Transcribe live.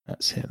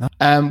Let's hear that.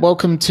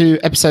 Welcome to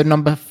episode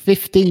number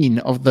 15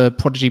 of the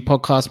Prodigy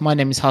podcast. My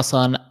name is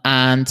Hassan,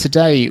 and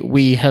today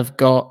we have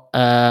got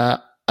a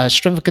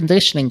strength and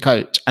conditioning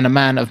coach and a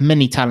man of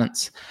many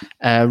talents,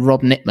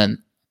 Rob Nitman.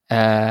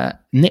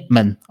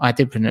 Nitman, I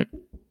did say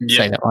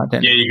that right,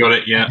 didn't I? Yeah, you got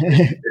it, yeah.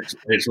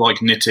 It's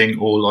like knitting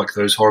or like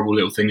those horrible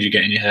little things you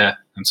get in your hair.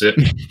 That's it.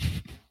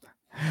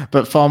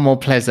 But far more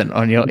pleasant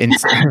on your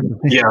Instagram.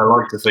 Yeah, I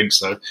like to think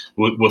so.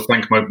 We'll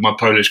thank my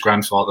Polish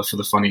grandfather for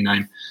the funny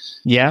name.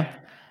 Yeah.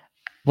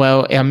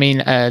 Well, I mean,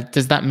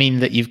 does that mean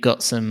that you've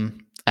got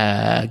some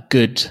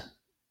good?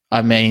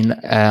 I mean,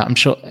 I'm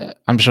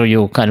sure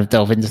you'll kind of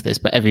delve into this,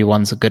 but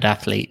everyone's a good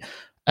athlete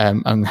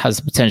and has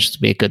the potential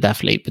to be a good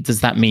athlete. But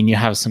does that mean you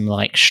have some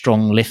like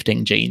strong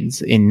lifting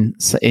genes in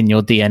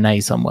your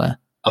DNA somewhere?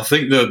 I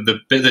think the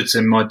bit that's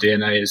in my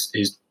DNA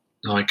is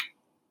like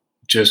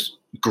just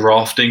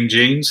grafting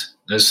genes.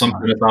 There's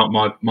something about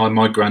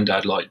my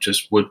granddad, like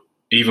just would,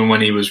 even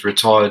when he was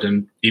retired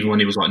and even when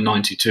he was like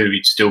 92,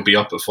 he'd still be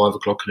up at 5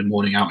 o'clock in the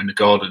morning out in the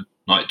garden.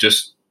 Like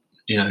just,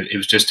 it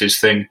was just his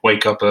thing.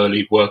 Wake up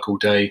early, work all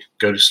day,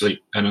 go to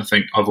sleep. And I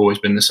think I've always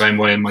been the same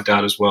way, and my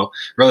dad as well.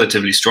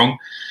 Relatively strong,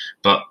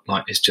 but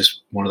like it's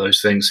just one of those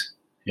things.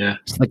 Yeah.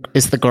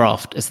 It's the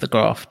graft. It's the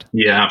graft.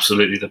 Yeah,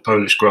 absolutely. The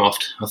Polish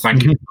graft. I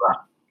thank you for that.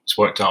 It's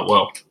worked out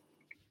well.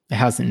 It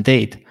has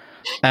indeed.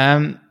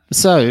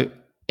 So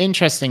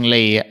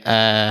interestingly,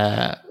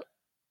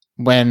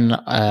 when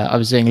I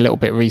was doing a little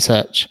bit of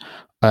research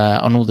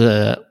on all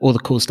the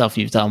cool stuff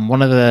you've done,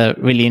 one of the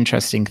really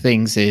interesting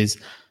things is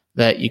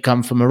that you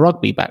come from a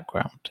rugby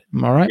background.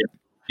 Am I right?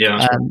 Yeah.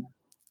 That's right.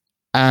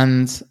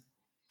 And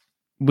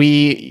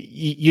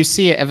you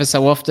see it ever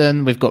so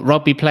often. We've got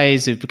rugby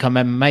players who've become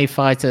MMA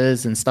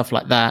fighters and stuff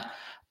like that.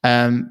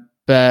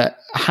 But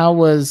how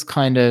was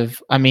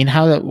was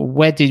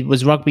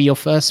rugby your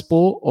first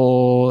sport,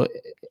 or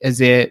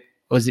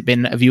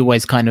have you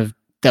always kind of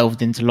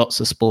delved into lots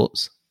of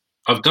sports?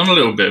 I've done a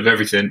little bit of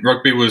everything.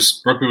 Rugby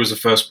was the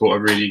first sport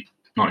I really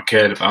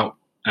cared about.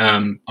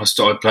 I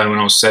started playing when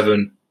I was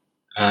 7.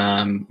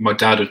 My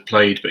dad had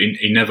played, but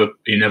he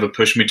never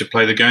pushed me to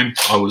play the game.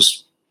 I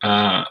was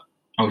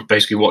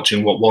basically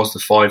watching what was the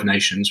Five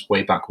Nations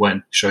way back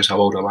when. Shows how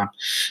old I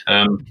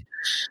am.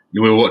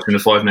 We were watching the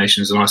Five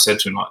Nations, and I said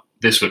to him, like,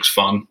 "This looks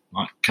fun.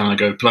 Like, can I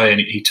go play?"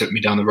 And he took me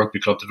down the rugby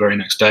club the very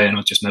next day, and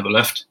I just never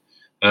left.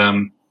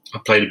 I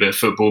played a bit of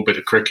football, a bit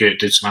of cricket,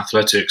 did some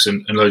athletics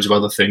and loads of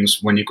other things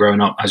when you're growing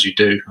up, as you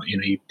do.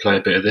 You play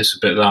a bit of this, a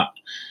bit of that.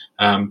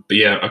 But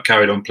yeah, I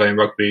carried on playing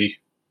rugby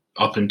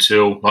up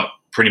until like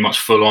pretty much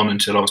full on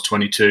until I was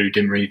 22,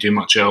 didn't really do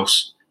much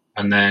else.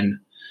 And then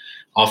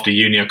after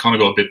uni, I kind of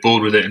got a bit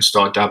bored with it and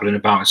started dabbling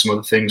about in some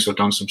other things. So I've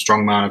done some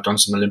strongman, I've done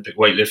some Olympic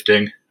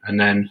weightlifting,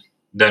 and then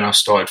I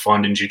started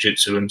finding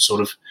jiu-jitsu, and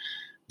sort of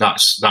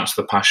that's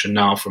the passion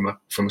now from a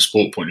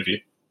sport point of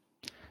view.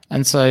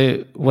 And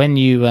so when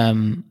you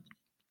were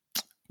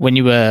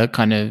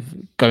kind of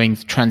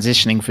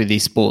transitioning through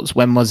these sports,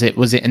 when was it?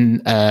 Was it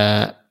in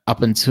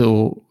up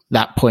until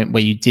that point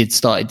where you did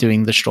started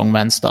doing the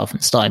strongman stuff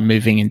and started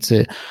moving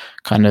into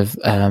kind of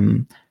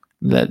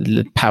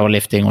the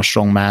powerlifting or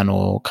strongman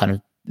or kind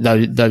of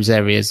those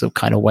areas of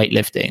kind of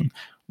weightlifting?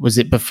 Was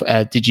it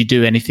did you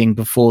do anything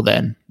before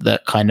then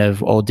that kind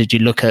of, or did you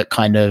look at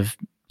kind of,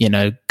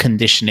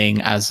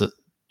 conditioning as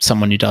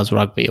someone who does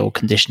rugby, or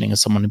conditioning as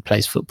someone who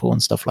plays football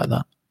and stuff like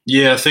that?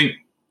 Yeah, I think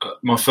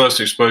my first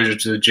exposure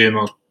to the gym,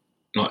 I was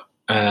like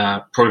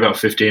probably about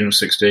 15 or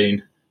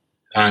 16,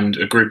 and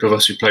a group of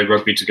us who played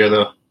rugby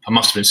together, I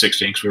must have been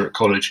 16 because we were at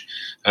college,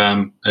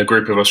 a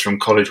group of us from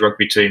college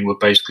rugby team were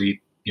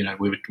basically, we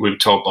were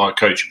told by a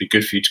coach it'd be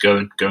good for you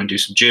to go and do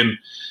some gym.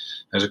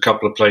 There's a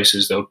couple of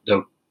places they're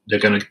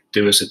going to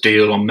do us a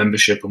deal on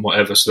membership and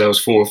whatever. So there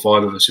was 4 or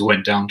 5 of us who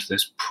went down to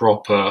this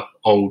proper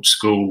old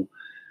school,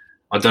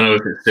 I don't know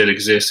if it still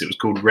exists, it was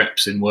called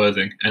Reps in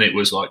Worthing, and it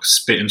was like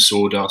spit and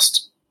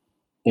sawdust.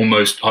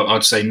 Almost,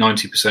 I'd say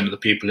 90% of the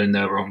people in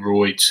there were on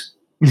roids.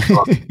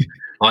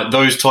 Like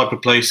those type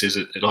of places,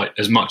 like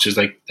as much as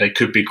they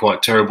could be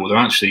quite terrible, they're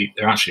actually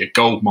a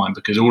gold mine,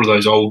 because all of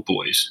those old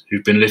boys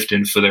who've been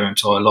lifting for their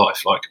entire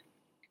life, like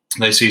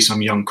they see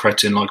some young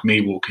cretin like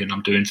me walking,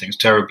 I'm doing things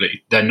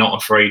terribly, they're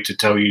not afraid to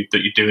tell you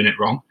that you're doing it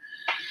wrong.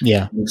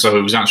 Yeah. And so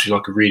it was actually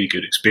like a really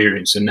good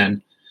experience. And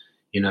then,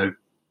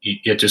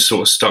 it just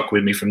sort of stuck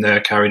with me from there,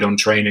 carried on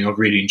training. I've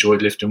really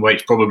enjoyed lifting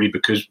weights, probably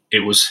because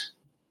it was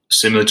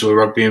similar to a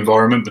rugby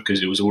environment,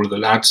 because it was all of the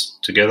lads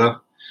together.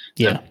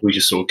 Yeah. We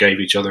just sort of gave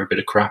each other a bit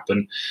of crap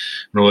and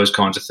all those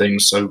kinds of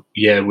things. So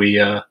yeah,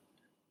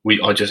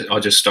 I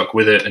just stuck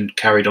with it and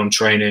carried on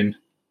training.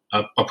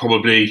 I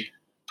probably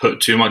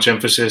put too much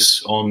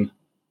emphasis on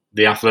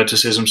the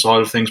athleticism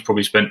side of things,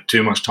 probably spent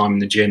too much time in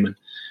the gym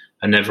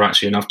and never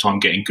actually enough time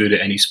getting good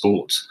at any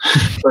sports.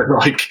 But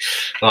like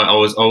I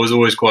was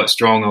always quite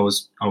strong. I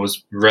was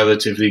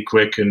relatively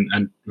quick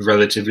and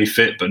relatively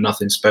fit, but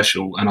nothing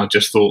special. And I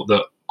just thought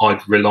that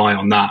I'd rely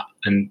on that,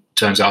 and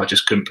turns out I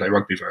just couldn't play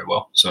rugby very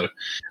well. So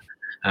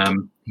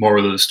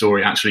moral of the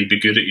story, actually be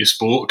good at your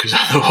sport, because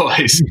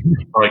otherwise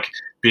like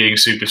being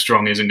super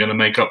strong isn't going to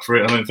make up for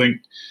it, I don't think.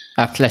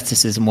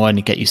 Athleticism will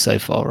only get you so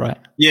far, right?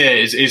 Yeah,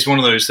 it's one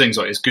of those things.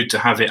 Like, it's good to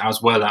have it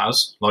as well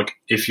as, like,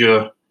 if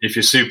you're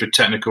super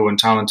technical and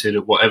talented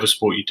at whatever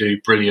sport you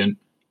do, brilliant.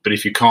 But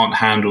if you can't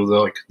handle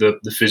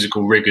the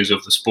physical rigors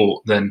of the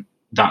sport, then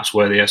that's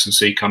where the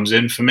S&C comes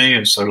in for me.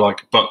 And so,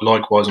 but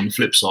likewise on the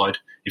flip side,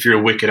 if you're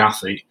a wicked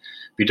athlete,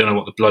 but you don't know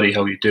what the bloody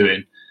hell you're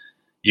doing,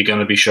 you're going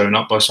to be shown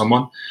up by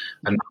someone.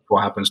 And that's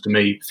what happens to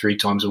me 3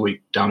 times a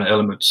week down at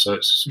Elements. So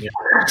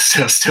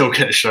I still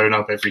get shown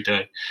up every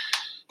day.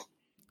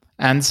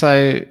 And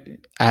so,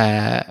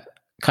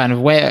 kind of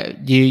where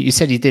you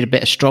said you did a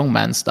bit of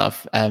strongman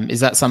stuff.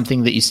 Is that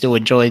something that you still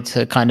enjoy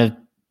to kind of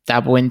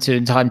dabble into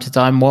in time to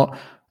time? What,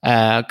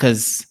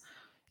 because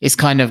it's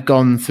kind of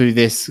gone through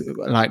this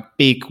like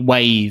big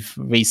wave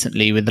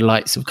recently with the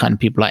likes of kind of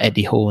people like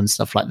Eddie Hall and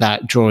stuff like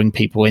that, drawing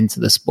people into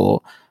the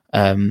sport.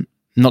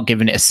 Not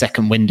giving it a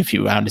second wind, if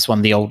you round. It's one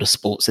of the oldest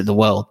sports in the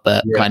world,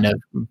 but kind of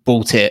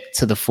brought it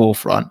to the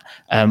forefront.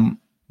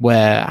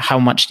 Where how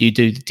much do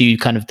you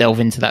kind of delve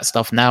into that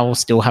stuff now, or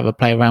still have a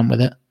play around with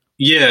it?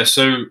 Yeah,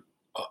 so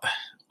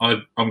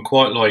I'm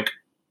quite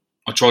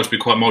I try to be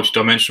quite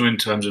multidimensional in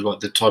terms of like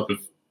the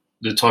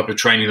type of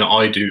training that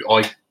I do.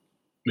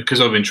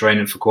 Because I've been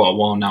training for quite a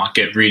while now, I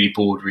get really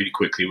bored really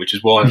quickly, which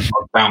is why I've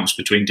bounced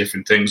between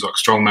different things, like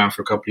strongman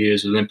for a couple of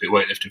years, Olympic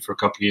weightlifting for a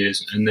couple of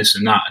years, and this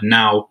and that. And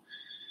now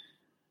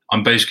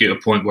I'm basically at a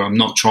point where I'm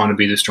not trying to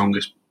be the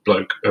strongest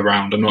bloke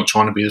around. I'm not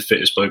trying to be the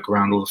fittest bloke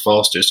around or the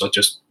fastest. I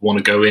just want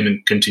to go in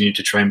and continue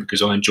to train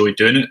because I enjoy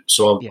doing it.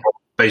 So I'll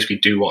basically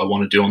do what I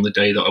want to do on the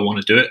day that I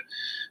want to do it.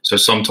 So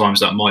sometimes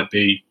that might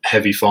be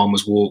heavy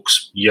farmers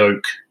walks,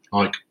 yoke,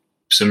 like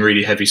some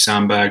really heavy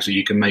sandbags that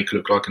you can make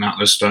look like an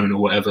Atlas stone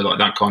or whatever, like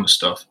that kind of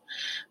stuff.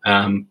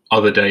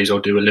 Other days I'll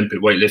do Olympic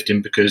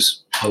weightlifting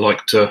because I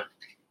like to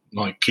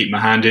keep my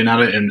hand in at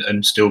it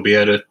and still be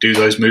able to do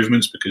those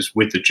movements, because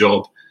with the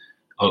job,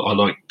 I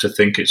like to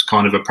think it's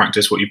kind of a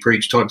practice what you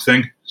preach type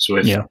thing. So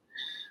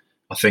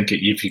I think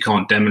if you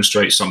can't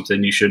demonstrate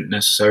something, you shouldn't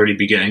necessarily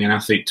be getting an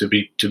athlete to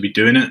be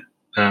doing it.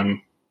 And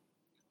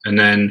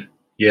then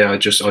I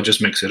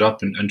just mix it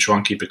up and try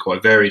and keep it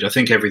quite varied. I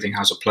think everything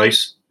has a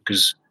place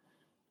because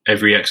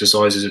every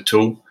exercise is a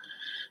tool.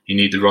 You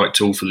need the right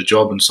tool for the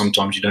job, and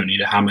sometimes you don't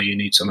need a hammer, you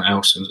need something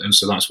else. And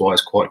so that's why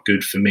it's quite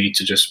good for me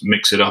to just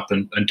mix it up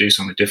and do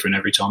something different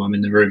every time I'm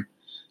in the room.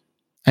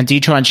 And do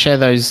you try and share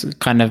those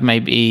kind of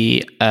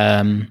maybe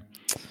not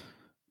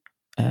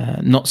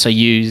so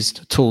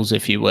used tools,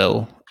 if you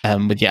will,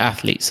 with your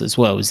athletes as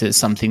well? Is it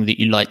something that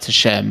you like to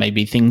share?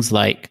 Maybe things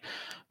like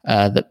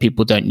that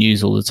people don't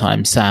use all the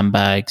time,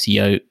 sandbags,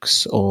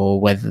 yokes, or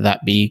whether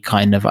that be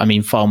kind of,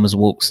 farmers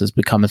walks has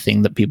become a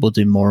thing that people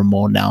do more and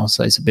more now.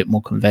 So it's a bit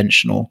more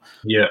conventional.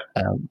 Yeah.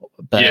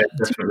 But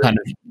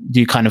do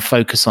you kind of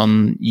focus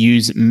on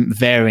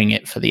varying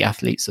it for the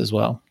athletes as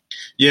well?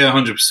 Yeah,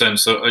 100%.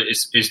 So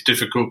it's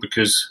difficult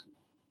because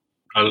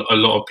a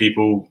lot of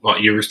people,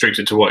 like, you're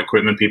restricted to what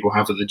equipment people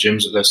have at the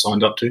gyms that they're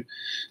signed up to.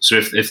 So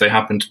if they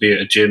happen to be at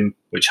a gym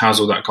which has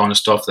all that kind of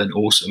stuff, then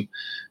awesome.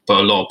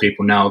 But a lot of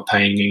people now are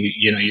paying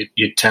your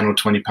 £10 or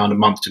 £20 a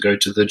month to go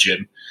to the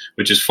gym,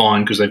 which is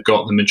fine because they've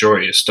got the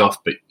majority of stuff,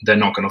 but they're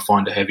not going to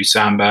find a heavy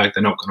sandbag.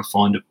 They're not going to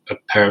find a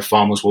pair of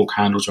farmer's walk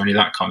handles or any of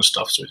that kind of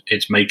stuff. So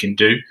it's make and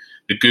do.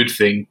 The good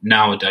thing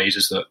nowadays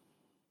is that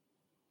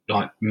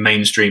like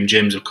mainstream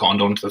gyms have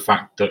cottoned on to the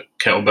fact that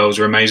kettlebells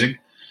are amazing,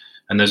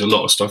 and there's a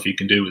lot of stuff you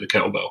can do with a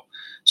kettlebell.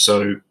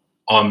 So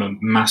I'm a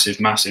massive,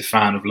 massive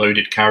fan of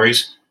loaded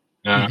carries.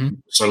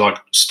 So like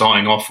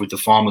starting off with the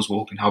farmer's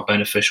walk and how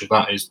beneficial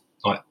that is,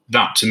 like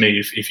that to me,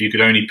 if you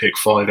could only pick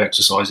 5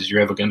 exercises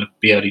you're ever going to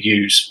be able to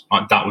use,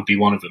 like that would be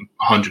one of them,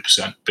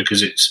 100%,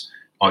 because it's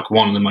like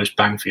one of the most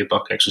bang for your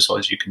buck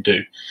exercises you can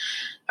do.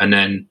 And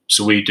then,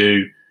 so we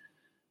do,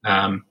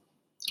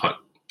 like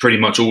pretty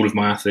much all of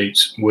my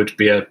athletes would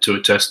be able to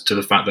attest to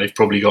the fact they've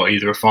probably got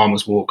either a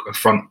farmer's walk, a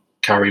front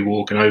carry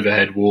walk, an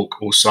overhead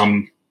walk, or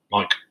some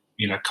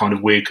kind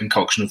of weird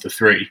concoction of the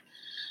 3,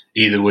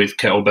 either with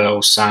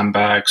kettlebells,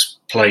 sandbags,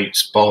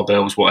 plates,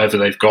 barbells, whatever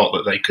they've got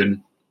that they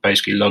can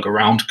basically lug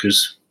around.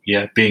 Because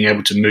being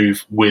able to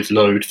move with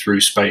load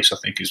through space, I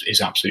think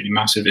is absolutely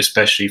massive,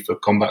 especially for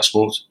combat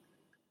sports.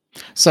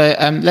 So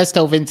let's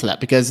delve into that,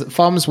 because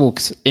farmers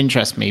walks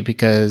interest me,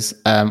 because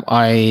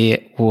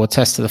I will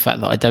attest to the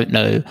fact that I don't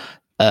know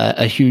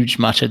a huge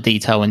much of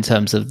detail in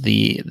terms of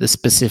the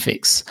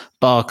specifics,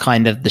 bar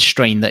kind of the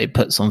strain that it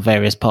puts on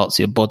various parts of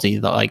your body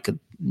that I could,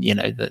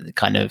 the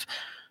kind of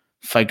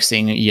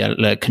focusing,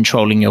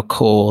 controlling your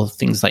core,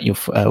 things like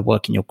your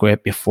working your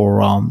grip, your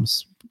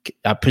forearms.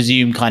 I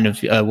presume kind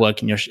of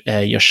working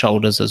your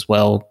shoulders as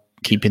well,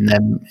 keeping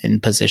them in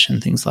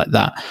position, things like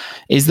that.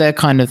 Is there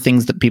kind of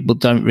things that people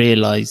don't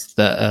realize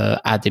that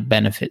are added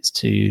benefits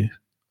to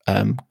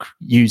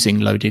using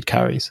loaded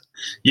carries?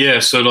 Yeah,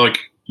 so like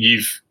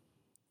you've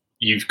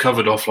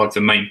covered off like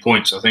the main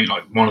points. I think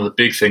like one of the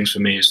big things for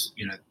me is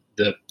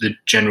the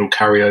general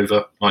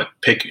carryover. Like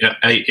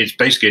it's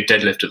basically a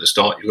deadlift at the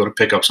start. You've got to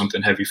pick up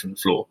something heavy from the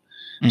floor.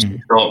 So you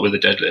start with a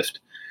deadlift,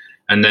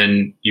 and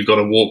then you've got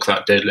to walk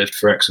that deadlift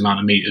for X amount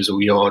of meters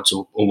or yards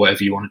or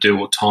whatever you want to do,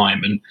 or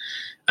time,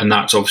 and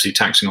that's obviously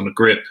taxing on the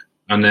grip.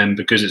 And then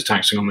because it's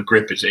taxing on the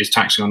grip, it's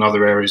taxing on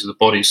other areas of the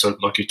body. So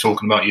like you're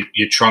talking about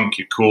your trunk,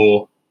 your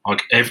core,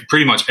 like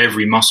pretty much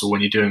every muscle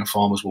when you're doing a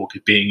farmer's walk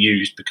is being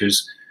used,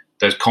 because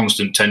there's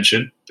constant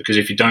tension. Because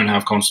if you don't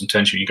have constant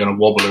tension, you're going to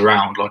wobble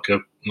around like a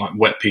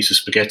wet piece of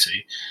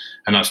spaghetti,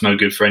 and that's no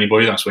good for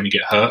anybody. That's when you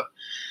get hurt.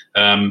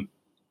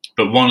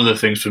 But one of the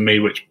things for me,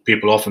 which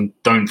people often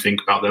don't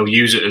think about, they'll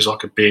use it as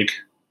like a big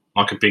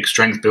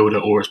strength builder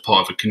or as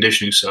part of a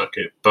conditioning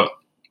circuit. But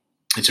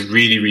it's a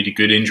really, really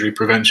good injury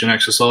prevention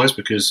exercise,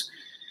 because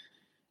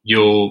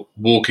you're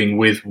walking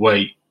with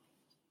weight,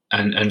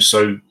 and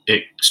so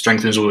it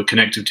strengthens all the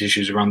connective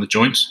tissues around the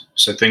joints.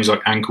 So things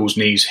like ankles,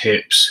 knees,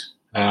 hips,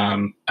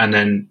 and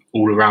then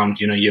all around,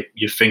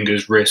 your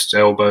fingers, wrists,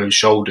 elbows,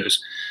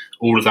 shoulders,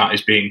 all of that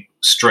is being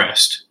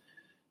stressed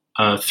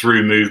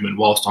through movement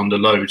whilst under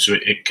load. So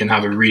it can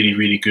have a really,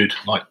 really good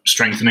like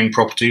strengthening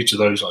property to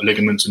those like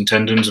ligaments and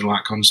tendons and all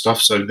that kind of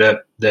stuff. So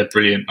they're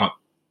brilliant.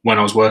 When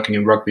I was working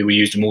in rugby, we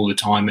used them all the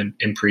time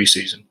in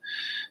pre-season,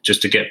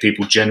 just to get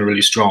people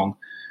generally strong,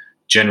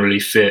 generally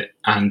fit,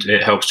 and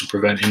it helps to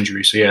prevent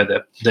injury. So yeah,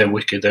 they're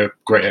wicked. They're a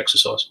great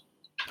exercise.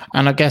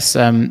 And I guess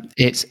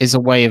it's a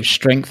way of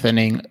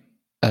strengthening,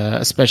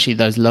 especially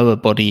those lower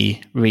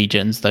body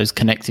regions, those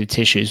connective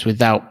tissues,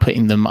 without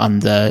putting them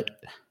under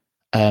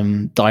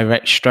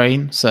direct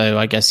strain. So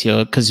I guess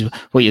because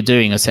what you're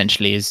doing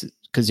essentially is,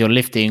 because you're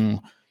lifting,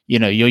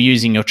 you're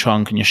using your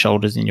trunk and your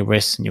shoulders and your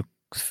wrists and your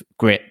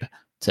grip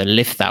to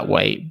lift that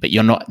weight, but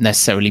you're not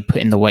necessarily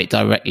putting the weight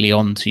directly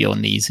onto your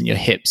knees and your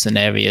hips and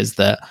areas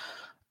that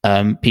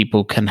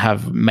people can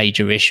have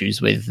major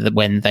issues with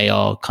when they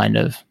are kind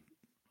of,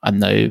 I don't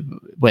know,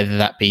 whether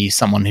that be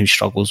someone who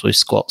struggles with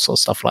squats or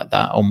stuff like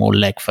that, or more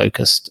leg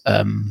focused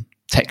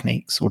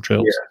techniques or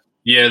drills.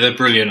 Yeah, they're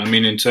brilliant. I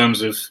mean, in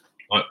terms of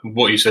like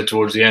what you said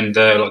towards the end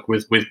there, like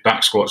with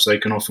back squats, they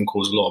can often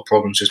cause a lot of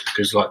problems just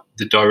because like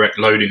the direct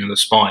loading of the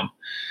spine.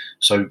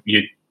 So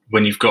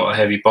when you've got a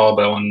heavy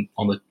barbell on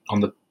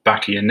the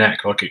back of your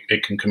neck, like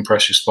it can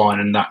compress your spine,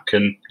 and that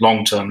can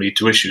long term lead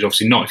to issues.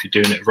 Obviously not if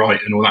you're doing it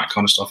right and all that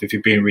kind of stuff, if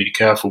you're being really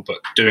careful, but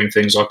doing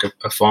things like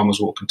a farmer's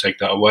walk can take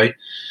that away.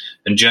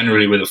 And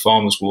generally with a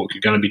farmer's walk,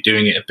 you're going to be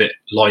doing it a bit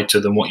lighter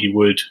than what you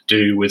would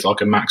do with like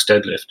a max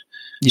deadlift.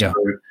 Yeah.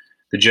 So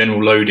the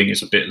general loading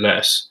is a bit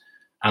less,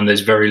 and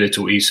there's very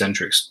little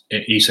eccentric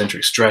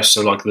stress.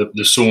 So like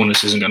the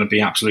soreness isn't going to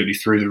be absolutely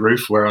through the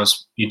roof.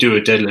 Whereas you do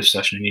a deadlift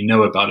session and you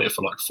know about it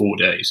for like 4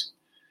 days.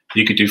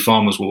 You could do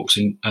farmer's walks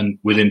and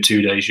within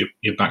 2 days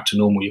you're back to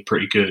normal. You're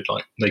pretty good.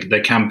 Like they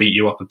can beat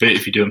you up a bit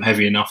if you do them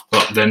heavy enough,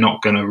 but they're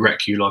not going to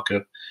wreck you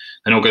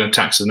they're not going to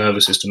tax the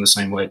nervous system the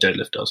same way a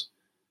deadlift does.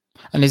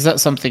 And is that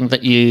something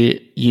that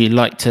you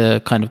like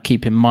to kind of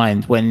keep in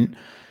mind when,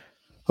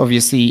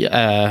 obviously,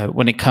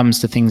 when it comes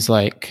to things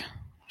like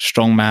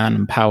strongman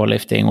and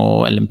powerlifting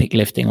or Olympic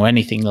lifting or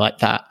anything like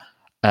that?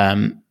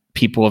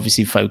 People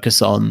obviously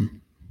focus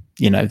on,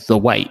 the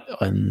weight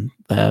and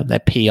their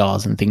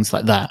PRs and things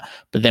like that.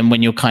 But then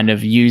when you're kind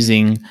of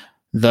using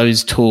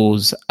those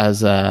tools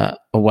as a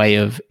way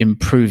of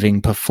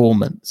improving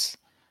performance,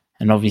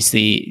 and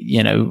obviously,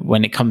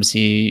 when it comes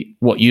to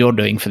what you're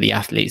doing for the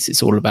athletes,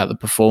 it's all about the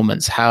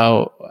performance.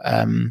 How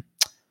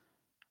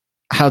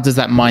does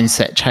that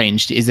mindset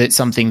change? Is it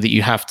something that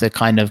you have to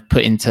kind of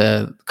put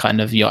into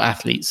kind of your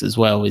athletes as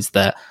well? Is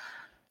that,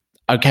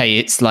 okay,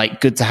 it's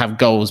like good to have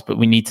goals, but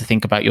we need to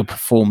think about your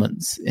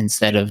performance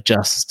instead of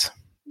just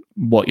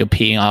what you're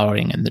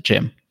PRing in the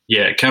gym?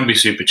 Yeah, it can be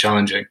super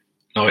challenging.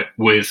 Like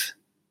with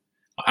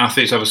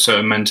athletes have a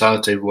certain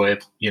mentality where,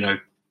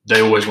 they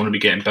always want to be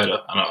getting better.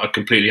 And I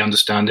completely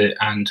understand it.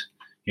 And,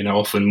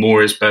 often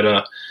more is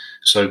better.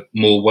 So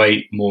more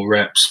weight, more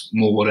reps,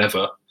 more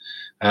whatever.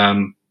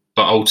 But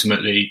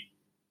ultimately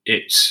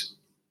it's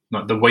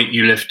like the weight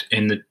you lift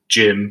in the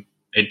gym,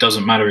 it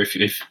doesn't matter if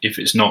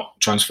it's not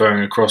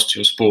transferring across to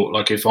your sport.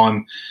 Like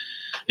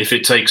if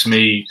it takes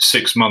me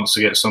 6 months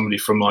to get somebody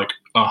from like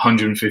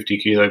 150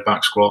 kilo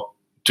back squat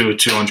to a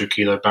 200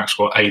 kilo back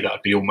squat, A,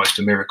 that'd be almost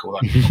a miracle.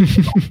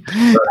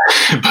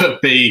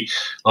 But B,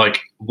 like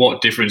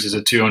what difference is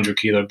a 200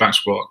 kilo back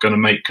squat going to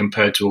make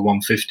compared to a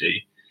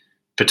 150?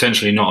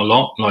 Potentially not a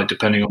lot, like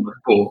depending on the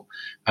sport.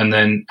 And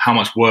then how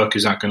much work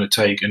is that going to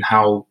take, and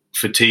how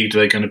fatigued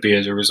they're going to be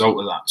as a result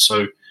of that?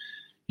 So,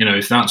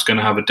 if that's going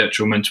to have a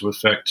detrimental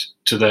effect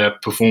to their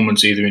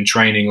performance, either in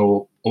training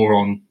or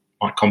on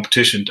like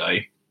competition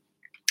day,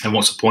 then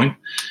what's the point?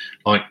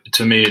 Like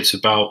to me, it's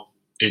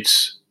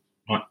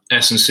like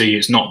S&C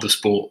is not the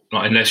sport.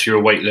 Like unless you're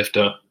a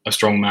weightlifter, a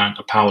strongman,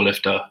 a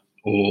powerlifter,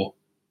 or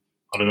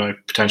I don't know,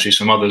 potentially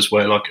some others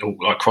where like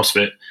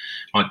CrossFit,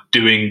 like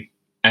doing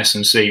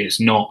S&C, it's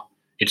not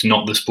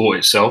the sport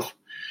itself.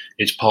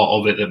 It's part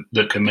of it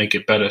that can make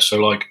it better. So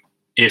like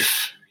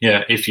if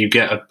you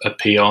get a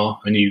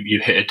PR and you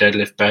hit a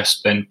deadlift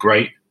best, then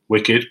great,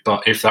 wicked.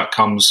 But if that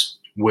comes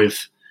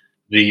with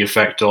the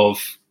effect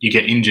of you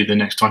get injured the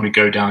next time you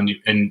go down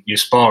and you're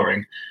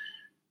sparring,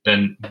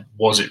 then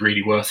was it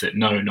really worth it?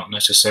 No, not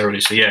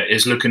necessarily. So yeah,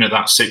 it's looking at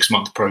that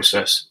 6-month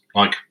process.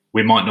 Like,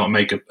 we might not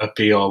make a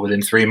PR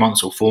within 3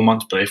 months or 4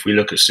 months, but if we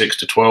look at 6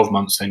 to 12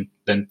 months,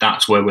 then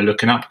that's where we're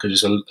looking at, because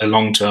it's a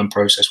long-term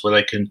process where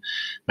they can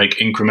make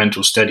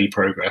incremental, steady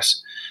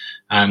progress,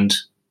 and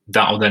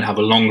that will then have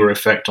a longer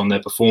effect on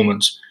their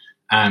performance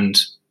and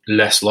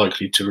less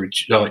likely to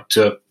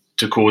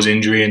cause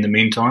injury in the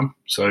meantime.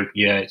 So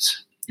yeah,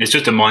 it's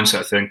just a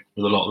mindset thing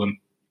with a lot of them.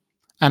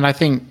 And I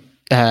think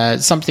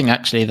something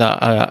actually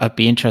that I'd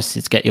be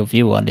interested to get your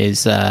view on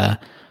is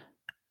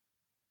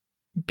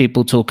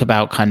people talk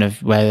about kind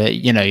of where,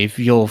 if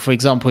you're, for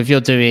example, if you're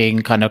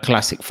doing kind of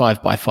classic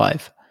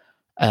 5x5,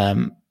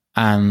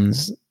 and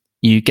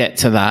you get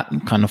to that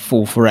kind of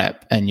fourth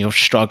rep and you're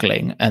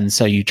struggling, and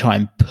so you try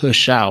and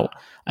push out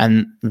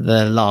and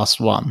the last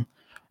one.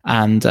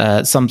 And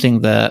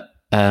something that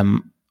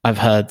I've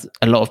heard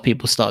a lot of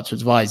people start to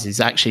advise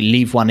is actually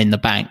leave one in the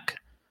bank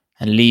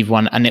and leave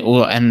one, and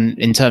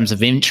in terms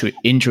of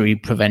injury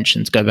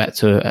prevention, to go back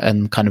to,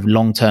 and kind of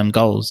long-term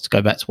goals, to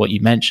go back to what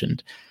you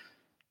mentioned,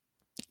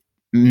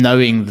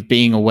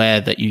 being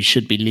aware that you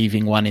should be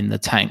leaving one in the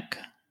tank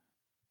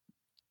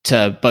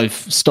to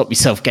both stop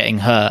yourself getting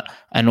hurt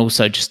and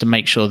also just to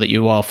make sure that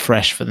you are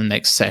fresh for the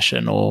next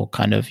session, or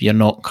kind of you're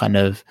not kind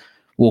of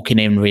walking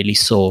in really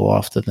sore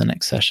after the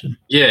next session.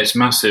 Yeah, it's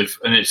massive,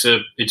 and it's a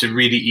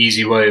really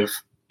easy way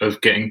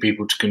of getting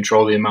people to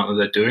control the amount that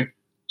they're doing.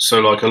 So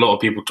like, a lot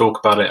of people talk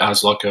about it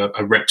as like a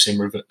reps in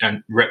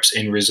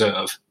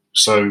reserve.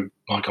 So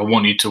like, I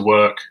want you to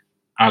work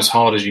as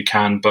hard as you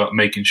can, but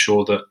making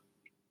sure that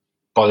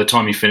by the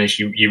time you finish,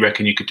 you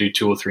reckon you could do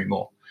 2 or 3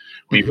 more.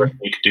 Or you reckon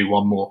you could do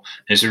 1 more.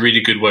 And it's a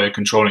really good way of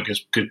controlling,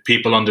 because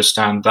people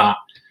understand that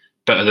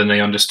better than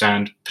they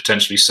understand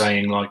potentially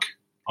saying like,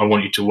 I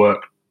want you to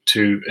work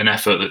to an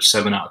effort that's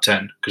 7 out of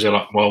 10. Because they're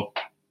like, well,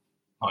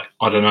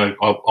 I don't know,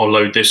 I'll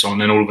load this on,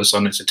 and all of a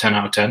sudden it's a 10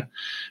 out of 10.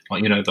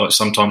 Like, like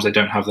sometimes they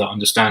don't have that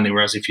understanding.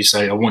 Whereas if you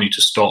say, I want you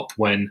to stop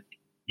when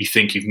you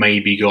think you've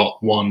maybe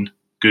got one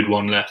good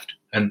one left,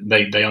 and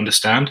they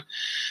understand.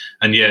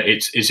 And yeah,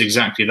 it's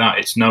exactly that.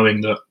 It's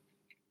knowing that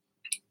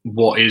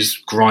what is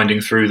grinding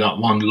through that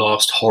one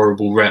last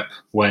horrible rep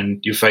when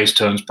your face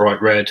turns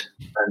bright red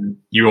and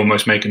you're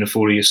almost making a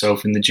fool of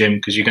yourself in the gym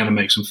because you're going to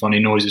make some funny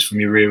noises from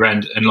your rear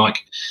end. And like,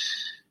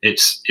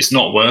 it's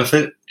not worth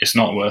it. It's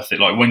not worth it.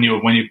 Like, when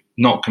you're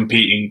not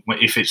competing,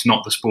 if it's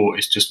not the sport,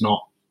 it's just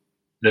not.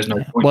 There's no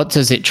point. What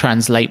does it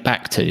translate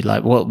back to?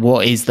 Like,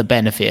 what is the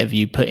benefit of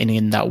you putting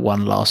in that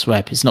one last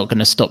rep? It's not going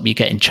to stop you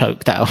getting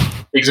choked out.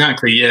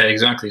 Exactly. Yeah,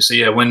 exactly. So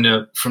yeah,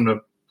 when from the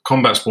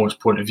combat sports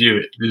point of view,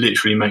 it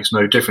literally makes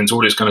no difference.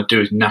 All it's going to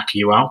do is knacker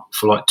you out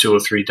for like 2 or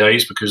 3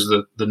 days because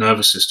of the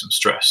nervous system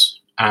stress,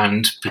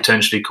 and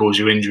potentially cause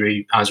you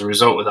injury as a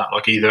result of that,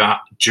 like either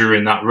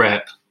during that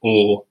rep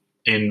or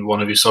in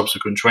one of your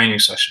subsequent training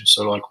sessions.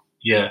 So like,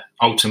 yeah,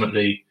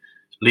 ultimately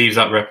leave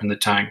that rep in the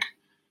tank,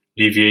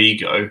 leave your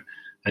ego,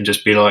 and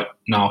just be like,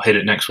 no, I'll hit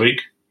it next week.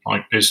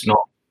 Like, it's not,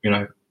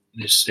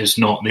 it's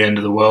not the end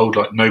of the world.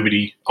 Like,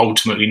 nobody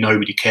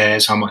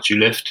cares how much you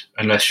lift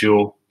unless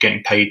you're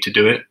getting paid to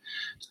do it.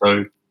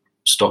 So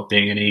stop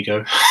being an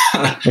ego.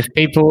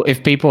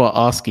 If people are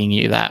asking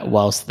you that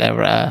whilst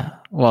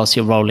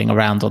you're rolling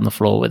around on the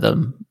floor with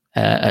them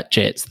at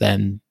JITS,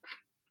 then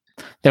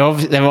they're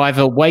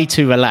either way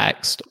too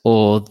relaxed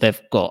or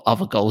they've got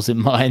other goals in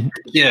mind.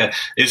 Yeah,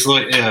 it's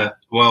like, yeah.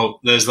 Well,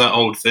 there's that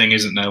old thing,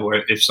 isn't there,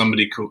 where if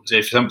somebody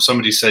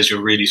says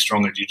you're really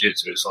strong at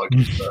jiu-jitsu, it's like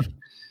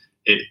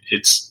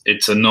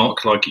it's a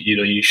knock. Like,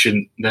 you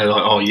shouldn't. They're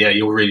like, oh yeah,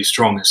 you're really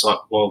strong. It's like,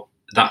 well,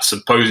 that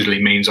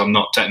supposedly means I'm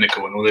not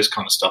technical and all this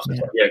kind of stuff.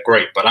 Yeah, like, yeah,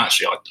 great, but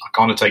actually, I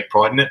kind of take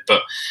pride in it.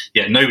 But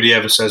yeah, nobody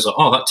ever says like,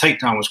 oh, that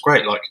takedown was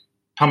great. Like,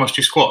 how much do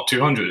you squat?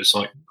 200. It's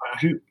like,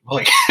 who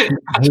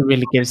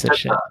really gives a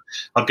shit?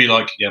 I'd be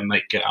like, yeah,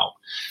 mate, get out.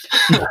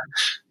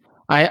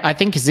 I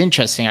think it's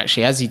interesting,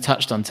 actually, as you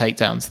touched on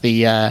takedowns,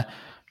 the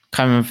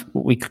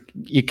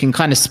you can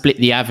kind of split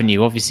the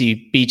avenue.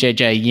 Obviously,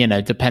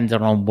 BJJ,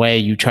 depending on where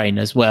you train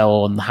as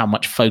well, on how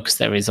much focus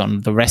there is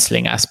on the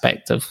wrestling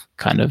aspect of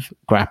kind of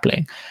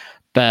grappling.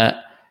 But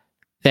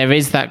there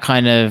is that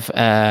kind of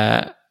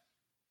a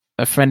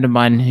friend of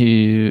mine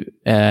who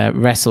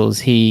wrestles,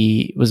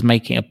 he was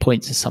making a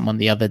point to someone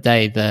the other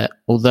day that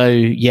although,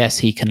 yes,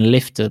 he can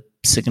lift a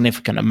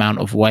significant amount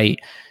of weight,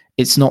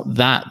 it's not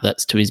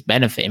that's to his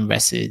benefit in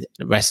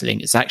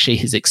wrestling. It's actually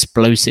his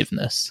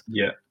explosiveness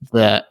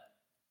that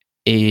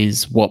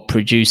is what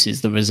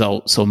produces the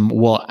results, or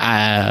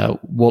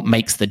what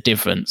makes the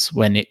difference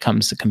when it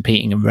comes to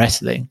competing in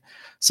wrestling.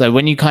 So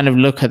when you kind of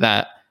look at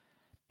that,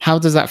 how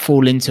does that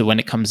fall into when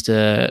it comes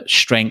to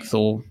strength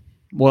or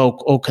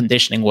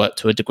conditioning work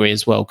to a degree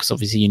as well? Because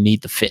obviously you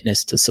need the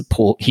fitness to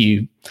support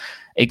you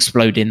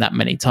exploding that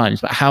many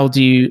times. But how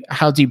do you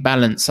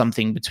balance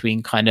something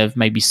between kind of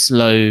maybe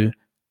slow,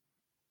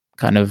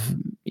 kind of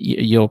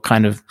your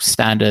kind of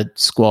standard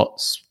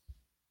squats,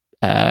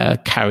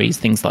 carries,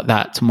 things like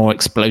that, to more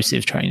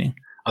explosive training?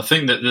 I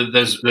think that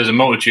there's a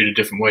multitude of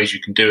different ways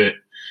you can do it.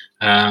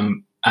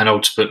 And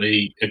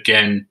ultimately,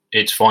 again,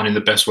 it's finding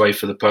the best way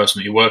for the person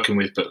that you're working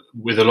with. But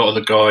with a lot of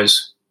the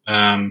guys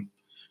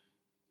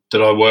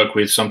that I work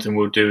with, something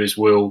we'll do is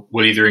we'll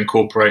either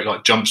incorporate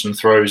like jumps and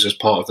throws as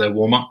part of their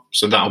warm up.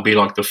 So that'll be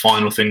like the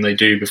final thing they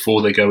do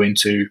before they go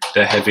into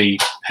their heavy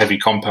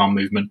compound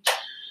movement.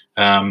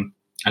 And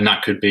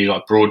that could be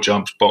like broad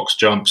jumps, box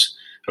jumps,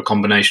 a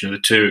combination of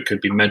the two. It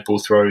could be med ball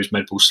throws,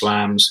 med ball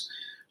slams,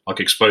 like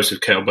explosive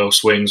kettlebell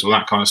swings, all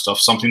that kind of stuff.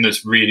 Something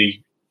that's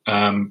really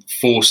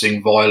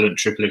forcing violent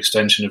triple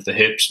extension of the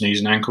hips, knees,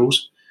 and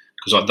ankles.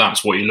 Because like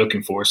that's what you're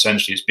looking for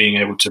essentially, is being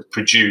able to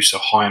produce a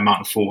high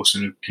amount of force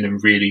in a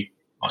really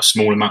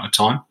small amount of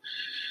time,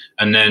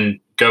 and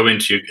then go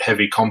into your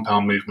heavy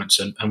compound movements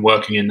and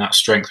working in that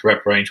strength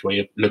rep range where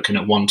you're looking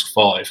at 1 to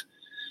 5,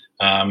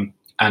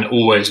 and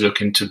always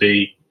looking to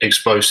be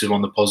explosive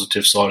on the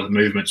positive side of the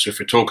movement. So if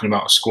you're talking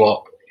about a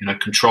squat,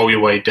 control your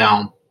way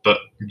down, but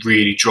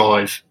really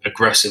drive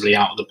aggressively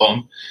out of the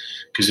bottom,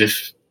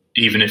 because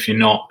even if you're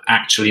not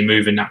actually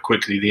moving that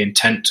quickly, the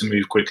intent to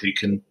move quickly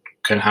can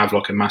have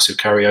like a massive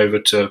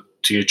carryover to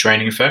your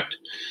training effect.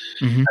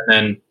 Mm-hmm. And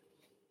then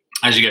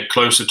as you get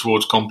closer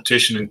towards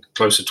competition and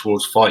closer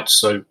towards fights,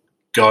 so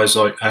guys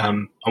like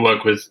I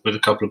work with a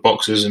couple of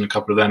boxers and a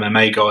couple of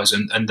MMA guys,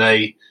 and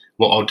they,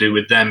 what I'll do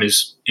with them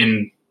is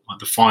in like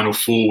the final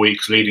 4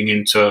 weeks leading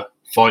into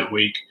fight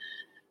week,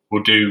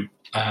 we'll do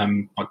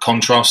like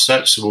contrast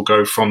sets. So we'll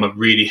go from a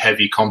really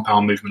heavy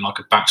compound movement like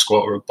a back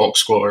squat or a box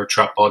squat or a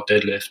trap bar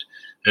deadlift.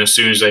 And as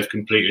soon as they've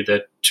completed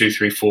their 2,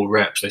 3, 4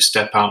 reps, they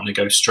step out and they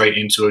go straight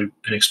into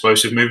an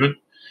explosive movement.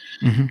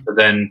 Mm-hmm. But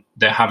then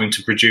they're having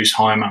to produce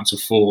high amounts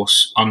of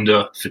force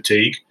under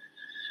fatigue.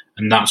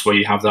 And that's where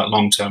you have that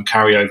long-term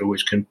carryover,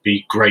 which can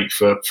be great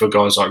for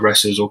guys like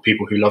wrestlers or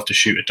people who love to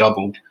shoot a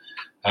double.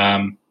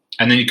 And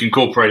then you can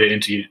incorporate it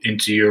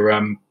into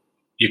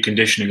your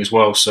conditioning as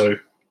well. So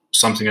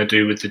something I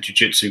do with the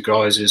jiu-jitsu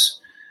guys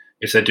is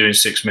if they're doing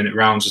 6-minute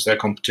rounds as their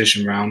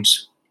competition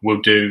rounds,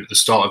 we'll do the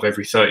start of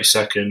every 30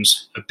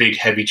 seconds, a big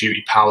heavy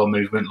duty power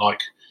movement, like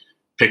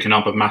picking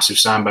up a massive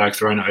sandbag,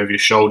 throwing it over your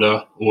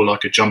shoulder, or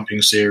like a jumping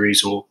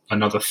series or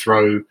another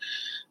throw,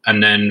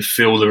 and then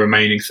fill the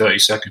remaining 30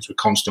 seconds with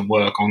constant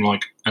work on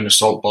like an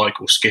assault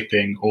bike or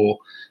skipping or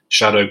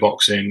shadow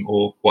boxing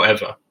or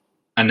whatever.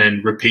 And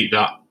then repeat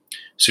that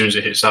as soon as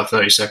it hits that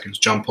 30 seconds,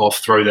 jump off,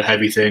 throw the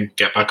heavy thing,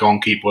 get back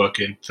on, keep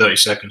working, 30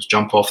 seconds,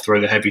 jump off,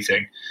 throw the heavy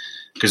thing.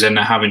 Because then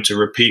they're having to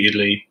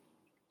repeatedly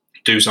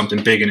do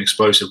something big and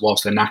explosive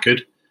whilst they're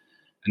knackered,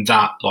 and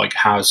that like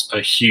has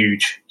a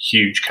huge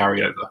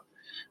carryover,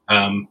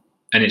 and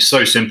it's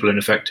so simple and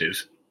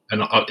effective,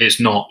 and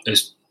it's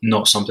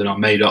not something I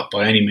made up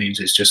by any means.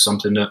 It's just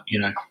something that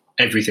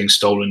everything's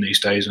stolen these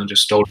days, and I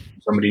just stole it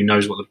from somebody who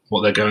knows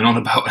what they're going on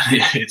about.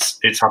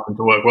 It's happened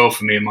to work well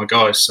for me and my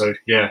guys. So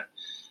yeah,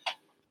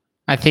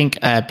 I think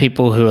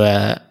people who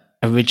are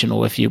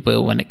original, if you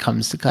will, when it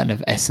comes to kind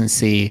of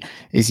S&C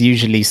is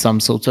usually some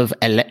sort of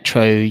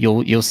electro.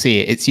 You'll see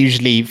it. It's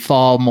usually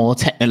far more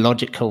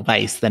technological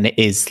based than it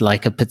is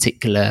like a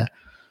particular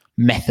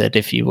method,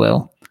 if you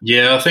will.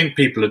 Yeah, I think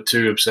people are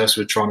too obsessed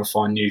with trying to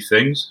find new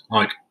things.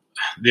 Like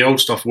the old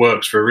stuff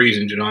works for a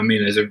reason. Do you know what I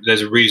mean?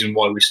 There's a reason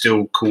why we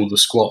still call the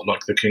squat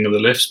like the king of the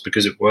lifts,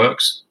 because it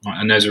works. Right?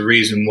 And there's a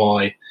reason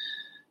why,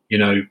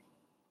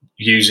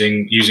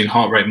 using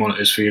heart rate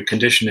monitors for your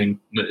conditioning,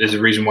 there's a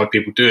reason why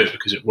people do it,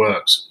 because it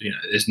works.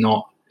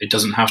 It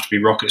doesn't have to be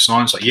rocket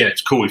science. Like, yeah,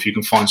 it's cool if you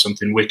can find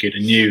something wicked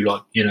and new,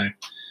 like,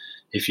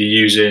 if you're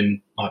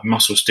using like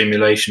muscle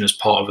stimulation as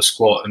part of a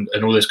squat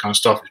and all this kind of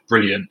stuff, it's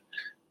brilliant.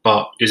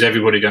 But is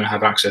everybody going to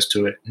have access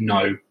to it?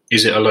 No.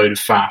 Is it a load of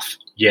faff?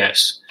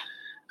 Yes.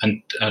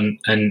 And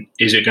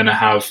is it going to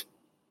have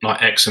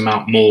like X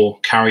amount more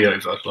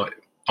carryover? Like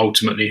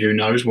ultimately, who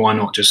knows? Why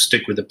not just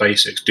stick with the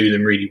basics, do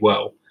them really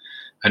well,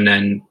 and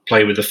then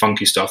play with the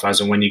funky stuff as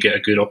and when you get a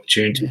good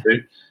opportunity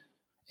to.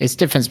 It's the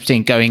difference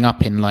between going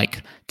up in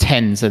like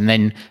tens and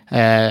then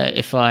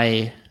if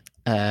I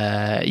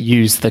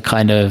use the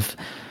kind of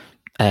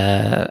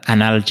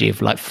analogy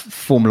of like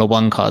Formula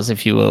One cars,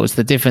 if you will, it's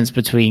the difference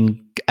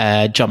between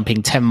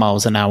jumping 10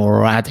 miles an hour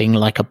or adding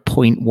like a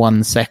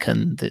 0.1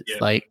 second.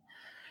 It's like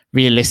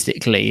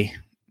realistically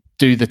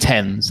do the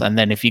tens, and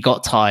then if you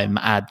got time,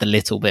 add the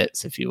little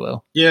bits, if you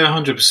will. Yeah,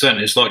 100%.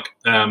 It's like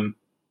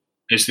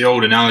it's the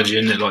old analogy,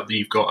 isn't it? Like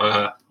you've got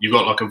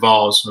like a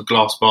vase, a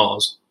glass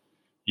vase.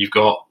 You've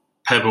got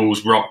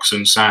pebbles, rocks,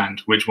 and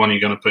sand. Which one are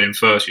you going to put in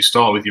first? You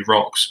start with your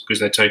rocks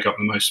because they take up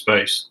the most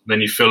space.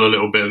 Then you fill a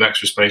little bit of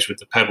extra space with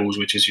the pebbles,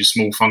 which is your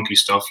small funky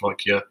stuff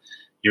like your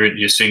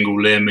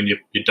single limb and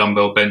your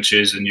dumbbell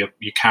benches and your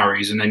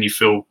carries. And then you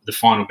fill the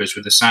final bits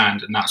with the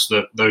sand. And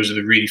those are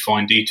the really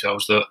fine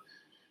details that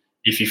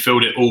if you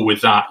filled it all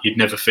with that, you'd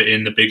never fit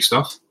in the big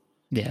stuff.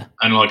 Yeah.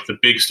 And like the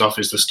big stuff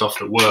is the stuff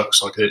that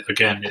works. Like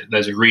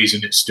there's a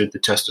reason it stood the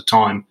test of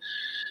time,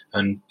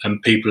 and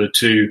people are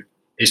too.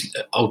 It's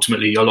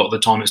ultimately a lot of the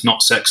time it's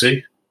not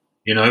sexy,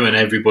 and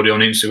everybody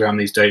on Instagram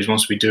these days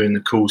wants to be doing the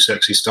cool,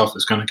 sexy stuff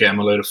that's going to get them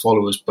a load of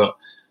followers. But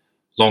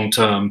long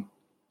term,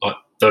 like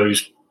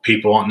those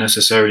people aren't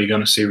necessarily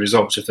going to see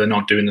results if they're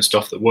not doing the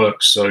stuff that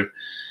works. So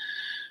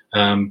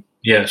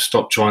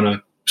stop trying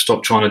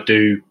to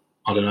do,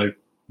 I don't know,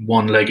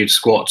 one-legged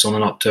squats on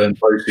an upturned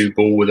Bosu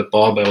ball with a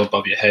barbell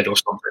above your head or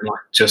something.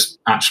 Like, just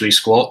actually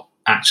squat,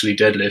 actually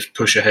deadlift,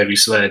 push a heavy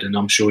sled, and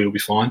I'm sure you'll be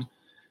fine.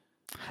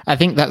 I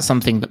think that's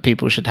something that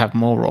people should have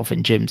more of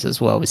in gyms as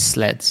well, is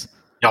sleds.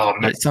 Oh,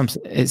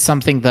 it's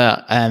something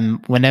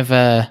that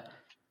whenever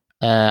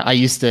I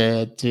used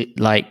to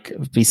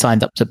be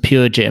signed up to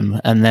Pure Gym,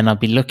 and then I'd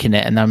be looking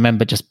at it, and I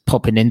remember just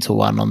popping into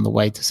one on the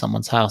way to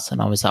someone's house,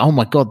 and I was like, oh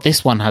my God,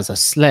 this one has a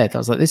sled. I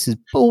was like, this is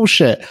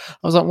bullshit. I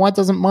was like, why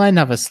doesn't mine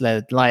have a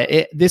sled?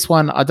 Like this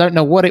one, I don't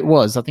know what it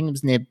was. I think it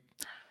was near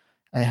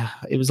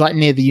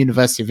the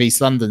University of East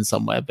London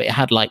somewhere, but it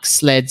had like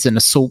sleds and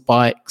assault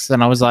bikes,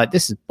 and I was like,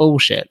 this is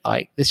bullshit.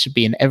 Like, this should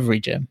be in every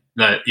gym.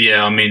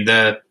 Yeah, I mean,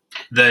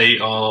 they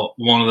are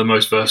one of the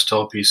most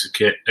versatile pieces of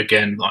kit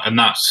again, and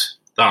that's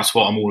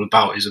what I'm all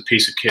about, is a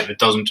piece of kit that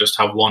doesn't just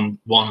have one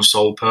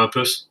sole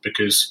purpose,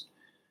 because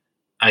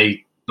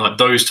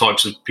those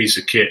types of piece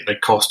of kit, they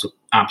cost an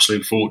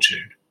absolute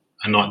fortune,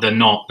 and like they're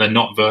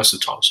not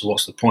versatile. So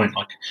what's the point?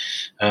 Like,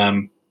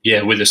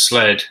 with a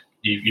sled,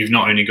 you've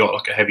not only got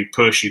like a heavy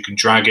push, you can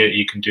drag it,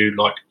 you can do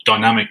like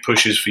dynamic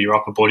pushes for your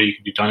upper body, you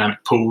can do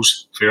dynamic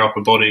pulls for your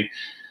upper body.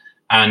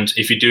 And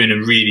if you're doing a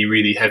really,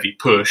 really heavy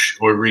push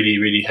or a really,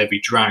 really heavy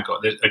drag,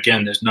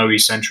 there's no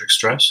eccentric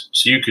stress.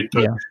 So you could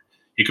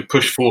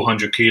push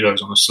 400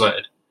 kilos on a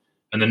sled,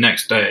 and the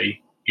next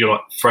day you're like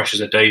fresh as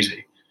a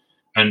daisy.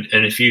 And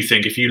if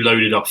you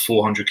loaded up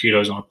 400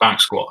 kilos on a back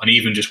squat and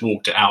even just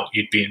walked it out,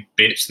 you'd be in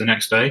bits the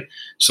next day.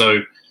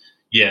 So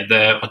yeah,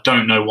 I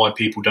don't know why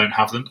people don't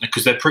have them,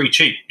 because they're pretty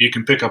cheap. You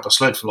can pick up a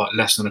sled for like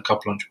less than a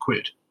couple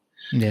 £100.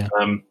 Yeah.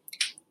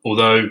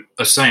 Although,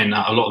 saying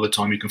that, a lot of the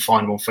time you can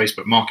find them on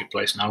Facebook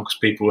Marketplace now, because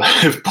people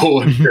have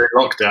bought them during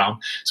lockdown.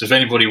 So if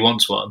anybody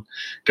wants one,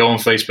 go on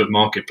Facebook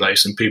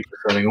Marketplace, and people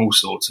are selling all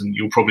sorts, and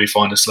you'll probably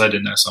find a sled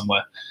in there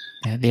somewhere.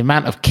 Yeah, the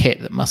amount of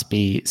kit that must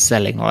be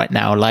selling right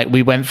now. Like,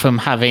 we went from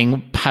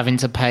having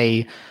to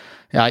pay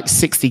like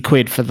 60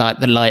 quid for like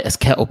the lightest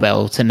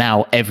kettlebell to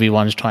now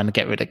everyone's trying to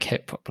get rid of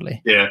kit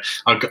properly. Yeah,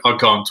 I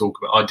can't talk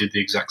about it. I did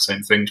the exact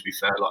same thing, to be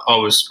fair. Like, I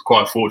was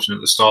quite fortunate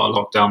at the start of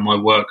lockdown. My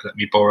work let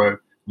me borrow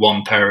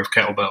one pair of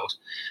kettlebells,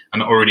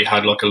 and I already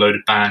had like a load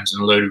of bands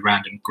and a load of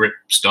random grip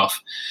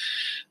stuff,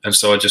 and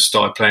so I just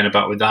started playing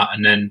about with that,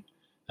 and then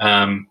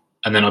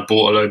I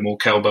bought a load more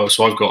kettlebells.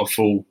 So I've got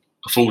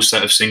a full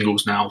set of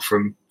singles now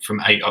from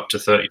 8 up to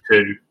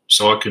 32.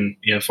 So I can,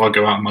 if I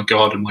go out in my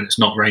garden when it's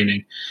not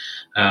raining,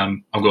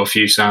 I've got a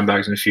few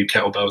sandbags and a few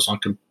kettlebells, and I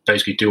can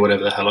basically do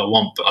whatever the hell I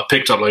want. But I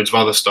picked up loads of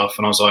other stuff,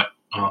 and I was like,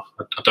 I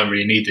don't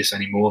really need this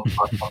anymore.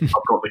 I've got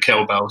the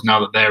kettlebells now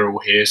that they're all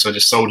here, so I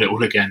just sold it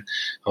all again.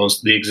 I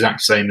was the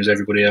exact same as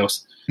everybody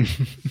else.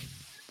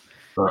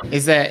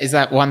 Is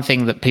that one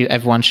thing that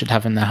everyone should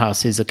have in their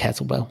house, is a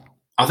kettlebell?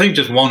 I think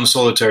just one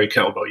solitary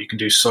kettlebell, you can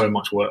do so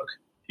much work.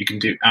 You can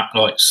do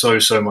like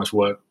so much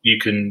work. You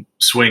can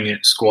swing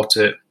it, squat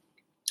it,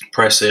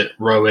 press it,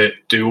 row it,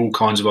 do all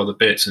kinds of other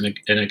bits. And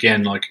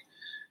again, like,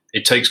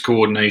 it takes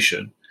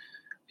coordination.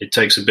 It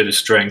takes a bit of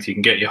strength. You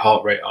can get your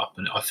heart rate up,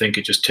 and I think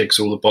it just ticks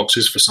all the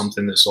boxes for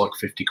something that's like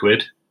 50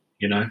 quid,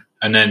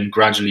 and then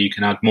gradually you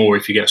can add more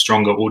if you get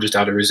stronger, or just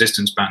add a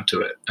resistance band to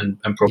it and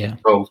problem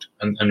solved.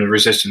 And the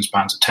resistance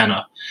band's a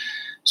tenner.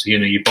 So,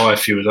 you buy a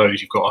few of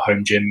those, you've got a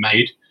home gym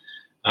made.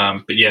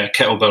 But yeah,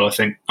 kettlebell, I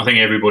think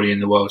everybody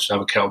in the world should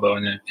have a kettlebell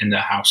in their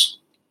house.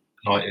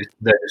 Like,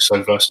 they're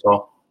so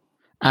versatile.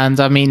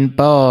 And I mean,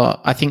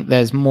 I think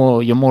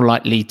you're more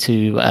likely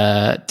to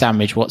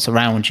damage what's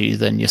around you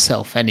than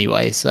yourself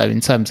anyway. So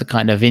in terms of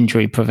kind of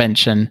injury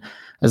prevention,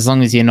 as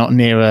long as you're not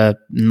near a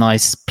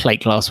nice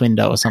plate glass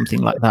window or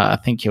something like that, I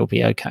think you'll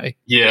be okay.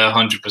 Yeah,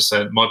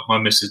 100%. My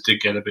missus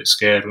did get a bit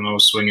scared when I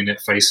was swinging it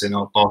facing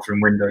our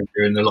bathroom window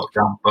during the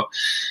lockdown. But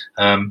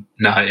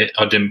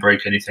I didn't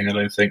break anything, I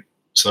don't think.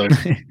 So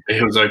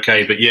it was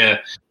okay. But yeah,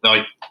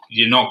 like,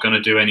 you're not going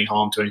to do any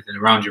harm to anything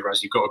around you,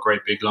 as you've got a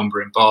great big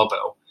lumbering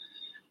barbell.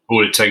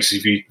 All it takes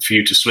is for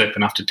you to slip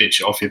and have to ditch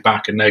it off your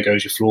back, and there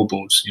goes your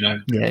floorboards, Yeah,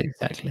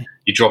 exactly.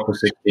 You drop a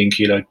 16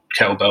 kilo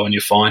kettlebell and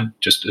you're fine,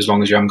 just as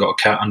long as you haven't got a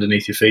cat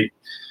underneath your feet.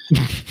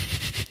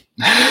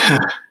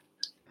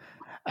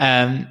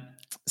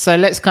 So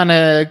let's kind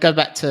of go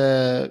back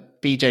to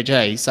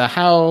BJJ.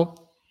 So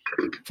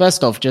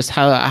first off, just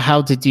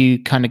how did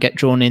you kind of get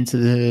drawn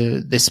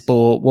into this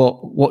sport?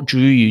 What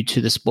drew you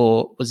to the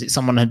sport? Was it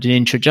someone who did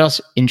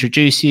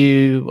introduce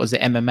you? Was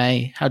it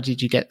MMA? How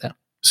did you get there?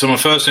 So my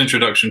first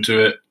introduction to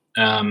it,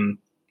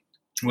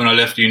 when I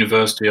left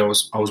university, I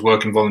was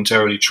working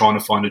voluntarily trying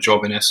to find a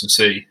job in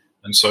S&C,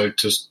 and so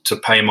to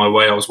pay my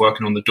way, I was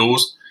working on the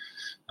doors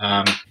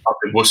up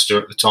in Worcester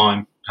at the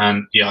time.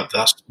 And yeah,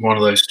 that's one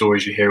of those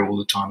stories you hear all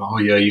the time. Oh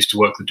yeah, I used to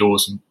work the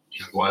doors, and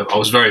whatever. I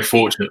was very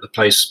fortunate at the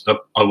place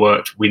I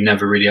worked. We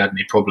never really had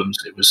any problems.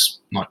 It was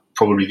like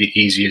probably the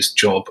easiest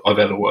job I've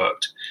ever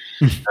worked.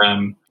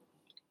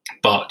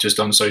 But just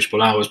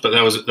unsociable hours. But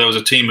there was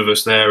a team of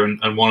us there,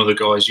 and one of the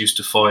guys used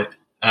to fight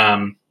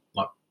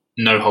like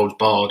no holds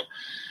barred,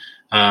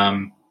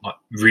 like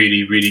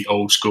really, really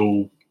old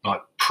school,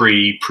 like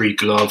pre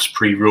gloves,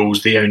 pre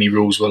rules. The only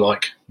rules were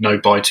like no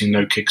biting,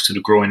 no kicks to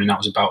the groin, and that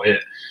was about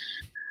it.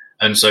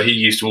 And so he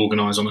used to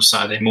organise on a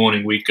Saturday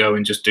morning. We'd go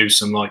and just do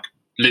some like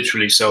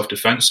literally self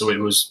defence. So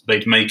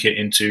they'd make it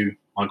into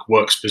like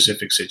work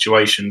specific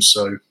situations.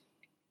 So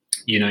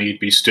you'd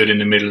be stood in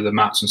the middle of the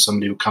mats and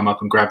somebody would come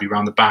up and grab you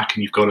around the back,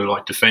 and you've got to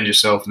like defend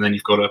yourself, and then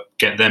you've got to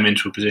get them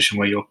into a position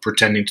where you're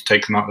pretending to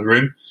take them out of the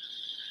room.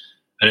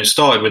 And it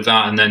started with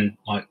that, and then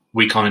like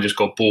we kind of just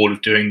got bored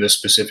of doing the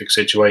specific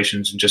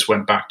situations and just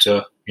went back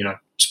to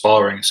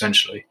sparring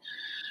essentially.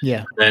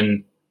 Yeah.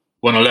 Then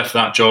when I left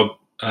that job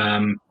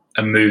and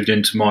moved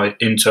into my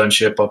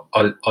internship,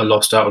 I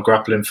lost out of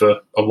grappling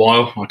for a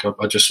while. Like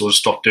I just sort of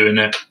stopped doing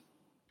it.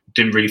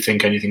 Didn't really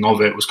think anything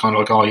of it. It was kind of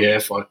like, oh yeah,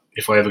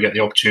 if I ever get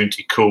the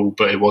opportunity, cool.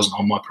 But it wasn't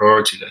on my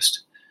priority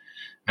list.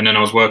 And then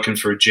I was working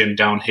for a gym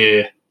down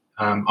here,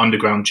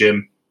 underground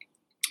gym,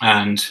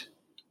 and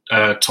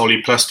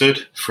Tolly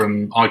Plested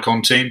from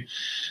Icon Team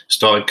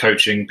started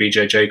coaching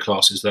BJJ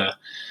classes there.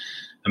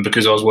 And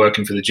because I was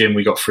working for the gym,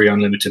 we got free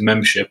unlimited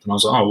membership. And I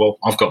was like, oh, well,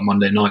 I've got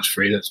Monday nights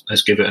free.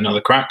 Let's give it another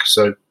crack.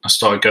 So I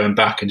started going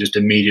back and just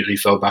immediately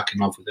fell back in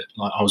love with it.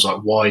 Like I was like,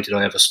 why did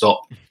I ever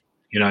stop?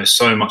 It's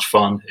so much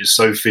fun. It's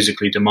so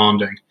physically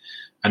demanding.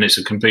 And it's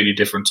a completely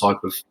different type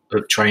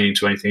of training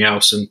to anything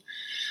else.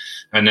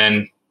 And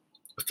then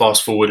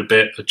fast forward a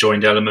bit, I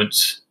joined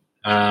Elements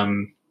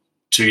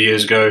 2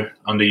 years ago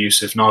under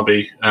Yusuf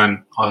Nabi.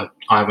 And I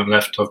haven't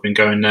left. I've been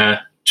going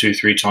there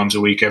 2-3 times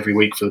a week, every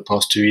week for the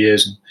past 2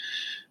 years. And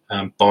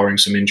barring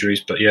some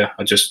injuries. But yeah,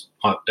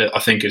 I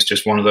think it's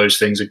just one of those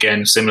things,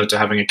 again, similar to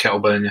having a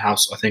kettlebell in your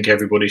house. I think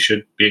everybody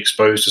should be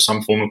exposed to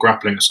some form of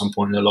grappling at some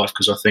point in their life,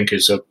 because I think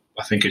it's a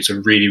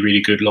really,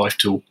 really good life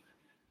tool.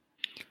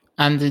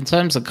 And in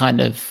terms of kind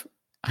of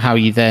how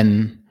you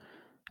then,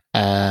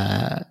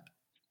 how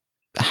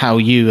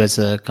you as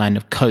a kind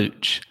of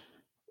coach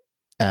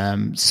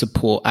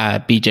support our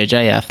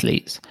BJJ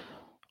athletes,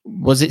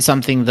 is it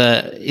something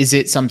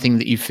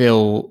that you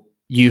feel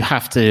you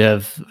have to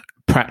have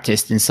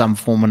practiced in some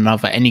form or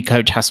another? Any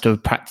coach has to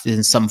have practiced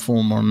in some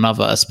form or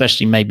another,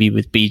 especially maybe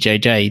with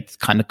BJJ, the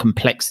kind of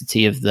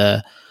complexity of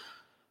the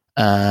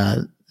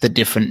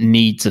different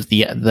needs of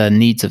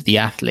the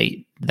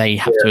athlete. They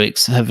have to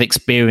have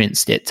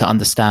experienced it to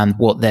understand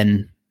what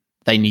then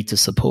they need to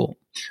support.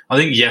 I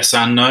think yes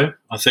and no.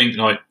 I think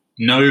like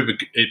no,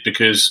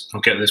 because I'll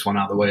get this one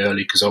out of the way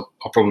early, because I'll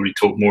probably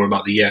talk more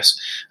about the yes.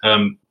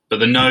 But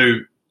the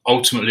no,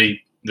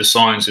 ultimately the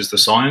science is the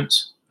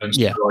science. And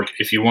so, like,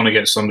 if you want to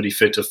get somebody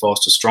fitter,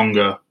 faster,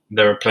 stronger,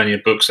 there are plenty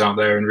of books out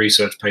there and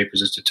research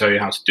papers as to tell you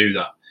how to do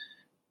that.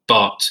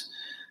 But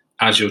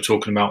as you're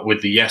talking about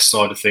with the yes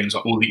side of things,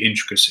 like all the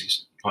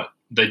intricacies, like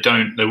they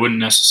wouldn't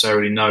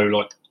necessarily know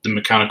like the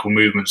mechanical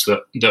movements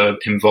that are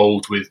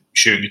involved with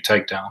shooting a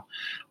takedown,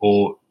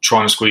 or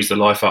trying to squeeze the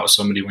life out of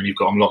somebody when you've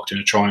got them locked in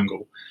a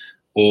triangle,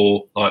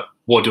 or like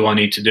what do I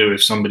need to do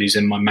if somebody's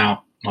in my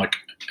mount, like,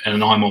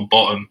 and I'm on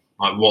bottom,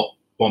 like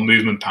what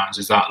movement patterns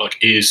is that? Like,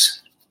 is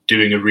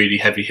doing a really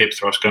heavy hip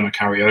thrust going to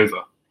carry over?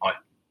 Like,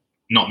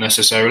 not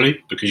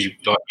necessarily, because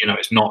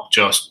it's not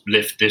just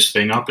lift this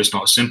thing up. It's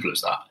not as simple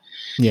as that.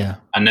 Yeah.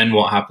 And then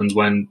what happens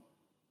when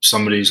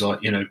somebody's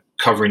like,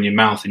 covering your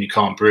mouth and you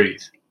can't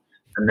breathe?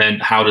 And then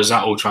how does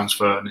that all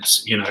transfer? And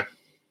it's,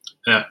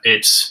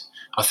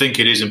 I think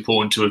it is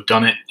important to have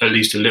done it at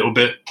least a little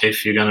bit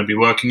if you're going to be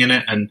working in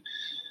it. And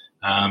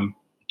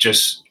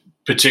just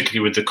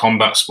particularly with the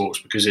combat sports,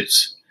 because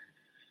it's,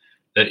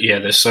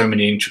 there's so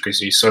many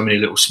intricacies, so many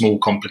little small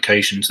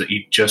complications that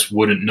you just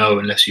wouldn't know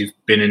unless you've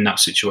been in that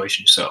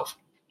situation yourself.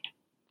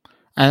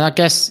 And I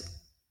guess,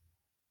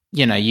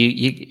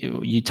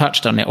 you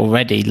touched on it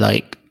already.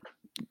 Like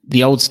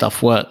the old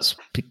stuff works.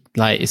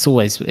 Like it's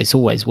always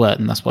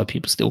worked, and that's why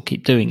people still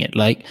keep doing it.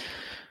 Like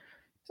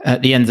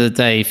at the end of the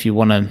day, if you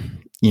want to,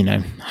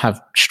 have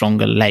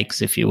stronger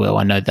legs, if you will,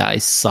 I know that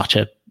is such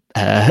a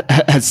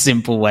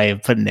simple way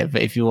of putting it,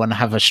 but if you want to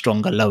have a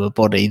stronger lower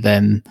body,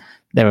 then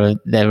there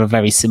are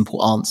very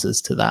simple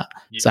answers to that.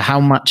 Yeah. So how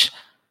much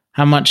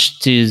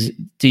do you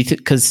think?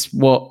 Because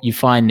what you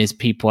find is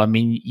people, I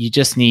mean, you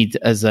just need,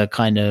 as a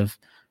kind of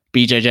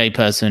BJJ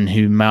person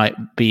who might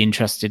be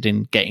interested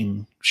in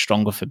getting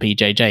stronger for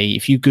BJJ,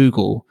 if you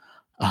Google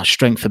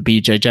strength for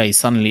BJJ,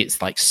 suddenly it's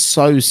like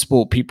so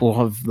sport. People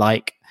have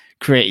like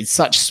created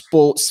such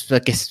sports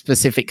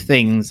specific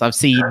things. I've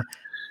seen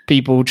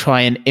people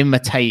try and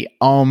imitate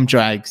arm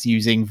drags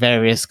using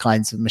various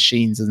kinds of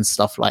machines and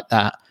stuff like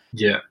that.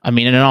 Yeah. I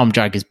mean, an arm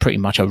drag is pretty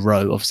much a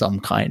row of some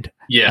kind.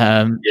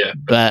 Yeah.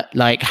 But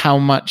like how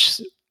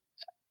much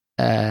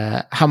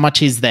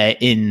is there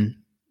in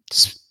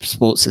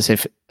sports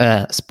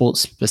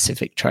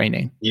specific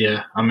training?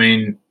 Yeah. I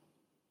mean,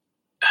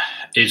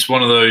 it's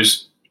one of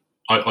those,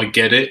 I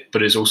get it,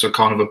 but it's also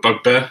kind of a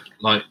bugbear.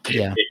 Like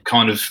it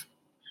kind of,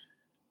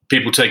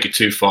 people take it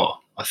too far,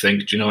 I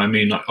think. Do you know what I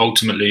mean? Like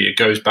ultimately it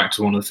goes back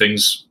to one of the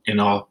things in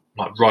our,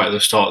 like right at the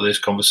start of this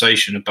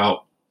conversation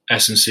about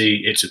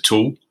S&C, it's a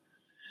tool.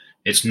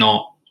 It's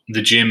not,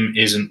 the gym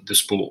isn't the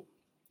sport.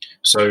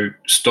 So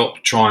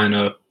stop trying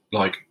to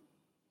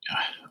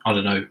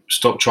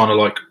stop trying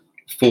to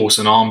force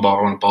an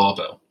armbar on a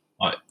barbell.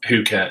 Like,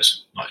 who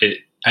cares?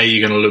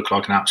 You're going to look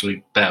like an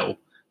absolute bell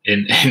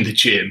in the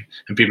gym,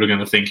 and people are going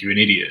to think you're an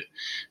idiot.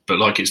 But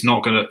it's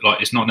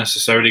not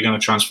necessarily going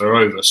to transfer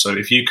over. So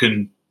if you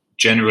can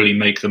generally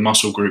make the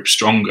muscle group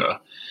stronger,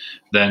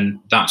 then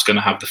that's going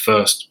to have the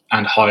first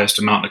and highest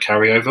amount of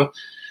carryover.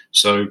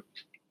 So,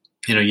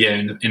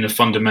 in the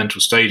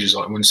fundamental stages,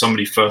 like when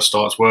somebody first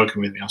starts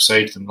working with me, I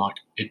say to them,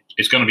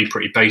 it's going to be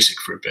pretty basic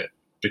for a bit,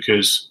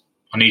 because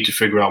I need to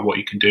figure out what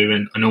you can do.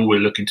 And all we're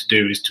looking to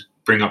do is to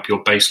bring up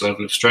your base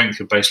level of strength,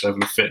 your base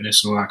level of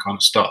fitness, and all that kind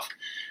of stuff.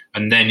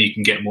 And then you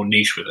can get more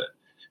niche with it.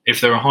 If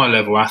they're a high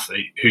level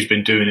athlete who's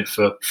been doing it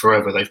for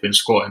forever, they've been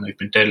squatting, they've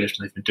been deadlifting,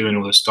 they've been doing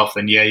all this stuff,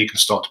 then you can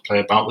start to play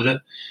about with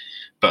it.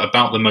 But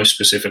about the most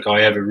specific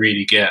I ever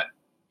really get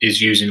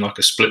is using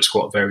a split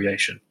squat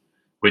variation,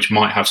 which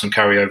might have some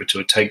carryover to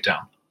a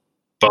takedown.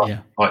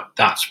 But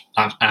that's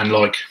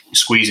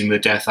squeezing the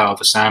death out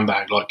of a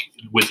sandbag,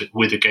 with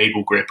a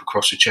gable grip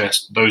across your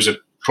chest. Those are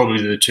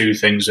probably the two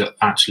things that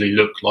actually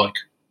look like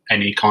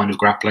any kind of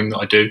grappling that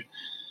I do.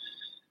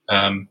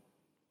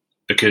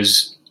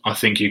 Because I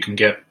think you can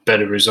get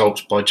better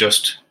results by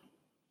just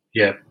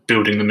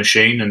building the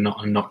machine and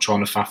not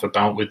trying to faff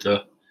about with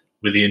the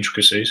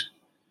intricacies.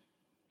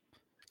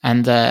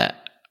 And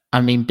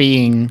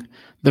being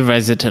the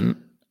resident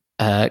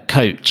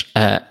coach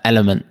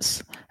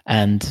Elements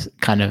and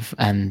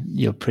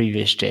your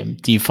previous gym,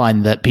 do you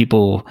find that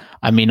people,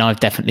 I've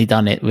definitely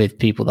done it with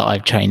people that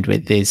I've trained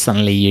with, is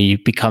suddenly you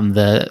become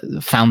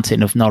the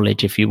fountain of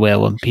knowledge, if you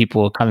will, and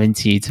people are coming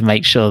to you to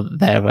make sure that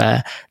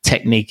their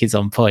technique is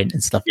on point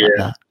and stuff like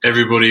that?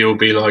 Everybody will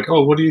be like,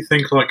 oh, what do you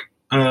think?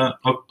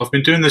 I've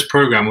been doing this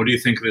program. What do you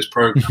think of this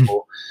program?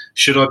 Or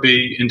should I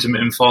be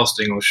intermittent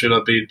fasting? Or should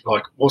I be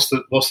what's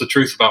the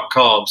truth about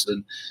carbs?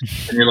 And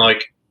you're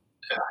like,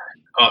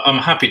 I'm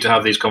happy to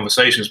have these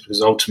conversations,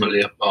 because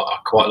ultimately I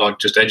quite like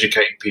just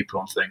educating people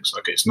on things.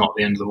 It's not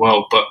the end of the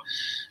world, but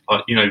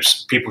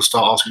people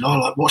start asking,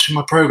 what should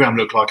my program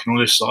look like, and all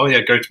this. Go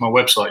to my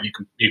website.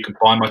 You can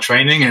buy my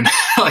training, and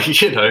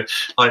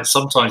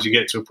sometimes you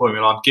get to a point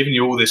where I'm giving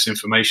you all this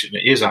information.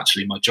 It is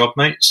actually my job,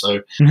 mate.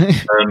 So,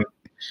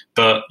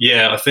 but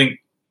I think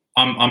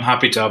I'm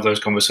happy to have those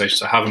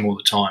conversations. I have them all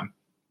the time.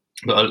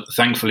 But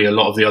thankfully, a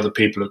lot of the other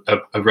people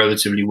are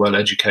relatively well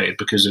educated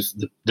because of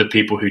the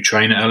people who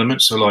train at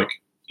Elements. So,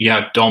 you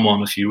had Dom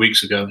on a few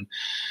weeks ago,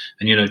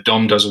 and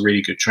Dom does a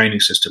really good training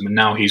system, and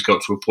now he's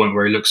got to a point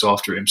where he looks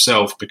after it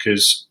himself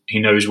because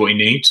he knows what he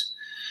needs.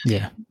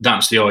 Yeah,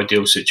 that's the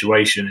ideal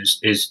situation.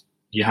 Is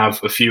you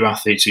have a few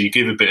athletes who you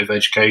give a bit of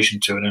education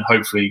to, and then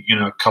hopefully,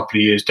 a couple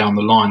of years down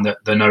the line that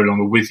they're no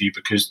longer with you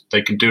because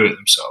they can do it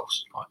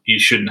themselves. You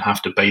shouldn't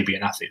have to baby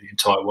an athlete the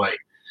entire way.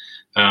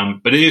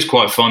 But it is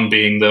quite fun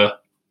being the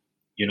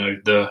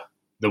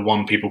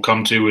one people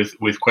come to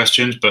with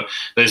questions. But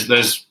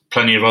there's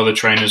plenty of other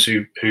trainers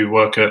who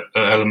work at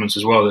Elements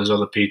as well. There's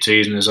other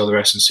PTs and there's other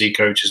S&C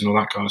coaches and all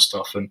that kind of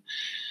stuff. And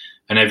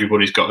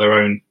everybody's got their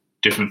own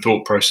different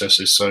thought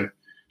processes. So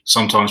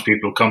sometimes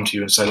people will come to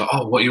you and say,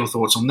 oh, what are your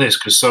thoughts on this?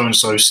 Because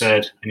so-and-so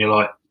said, and you're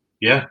like,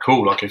 yeah,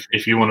 cool.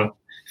 If you want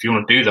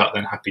to do that,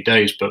 then happy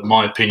days. But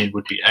my opinion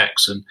would be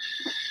X, and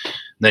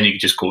then you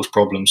just cause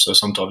problems. So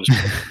sometimes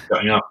it's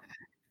going up.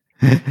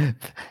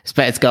 It's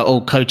better to go.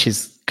 All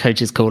coaches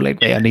calling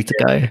me. I need to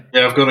go.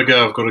 Yeah, I've got to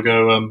go. I've got to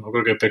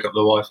go pick up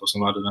the wife or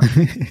something. I don't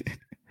know.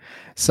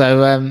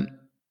 So,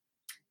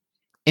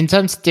 in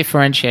terms of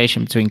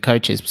differentiation between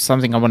coaches,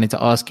 something I wanted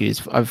to ask you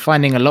is, I'm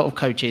finding a lot of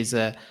coaches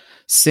are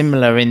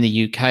similar in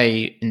the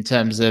UK in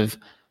terms of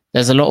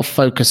there's a lot of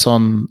focus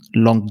on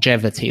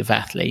longevity of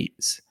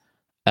athletes,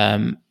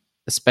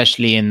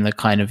 especially in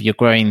the you're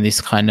growing this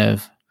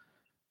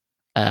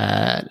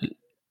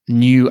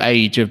new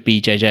age of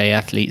BJJ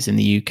athletes in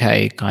the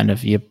UK,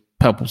 your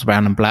purples,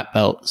 brown and black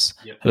belts,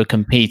 who are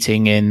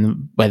competing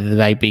in whether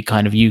they be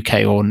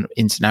UK or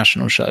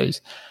international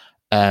shows.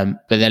 But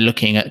they're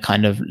looking at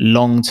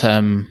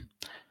long-term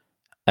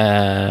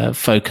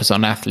focus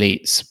on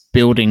athletes,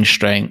 building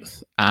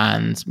strength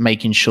and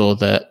making sure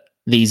that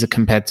these are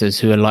competitors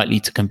who are likely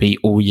to compete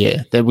all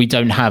year, that we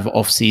don't have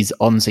on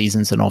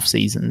seasons and off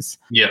seasons.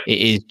 Yeah. It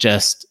is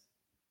just,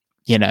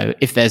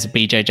 if there's a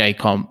BJJ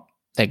comp,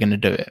 they're going to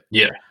do it.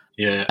 Yeah.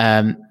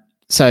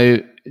 So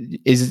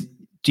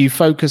do you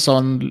focus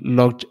on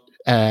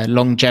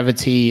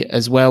longevity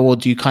as well, or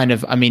do you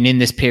in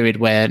this period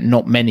where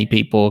not many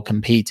people are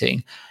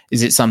competing,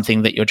 is it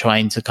something that you're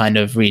trying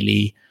to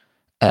really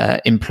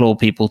implore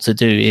people to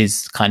do,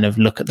 is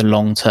look at the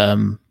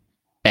long-term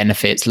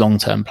benefits,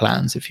 long-term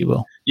plans, if you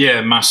will?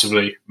 Yeah,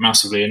 massively.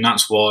 And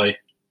that's why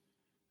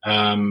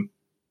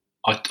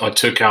I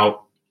took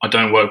out, I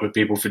don't work with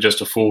people for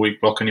just a 4-week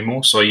block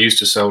anymore. So I used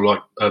to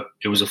sell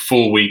it was a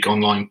 4-week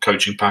online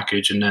coaching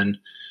package. And then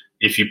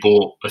if you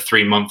bought a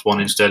 3-month one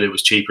instead, it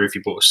was cheaper. If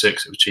you bought a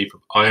 6, it was cheaper.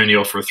 I only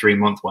offer a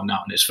 3-month one now.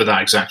 And it's for that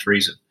exact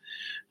reason.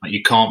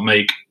 You can't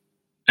make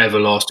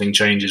everlasting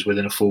changes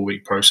within a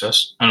 4-week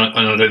process, and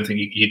I don't think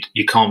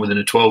you can't within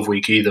a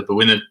 12-week either. But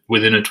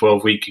within a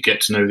 12-week, you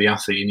get to know the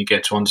athlete and you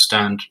get to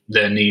understand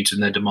their needs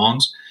and their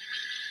demands,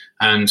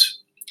 and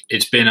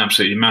it's been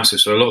absolutely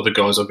massive. So a lot of the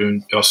guys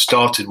I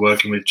started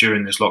working with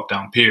during this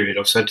lockdown period,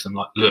 I've said to them,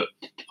 like, look,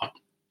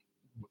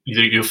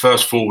 your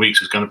first 4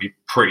 weeks is going to be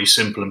pretty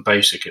simple and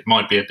basic. It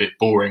might be a bit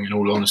boring, in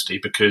all honesty,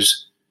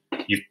 because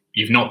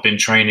you've not been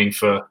training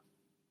for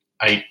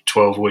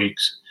 8-12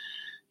 weeks.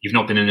 You've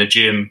not been in a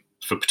gym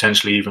for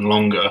potentially even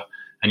longer,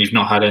 and you've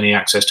not had any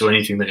access to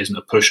anything that isn't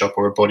a push-up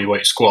or a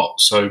bodyweight squat.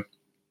 So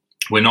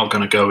we're not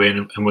going to go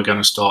in and we're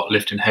going to start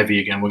lifting heavy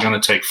again. We're going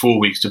to take 4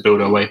 weeks to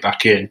build our way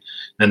back in.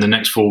 Then the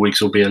next 4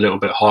 weeks will be a little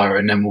bit higher,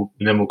 and then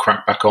we'll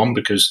crack back on,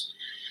 because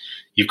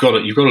you've got to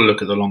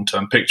look at the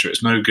long-term picture.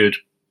 It's no good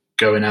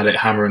going at it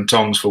hammer and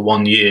tongs for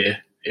 1 year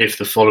if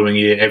the following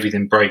year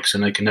everything breaks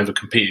and they can never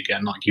compete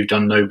again. Like, you've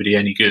done nobody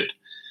any good.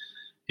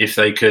 If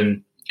they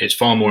can, it's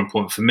far more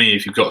important for me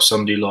if you've got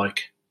somebody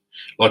like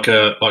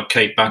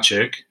Kate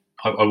Batchik,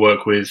 I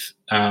work with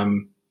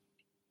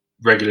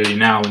regularly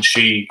now, and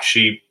she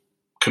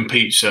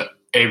competes at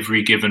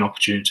every given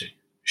opportunity.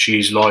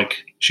 She's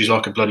like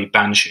a bloody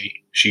banshee.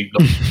 She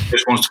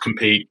just wants to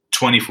compete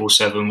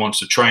 24/7, wants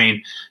to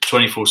train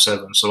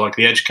 24/7. So like,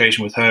 the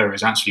education with her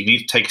is actually, you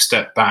need to take a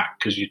step back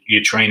because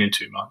you're training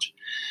too much.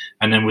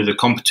 And then with the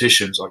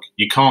competitions, like,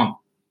 you can't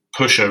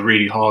push her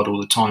really hard all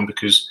the time,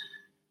 because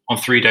on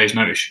 3 days'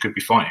 notice she could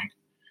be fighting.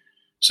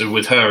 So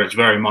with her, it's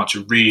very much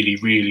a really,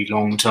 really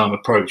long-term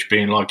approach,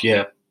 being like,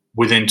 yeah,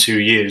 within 2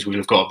 years we'll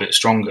have got a bit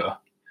stronger,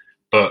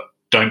 but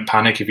don't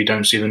panic if you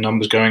don't see the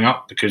numbers going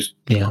up, because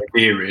the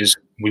idea is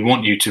we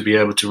want you to be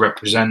able to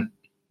represent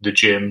the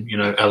gym,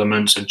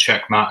 Elements and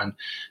Checkmat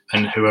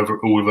and whoever,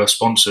 all of our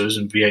sponsors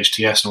and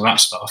VHTS and all that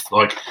stuff.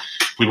 Like,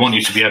 we want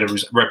you to be able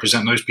to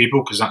represent those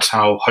people, because that's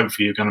how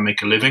hopefully you're going to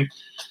make a living.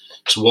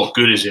 So what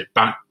good is it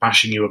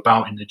bashing you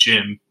about in the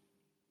gym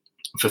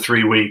for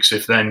 3 weeks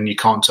if then you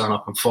can't turn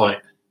up and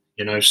fight?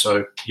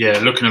 So yeah,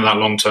 looking at that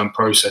long-term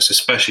process,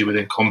 especially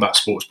within combat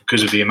sports,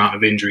 because of the amount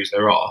of injuries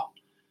there are,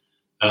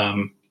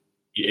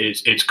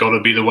 it's got to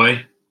be the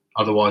way.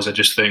 Otherwise, I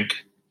just think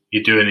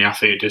you're doing the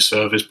athlete a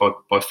disservice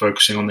by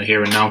focusing on the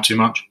here and now too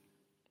much.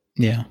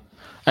 Yeah,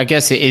 I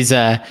guess it is.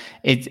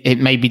 It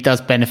maybe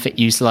does benefit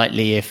you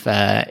slightly if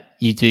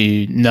you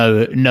do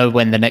know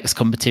when the next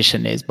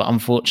competition is. But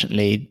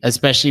unfortunately,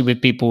 especially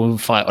with people who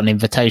fight on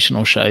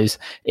invitational shows,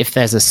 if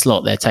there's a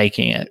slot, they're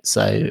taking it.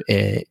 So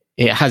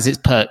it has its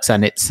perks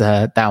and its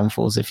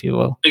downfalls, if you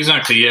will.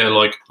 Exactly. Yeah.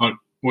 Like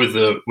with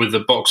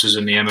the boxers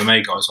and the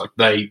MMA guys, like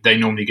they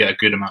normally get a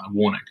good amount of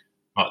warning.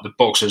 Like, the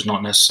boxers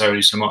not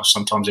necessarily so much.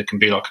 Sometimes it can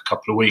be like a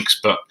couple of weeks,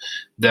 but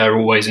they're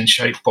always in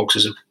shape.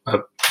 Boxers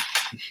are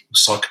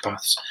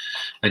psychopaths.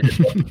 They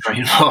just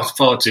train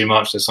far too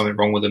much. There's something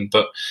wrong with them.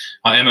 But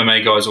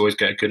MMA guys always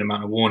get a good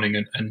amount of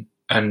warning,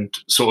 and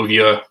sort of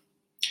your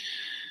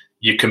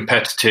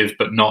competitive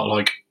but not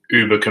like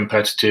uber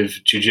competitive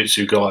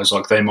jiu-jitsu guys,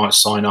 like, they might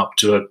sign up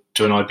to an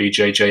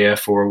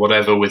IBJJF or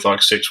whatever with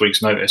like 6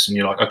 weeks notice, and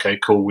you're like, okay,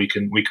 cool, we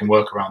can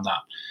work around that.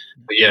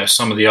 But yeah,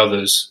 some of the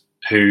others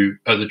who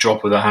at the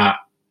drop of the hat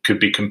could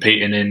be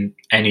competing in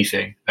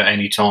anything at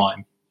any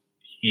time.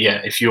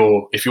 Yeah, if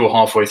you're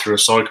halfway through a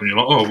cycle and you're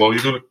like, oh well,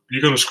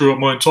 you're gonna screw up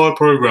my entire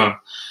program.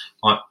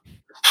 Like,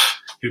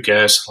 who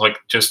cares? Like,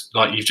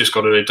 you've just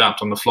got to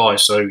adapt on the fly.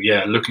 So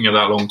yeah, looking at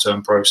that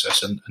long-term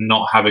process and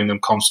not having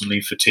them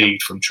constantly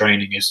fatigued from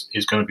training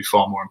is going to be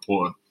far more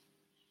important.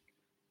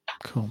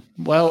 Cool.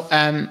 Well,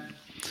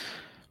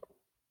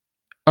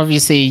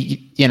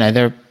 obviously,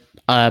 there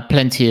are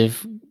plenty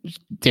of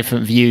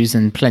different views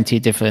and plenty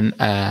of different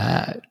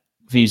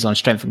views on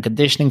strength and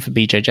conditioning for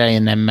BJJ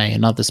and MMA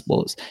and other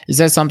sports. Is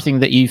there something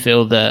that you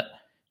feel that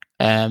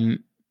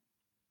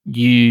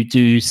you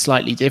do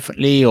slightly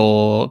differently,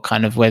 or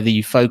kind of whether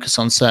you focus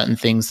on certain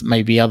things that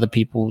maybe other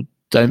people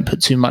don't put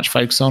too much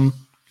focus on?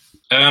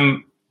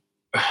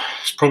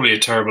 It's probably a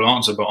terrible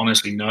answer, but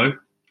honestly, no.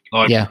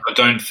 Like, yeah. I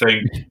don't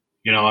think,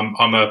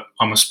 I'm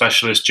a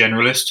specialist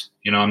generalist.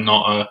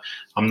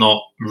 I'm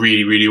not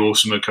really, really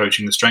awesome at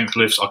coaching the strength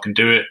lifts. I can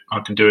do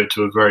it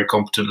to a very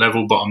competent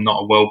level, but I'm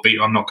not a world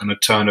beat. I'm not going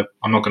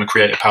to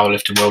create a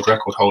powerlifting world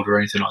record holder or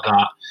anything like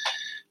that.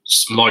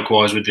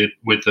 Likewise with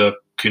the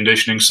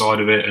conditioning side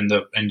of it and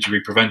the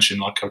injury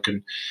prevention,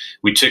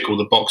 we tick all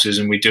the boxes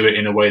and we do it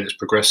in a way that's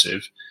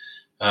progressive.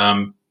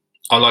 I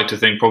like to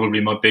think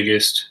probably my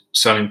biggest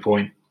selling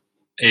point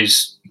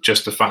is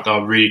just the fact that I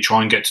really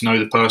try and get to know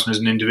the person as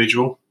an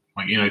individual.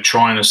 Like,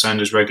 trying to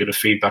send as regular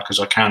feedback as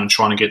I can and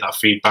trying to get that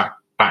feedback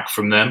back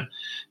from them.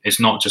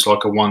 It's not just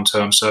like a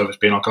one-term service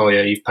being like, oh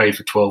yeah, you've paid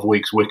for 12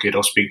 weeks, wicked,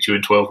 I'll speak to you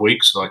in 12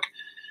 weeks. Like,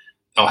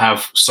 I'll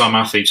have some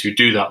athletes who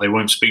do that. They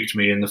won't speak to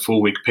me in the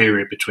 4-week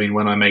period between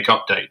when I make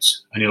updates.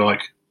 And you're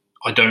like,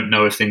 I don't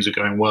know if things are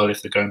going well,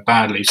 if they're going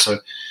badly. So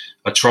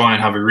I try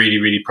and have a really,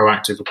 really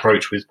proactive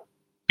approach with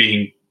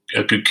being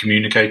a good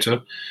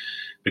communicator,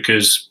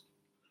 because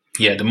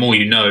yeah, the more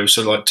you know.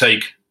 So like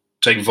take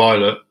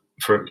Violet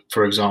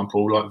for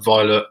example. Like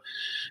Violet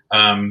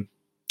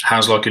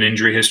has like an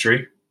injury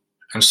history,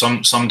 and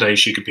some days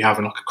she could be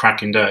having like a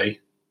cracking day,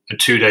 and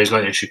 2 days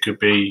later she could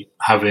be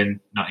having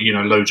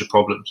loads of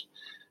problems.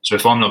 So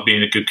if I'm not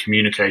being a good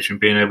communicator and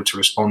being able to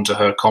respond to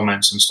her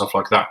comments and stuff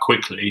like that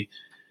quickly,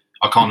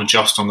 I can't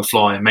adjust on the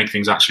fly and make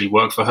things actually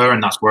work for her.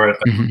 And that's where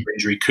an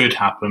injury could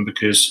happen,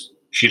 because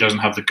she doesn't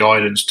have the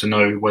guidance to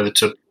know whether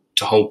to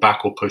hold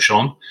back or push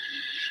on.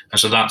 And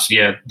so that's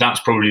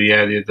probably the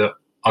area that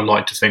I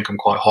like to think I'm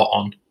quite hot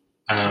on.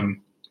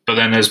 But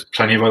then there's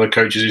plenty of other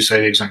coaches who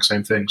say the exact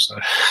same thing. So,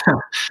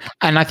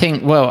 and I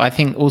think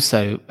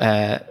also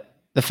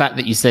the fact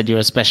that you said you're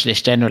a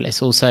specialist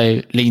generalist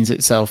also leans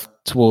itself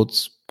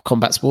towards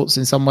combat sports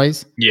in some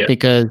ways. Yeah.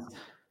 Because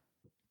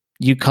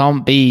you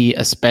can't be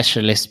a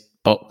specialist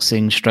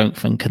boxing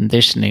strength and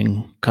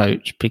conditioning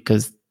coach,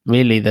 because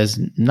really there's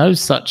no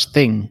such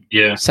thing.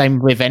 Yeah. Same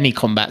with any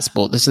combat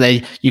sport.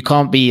 You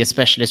can't be a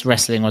specialist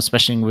wrestling or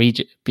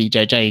specialist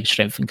BJJ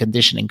strength and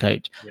conditioning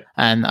coach. Yeah.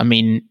 And I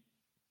mean,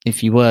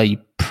 if you were, you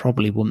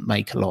probably wouldn't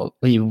make a lot.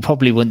 You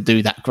probably wouldn't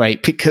do that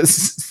great,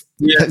 because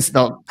it's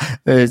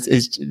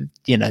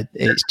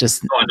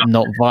just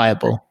not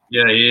viable.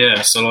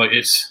 Yeah. So like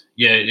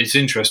it's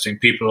interesting.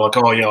 People are like,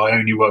 oh yeah, I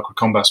only work with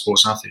combat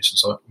sports athletes.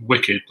 It's like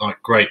wicked,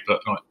 like great, but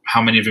like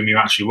how many of them are you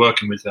actually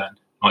working with then?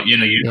 Like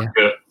look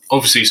at,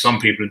 obviously some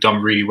people have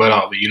done really well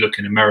out of it. You look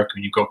in America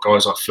and you've got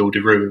guys like Phil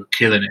DeRue who are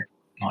killing it,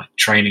 like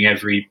training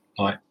every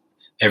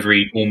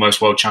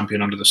almost world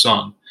champion under the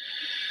sun,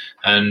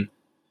 and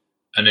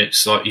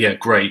it's like, yeah,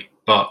 great,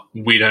 but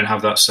we don't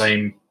have that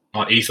same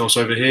ethos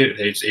over here.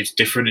 It's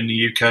different in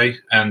the UK,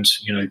 and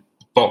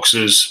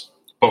boxers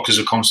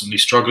are constantly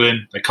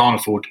struggling. They can't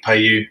afford to pay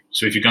you,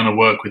 so if you're going to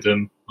work with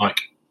them,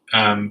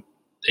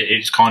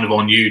 it's kind of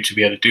on you to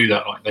be able to do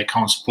that. Like, they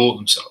can't support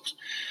themselves.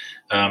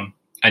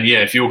 And yeah,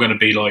 if you're going to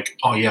be like,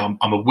 oh yeah,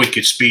 I'm a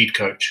wicked speed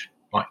coach,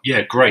 like,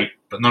 yeah, great,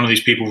 but none of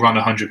these people run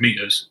 100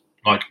 meters.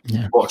 Like,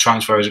 what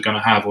transfer is it going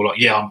to have? Or like,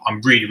 yeah,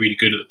 I'm really, really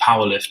good at the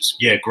power lifts.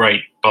 Yeah,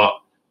 great, but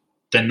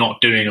they're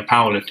not doing a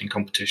powerlifting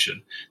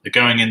competition. They're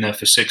going in there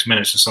for 6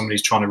 minutes and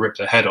somebody's trying to rip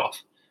their head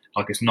off.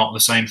 Like, it's not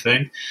the same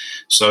thing.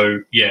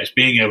 So yeah, it's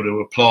being able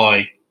to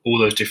apply all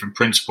those different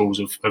principles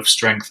of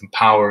strength and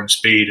power and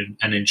speed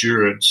and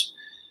endurance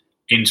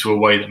into a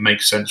way that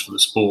makes sense for the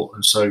sport.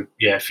 And so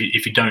yeah, if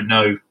you don't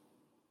know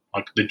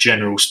like the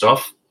general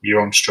stuff,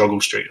 you're on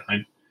struggle street, I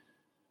think.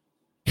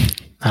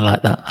 I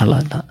like that.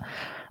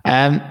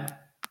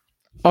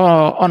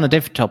 On a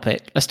different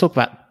topic, let's talk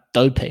about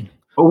doping.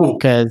 Oh,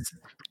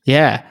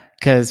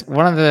 because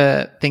one of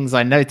the things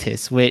I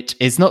noticed, which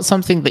is not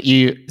something that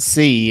you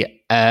see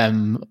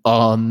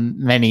on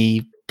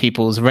many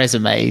people's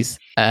resumes,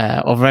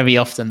 or very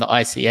often that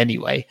I see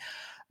anyway,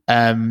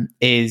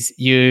 is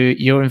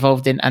you're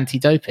involved in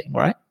anti-doping,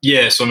 right?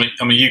 Yes, I'm a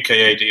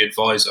UKAD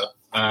advisor.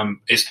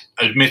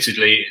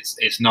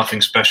 It's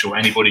nothing special.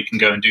 Anybody can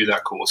go and do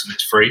that course, and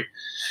it's free.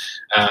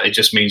 It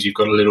just means you've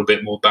got a little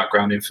bit more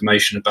background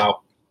information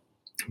about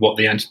what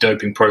the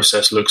anti-doping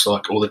process looks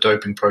like, or the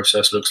doping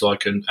process looks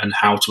like, and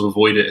how to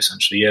avoid it,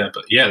 essentially. Yeah,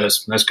 but yeah,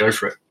 let's go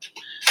for it.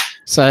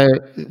 So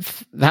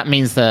that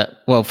means that,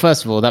 well,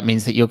 first of all, that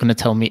means that you're going to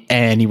tell me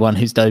anyone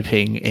who's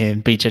doping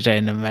in BJJ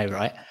and MMA,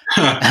 right?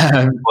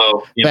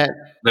 Well,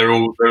 they're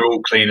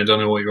all clean. I don't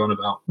know what you're on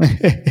about.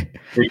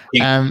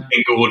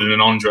 King Gordon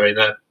and Andre,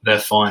 they're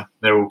fine.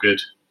 They're all good.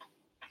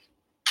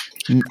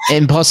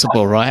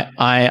 Impossible, right?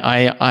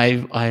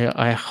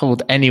 I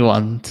hold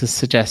anyone to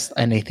suggest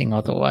anything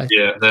otherwise.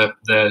 Yeah,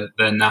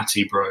 they're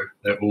natty, bro.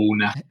 They're all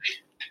natty.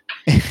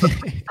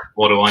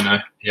 What do I know?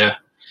 Yeah.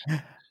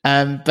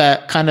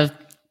 But kind of,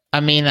 I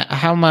mean,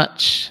 how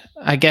much?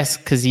 I guess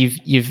because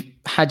you've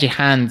had your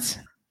hands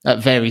at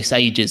various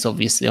ages,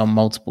 obviously, on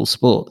multiple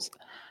sports.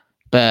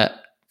 But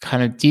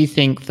kind of, do you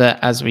think that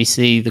as we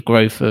see the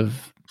growth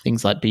of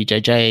things like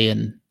BJJ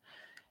and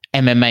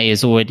MMA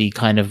is already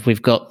kind of,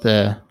 we've got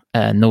the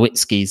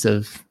Nowitzkis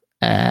of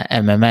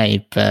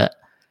MMA, but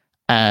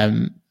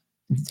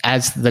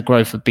as the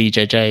growth of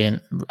BJJ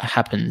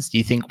happens, do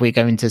you think we're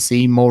going to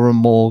see more and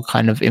more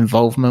kind of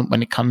involvement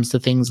when it comes to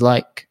things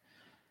like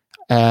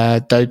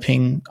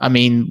doping? I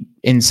mean,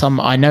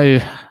 I know,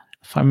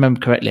 if I remember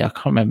correctly, I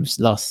can't remember if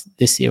it's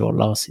this year or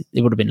last,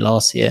 it would have been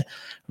last year,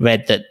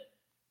 read that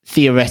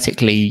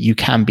theoretically you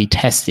can be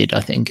tested,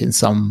 I think, in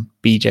some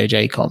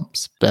BJJ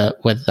comps, but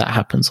whether that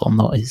happens or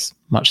not is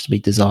much to be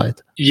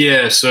desired.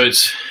 Yeah, so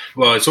it's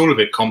all a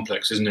bit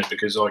complex, isn't it?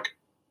 Because like,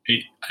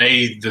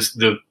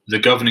 the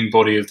governing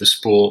body of the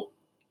sport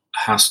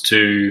has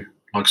to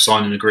like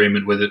sign an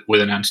agreement with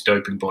an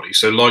anti-doping body.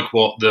 So like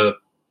what the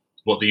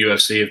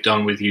UFC have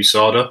done with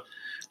USADA,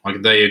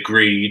 like they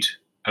agreed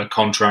a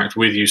contract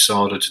with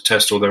USADA to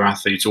test all their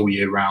athletes all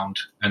year round,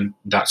 and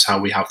that's how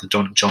we have the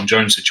John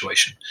Jones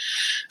situation.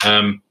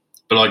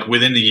 But like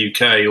within the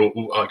UK, or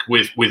like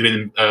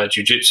within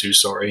jiu-jitsu,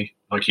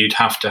 like you'd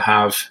have to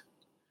have,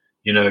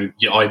 your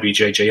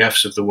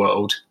IBJJFs of the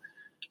world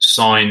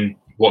sign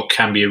what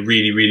can be a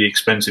really, really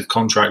expensive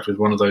contract with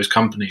one of those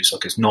companies.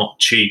 Like, it's not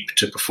cheap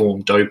to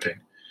perform doping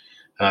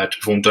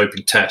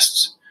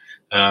tests.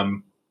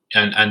 And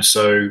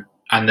so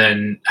And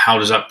then how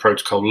does that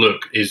protocol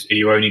look? Are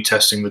you only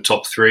testing the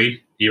top 3? Are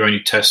you only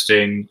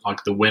testing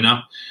like the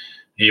winner? Are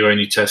you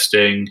only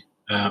testing?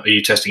 Are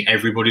you testing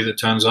everybody that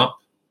turns up?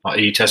 Like,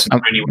 are you testing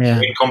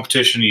anyone in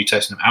competition? Are you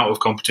testing them out of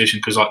competition?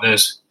 Because like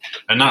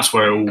and that's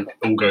where it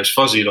all goes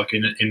fuzzy. Like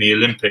in the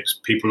Olympics,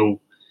 people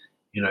all,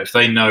 if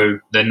they know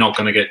they're not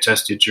going to get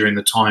tested during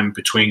the time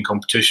between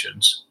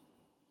competitions,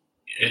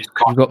 you've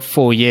got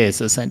 4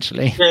 years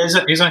essentially. Yeah,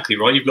 exactly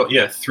right. You've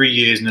got 3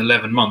 years and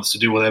 11 months to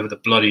do whatever the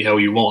bloody hell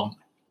you want,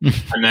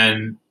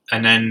 and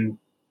then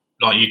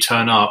like you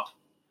turn up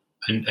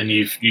and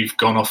you've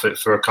gone off it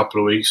for a couple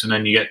of weeks, and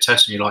then you get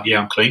tested and you're like, yeah,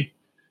 I'm clean.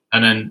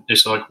 And then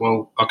it's like,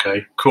 well,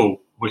 okay, cool,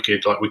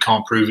 wicked. Like, we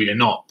can't prove that you're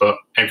not, but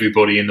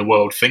everybody in the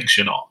world thinks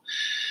you're not.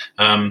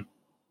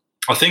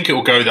 I think it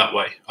will go that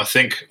way. I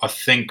think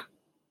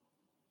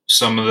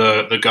some of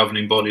the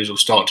governing bodies will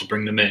start to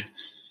bring them in.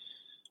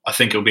 I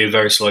think it'll be a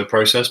very slow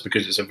process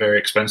because it's a very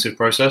expensive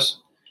process.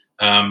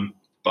 But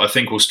I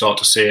think we'll start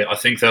to see it. I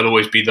think there'll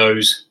always be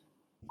those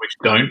which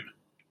don't.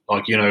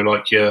 Like,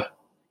 like your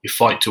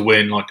fight to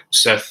win, like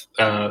Seth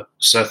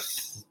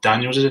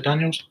Daniels. Is it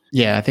Daniels?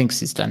 Yeah, I think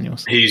it's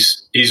Daniels.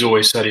 He's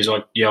always said, he's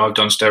like, yeah, I've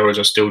done steroids,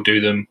 I still do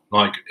them.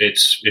 Like,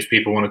 it's, if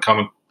people want to come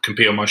and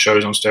compete on my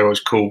shows on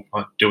steroids, cool,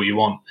 like, do what you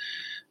want.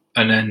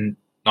 And then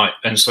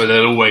and so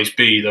there'll always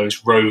be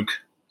those rogue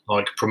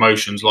like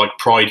promotions, like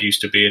Pride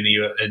used to be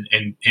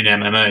in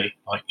MMA.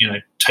 Like,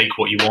 take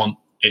what you want,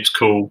 it's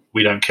cool,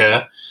 we don't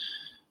care.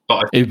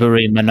 But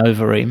Uberim and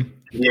Overeem.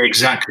 Yeah,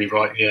 exactly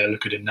right. Yeah,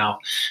 look at him now.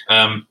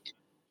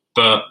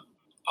 But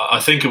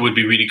I think it would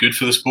be really good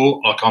for the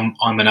sport. Like,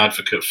 I'm an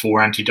advocate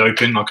for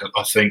anti-doping. Like,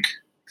 I think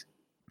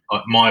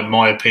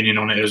my opinion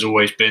on it has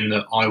always been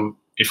that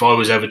if I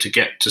was ever to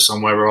get to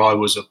somewhere where I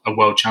was a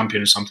world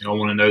champion or something, I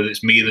want to know that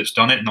it's me that's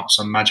done it, not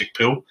some magic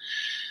pill.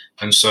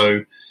 And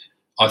so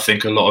I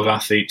think a lot of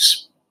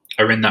athletes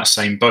are in that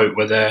same boat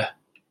where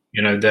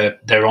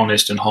they're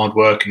honest and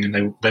hardworking,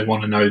 and they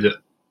want to know that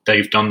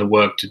they've done the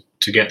work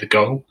to get the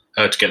goal,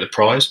 to get the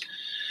prize.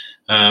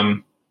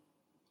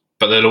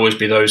 But there'll always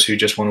be those who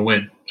just want to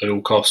win at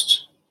all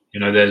costs.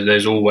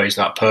 There's always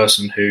that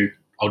person who,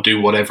 I'll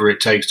do whatever it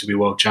takes to be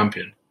world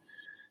champion.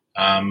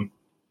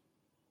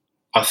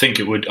 I think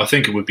it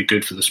would be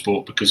good for the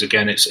sport because,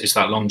 again, it's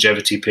that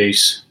longevity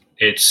piece.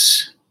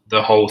 It's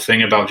the whole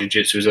thing about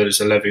jiu-jitsu is that it's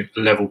a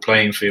level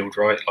playing field,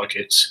 right? Like,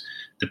 it's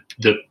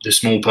the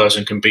small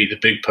person can beat the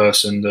big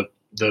person,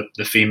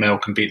 the female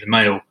can beat the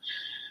male.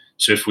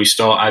 So if we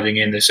start adding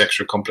in this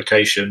extra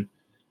complication,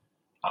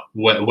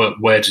 where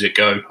does it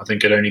go? I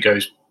think it only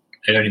goes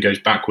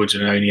backwards,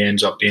 and it only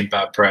ends up being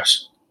bad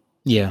press.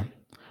 Yeah,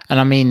 and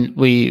I mean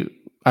we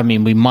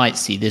might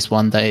see this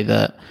one day,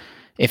 that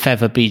if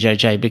ever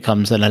BJJ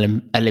becomes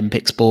an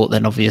Olympic sport,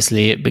 then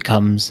obviously it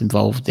becomes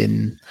involved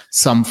in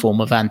some form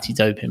of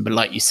anti-doping. But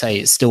like you say,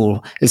 it's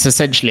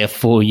essentially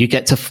you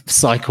get to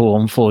cycle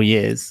on 4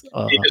 years.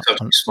 You just have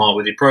to be smart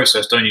with your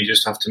process, don't you? You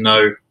just have to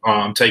know,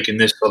 I'm taking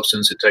this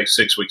substance, it takes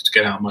 6 weeks to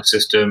get out of my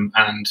system,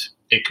 and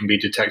it can be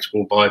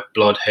detectable by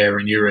blood, hair,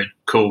 and urine.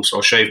 Cool. So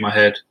I'll shave my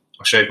head,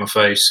 I'll shave my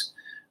face,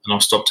 and I'll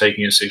stop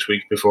taking it 6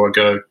 weeks before I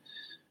go.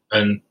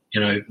 And,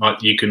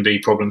 like, you can be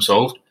problem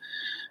solved.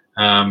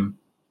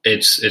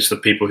 It's the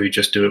people who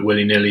just do it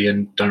willy-nilly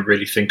and don't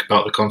really think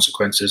about the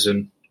consequences.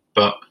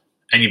 But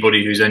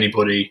anybody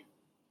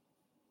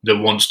that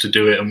wants to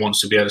do it and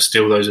wants to be able to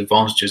steal those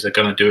advantages, they're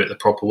going to do it the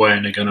proper way,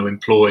 and they're going to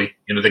employ,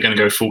 they're going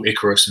to go full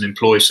Icarus and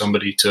employ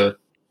somebody to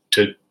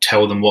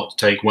tell them what to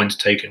take, when to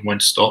take it, and when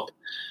to stop.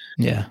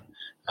 Yeah.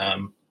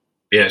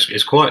 It's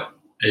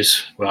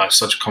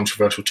such a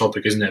controversial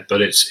topic, isn't it?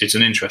 But it's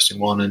an interesting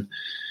one, and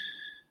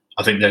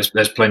I think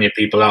there's plenty of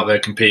people out there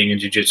competing in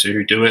jiu-jitsu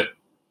who do it,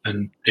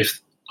 and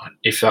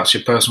if that's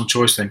your personal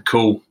choice, then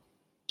cool.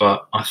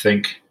 But I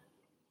think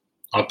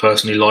I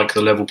personally like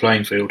the level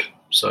playing field.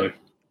 So,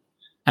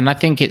 and I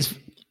think it's,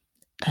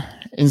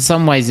 in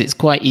some ways, it's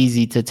quite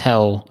easy to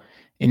tell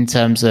in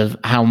terms of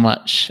how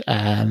much.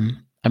 I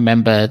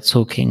remember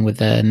talking with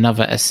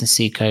another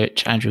S&C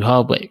coach, Andrew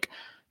Hardwick.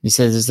 He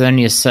says there's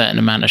only a certain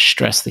amount of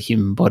stress the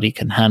human body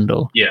can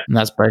handle. Yeah. And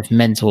that's both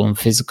mental and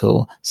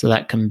physical. So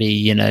that can be,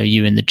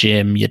 you in the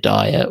gym, your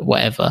diet,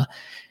 whatever.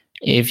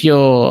 If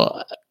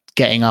you're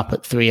getting up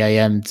at 3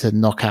 a.m. to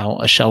knock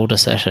out a shoulder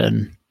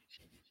session,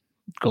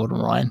 Gordon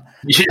Ryan,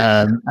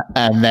 yeah.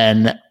 and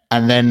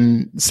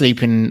then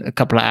sleeping a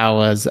couple of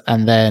hours,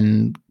 and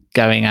then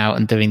going out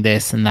and doing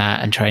this and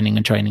that, and training,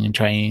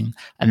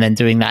 and then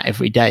doing that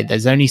every day.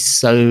 There's only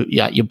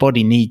your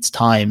body needs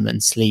time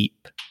and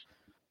sleep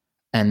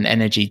and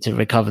energy to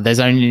recover. There's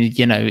only,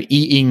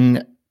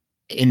 eating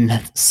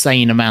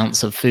insane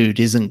amounts of food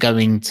isn't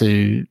going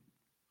to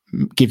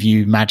give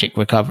you magic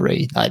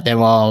recovery. Like, there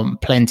are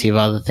plenty of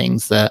other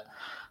things that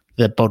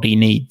the body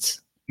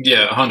needs.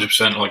 Yeah,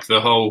 100%. Like,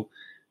 the whole,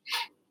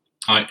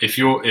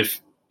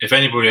 if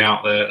anybody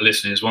out there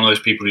listening is one of those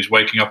people who's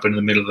waking up in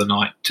the middle of the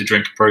night to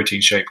drink a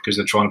protein shake because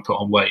they're trying to put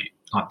on weight,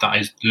 like, that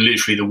is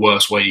literally the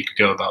worst way you could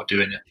go about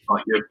doing it.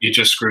 Like, you're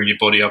just screwing your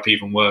body up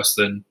even worse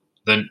than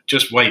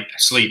just wait.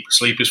 Sleep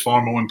is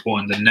far more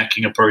important than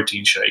necking a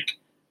protein shake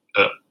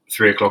at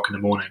 3 o'clock in the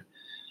morning.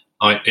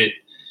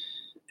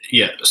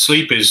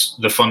 Sleep is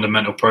the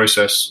fundamental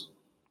process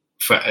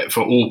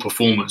for all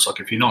performance. Like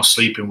if you're not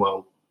sleeping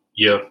well,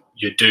 you're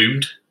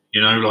doomed.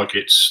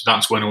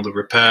 That's when all the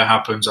repair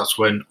happens. That's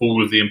when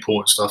all of the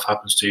important stuff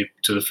happens to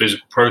the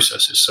physical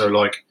processes. So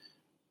like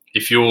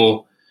if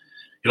you're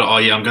like, oh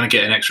yeah, I'm going to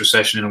get an extra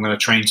session and I'm going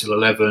to train till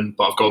 11,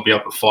 but I've got to be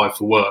up at 5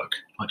 for work.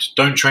 Like, just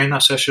don't train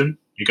that session.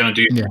 You're going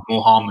to do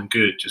more harm than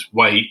good. Just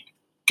wait,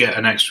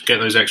 get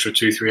those extra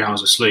 2-3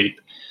 hours of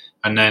sleep,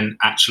 and then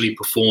actually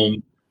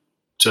perform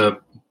to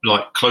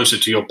like closer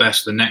to your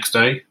best the next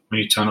day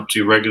when you turn up to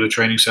your regular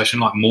training session.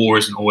 Like more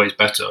isn't always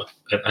better,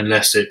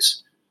 unless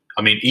it's,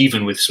 I mean,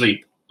 even with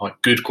sleep,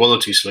 like good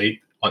quality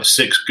sleep, like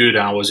 6 good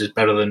hours is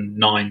better than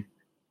 9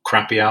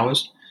 crappy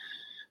hours.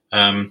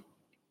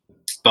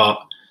 But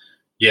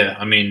yeah,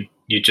 I mean,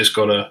 you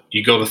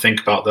gotta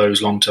think about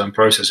those long-term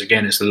process.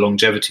 Again, it's the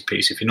longevity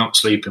piece. If you're not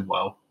sleeping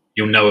well,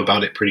 you'll know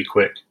about it pretty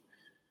quick.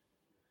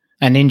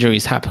 And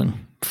injuries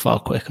happen far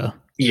quicker.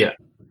 Yeah.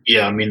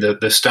 I mean, the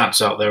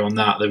stats out there on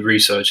that, the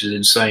research is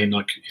insane.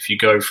 Like if you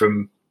go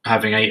from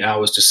having 8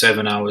 hours to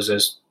 7 hours,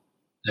 there's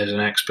an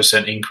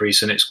X%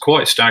 increase, and it's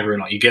quite staggering.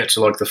 Like you get to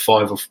like the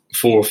 4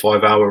 or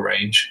 5 hour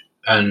range,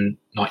 and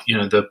like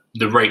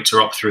the rates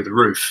are up through the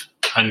roof.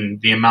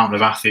 And the amount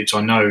of athletes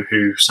I know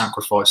who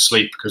sacrifice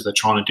sleep because they're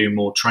trying to do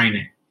more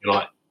training, you're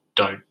like,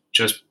 don't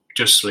just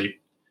sleep,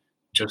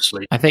 just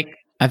sleep. I think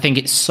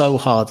it's so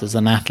hard as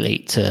an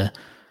athlete to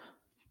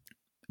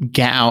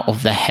get out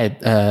of the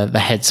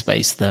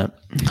headspace that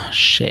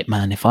shit,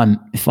 man. If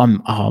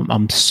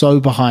I'm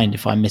so behind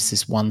if I miss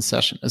this one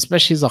session,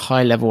 especially as a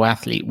high level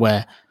athlete,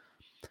 where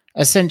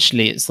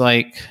essentially it's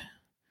like,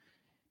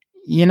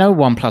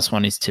 1 +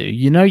 1 is 2.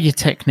 Your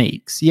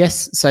techniques.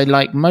 Yes. So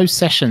like most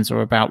sessions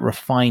are about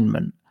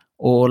refinement,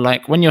 or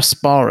like when you're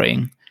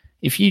sparring,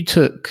 if you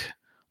took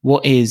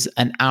what is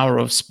an hour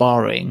of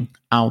sparring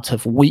out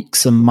of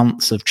weeks and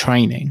months of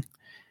training,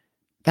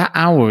 that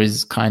hour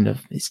is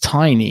it's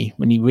tiny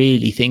when you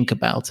really think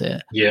about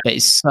it. Yeah. But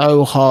it's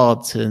so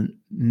hard to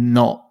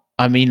not,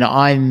 I mean,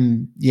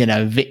 I'm,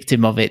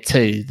 victim of it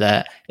too,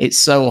 that it's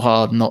so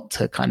hard not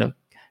to kind of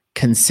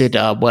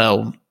consider,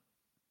 well,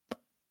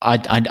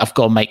 I've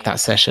got to make that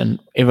session,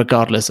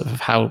 regardless of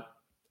how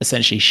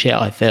essentially shit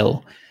I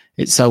feel.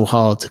 It's so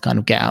hard to kind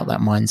of get out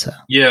that mindset.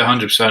 Yeah,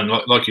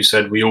 100%. Like you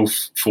said, we all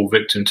fall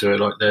victim to it.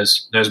 Like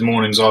there's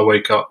mornings I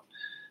wake up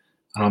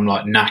and I'm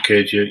like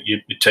knackered.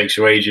 It takes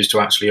you ages to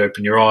actually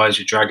open your eyes.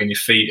 You're dragging your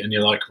feet, and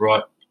you're like,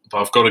 right,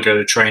 but I've got to go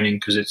to training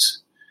because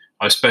it's,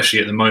 especially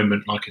at the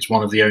moment, like it's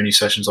one of the only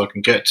sessions I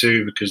can get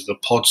to because of the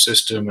pod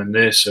system and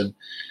this, and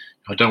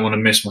I don't want to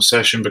miss my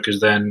session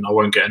because then I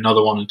won't get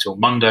another one until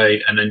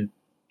Monday, and then.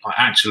 Like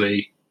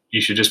actually,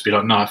 you should just be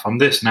like, no. If I'm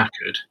this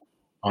knackered,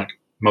 like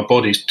my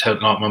body's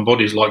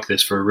like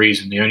this for a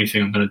reason. The only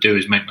thing I'm going to do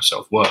is make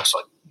myself worse.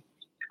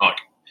 Like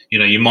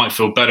you might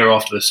feel better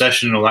after the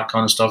session and all that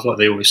kind of stuff. Like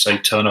they always say,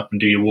 turn up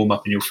and do your warm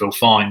up and you'll feel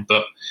fine.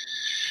 But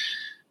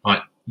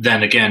like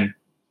then again,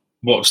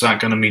 what's that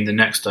going to mean the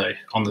next day?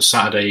 On the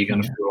Saturday, you're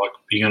going to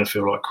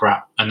feel like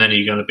crap, and then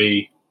you're going to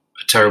be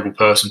a terrible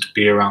person to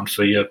be around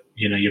for your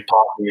your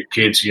partner, your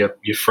kids, your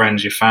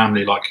friends, your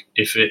family. Like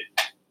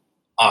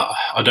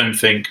I don't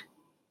think,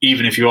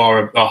 even if you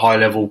are a high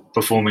level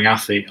performing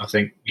athlete, I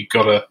think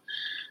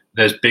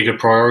there's bigger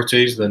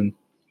priorities than,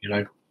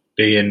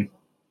 being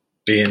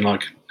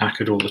like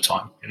knackered all the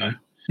time,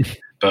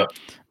 but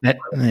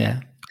yeah,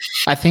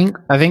 I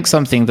think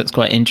something that's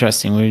quite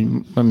interesting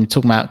when we're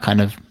talking about kind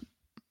of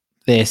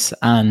this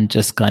and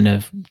just kind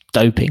of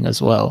doping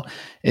as well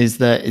is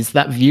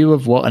that view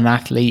of what an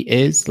athlete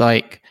is.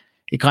 Like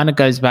it kind of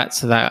goes back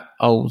to that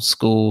old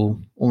school,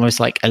 almost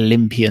like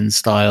Olympian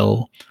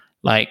style.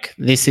 Like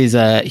this is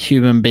a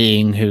human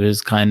being who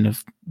has kind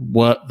of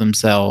worked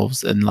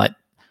themselves and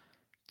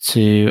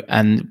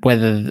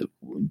whether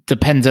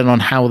dependent on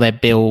how they're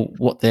built,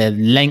 what the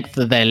length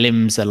of their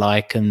limbs are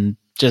like, and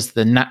just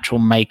the natural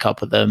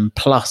makeup of them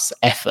plus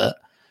effort.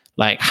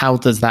 Like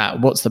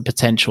what's the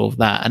potential of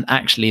that? And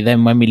actually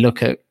then when we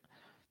look at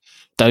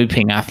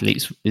doping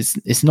athletes,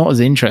 it's not as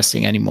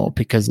interesting anymore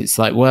because it's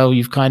like, well,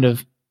 you've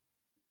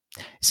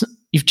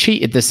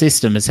cheated the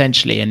system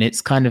essentially, and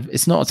it's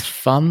not as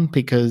fun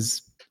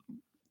because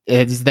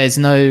there's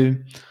no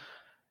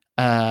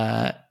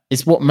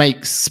it's what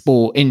makes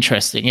sport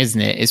interesting, isn't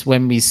it? It's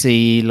when we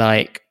see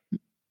like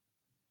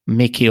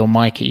Mickey or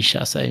Mikey,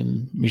 shall I say,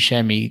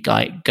 Mushemi,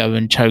 like go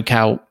and choke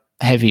out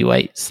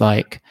heavyweights,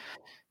 like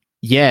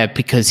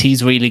because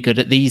he's really good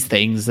at these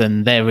things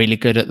and they're really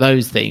good at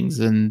those things,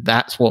 and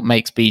that's what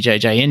makes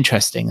BJJ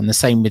interesting. And the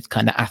same with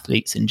kind of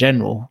athletes in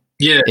general.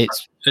 Yeah,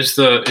 it's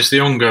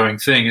the ongoing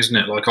thing, isn't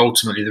it? Like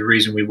ultimately, the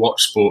reason we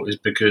watch sport is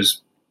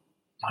because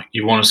like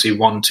you want to see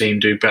one team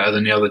do better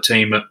than the other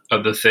team at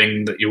the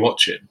thing that you're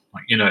watching.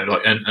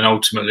 Like and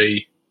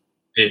ultimately,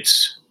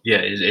 it's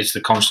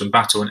the constant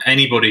battle. And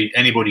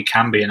anybody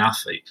can be an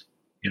athlete,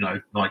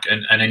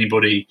 and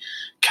anybody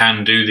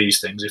can do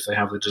these things if they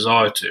have the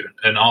desire to.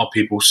 And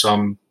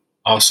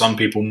are some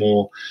people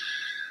more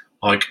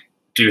like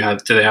do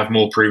they have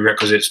more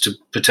prerequisites to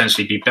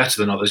potentially be better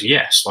than others?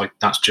 Yes, like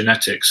that's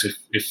genetics.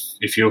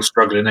 If you're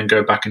struggling, then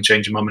go back and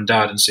change your mum and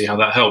dad and see how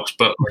that helps.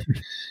 But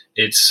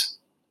it's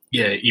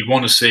you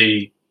want to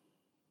see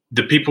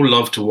the people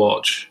love to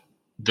watch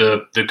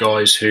the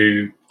guys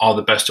who are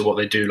the best at what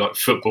they do. Like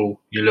football,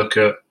 you look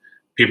at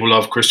people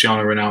love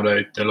Cristiano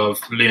Ronaldo, they love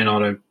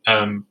Lionel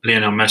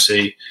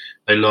Messi,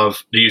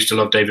 they used to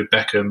love David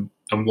Beckham.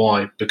 And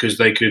why? Because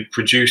they could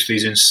produce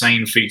these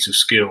insane feats of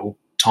skill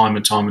time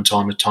and time and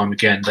time and time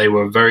again. They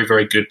were a very,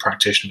 very good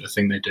practitioner of the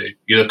thing they do.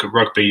 You look at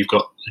rugby, you've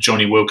got the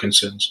Johnny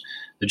Wilkinsons,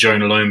 the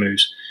Jonah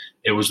Lomus.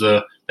 They were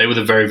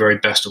the very, very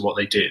best at what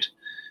they did.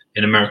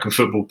 In American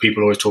football,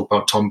 people always talk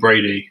about Tom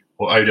Brady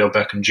or Odell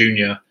Beckham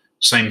Jr.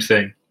 Same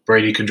thing.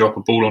 Brady can drop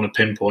a ball on a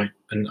pinpoint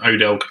and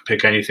Odell can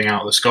pick anything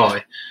out of the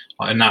sky.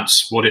 And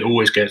that's what it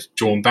always gets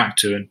drawn back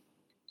to. And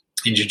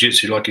in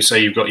jiu-jitsu, like you say,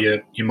 you've got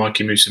your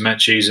Mikey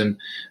Musumeccis and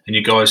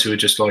your guys who are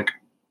just like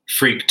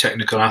freak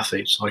technical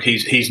athletes. Like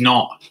he's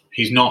not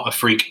a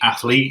freak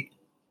athlete,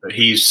 but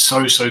he's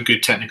so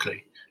good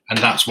technically. And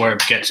that's where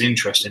it gets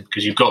interesting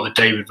because you've got the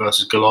David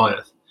versus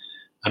Goliath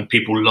and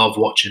people love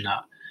watching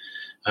that.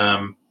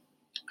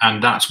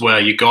 And that's where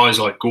you guys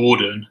like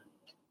Gordon,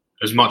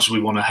 as much as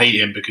we want to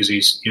hate him because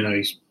he's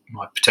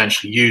like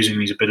potentially using,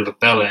 he's a bit of a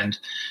bell end,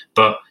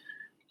 but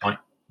like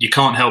you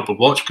can't help but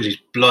watch because he's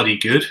bloody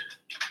good.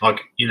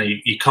 Like,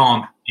 you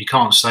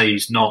can't say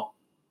he's not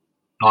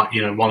like,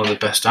 one of the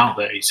best out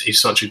there.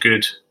 He's such a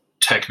good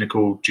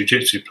technical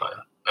jiu-jitsu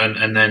player.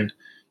 And then,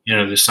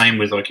 the same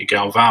with like your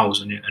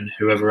Galvaos and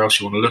whoever else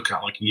you want to look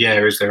at. Like,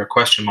 is there a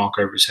question mark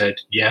over his head?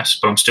 Yes,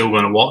 but I'm still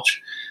going to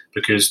watch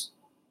because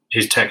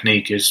his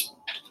technique is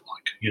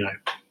like,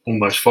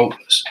 almost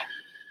faultless.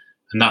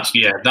 And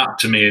that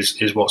to me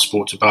is what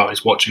sport's about,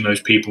 is watching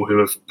those people who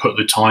have put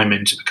the time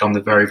in to become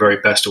the very,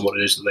 very best at what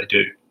it is that they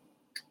do.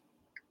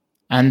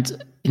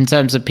 And in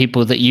terms of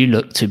people that you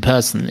look to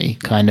personally,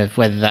 kind of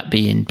whether that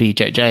be in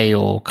BJJ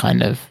or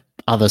kind of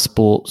other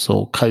sports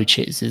or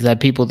coaches, is there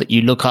people that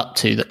you look up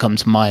to that come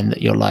to mind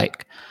that you're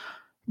like,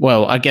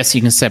 well, I guess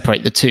you can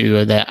separate the two.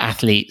 Are there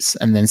athletes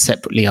and then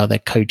separately are there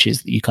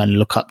coaches that you kind of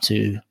look up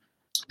to?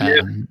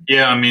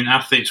 Yeah. I mean,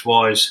 athletes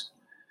wise,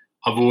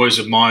 I've always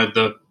admired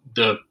the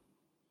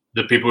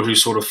people who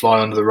sort of fly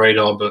under the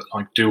radar but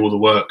like do all the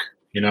work,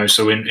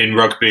 So in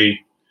rugby,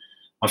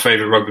 my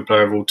favourite rugby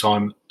player of all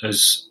time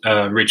is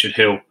Richard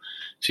Hill.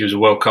 So he was a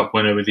World Cup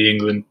winner with the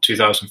England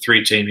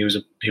 2003 team. He was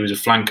a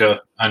flanker,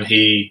 and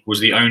he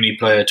was the only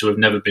player to have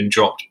never been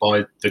dropped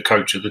by the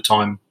coach at the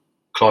time,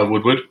 Clive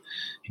Woodward.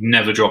 He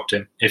never dropped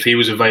him. If he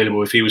was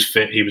available, if he was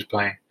fit, he was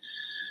playing.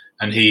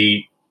 And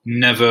he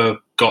never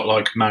got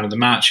like man of the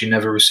match. He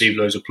never received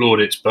loads of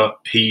plaudits, but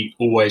he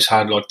always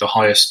had like the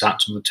highest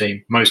stats on the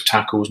team. Most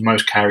tackles,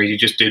 most carries. He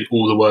just did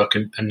all the work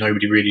and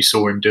nobody really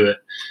saw him do it.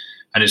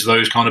 And it's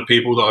those kind of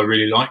people that I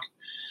really like.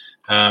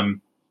 And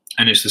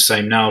it's the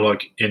same now,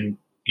 like you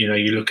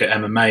look at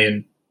MMA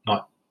and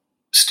like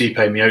Stipe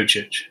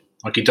Miocic,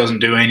 like he doesn't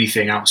do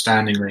anything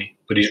outstandingly,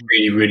 but he's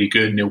really, really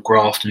good and he'll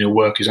graft and he'll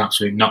work his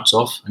absolute nuts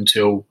off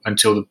until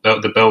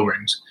the bell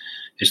rings.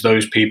 It's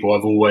those people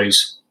I've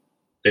always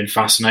been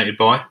fascinated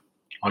by,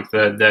 like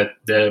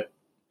their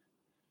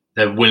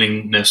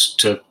willingness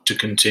to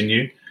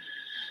continue.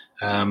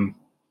 And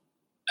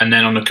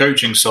then on the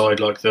coaching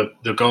side, like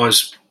the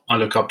guys I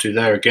look up to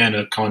there again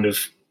are kind of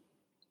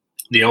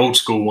the old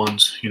school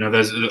ones.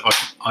 There's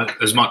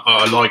as much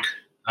I like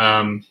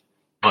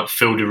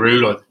Phil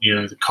DeRue, like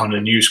the kind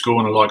of new school,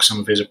 and I like some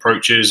of his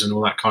approaches and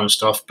all that kind of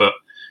stuff. But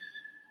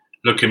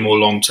looking more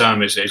long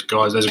term, it's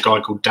guys. There's a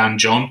guy called Dan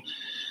John,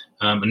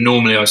 and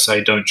normally I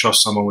say don't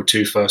trust someone with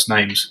two first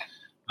names.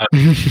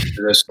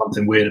 There's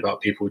something weird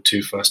about people with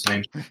two first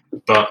names,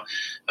 but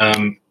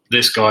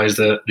this guy is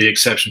the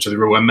exception to the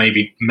rule, and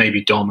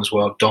maybe Dom as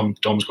well. Dom's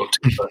got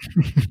two first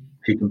names.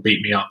 He can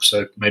beat me up,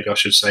 so maybe I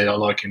should say I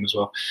like him as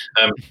well.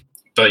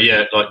 But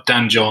yeah, like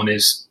Dan John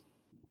is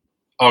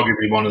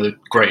arguably one of the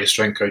greatest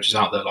strength coaches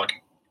out there. Like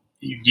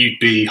you'd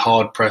be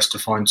hard pressed to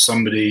find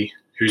somebody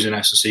who's an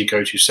S&C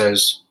coach who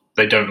says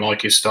they don't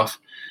like his stuff.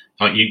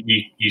 Like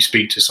you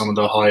speak to some of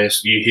the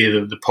highest, you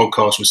hear the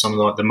podcast with some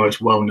of the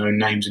most well-known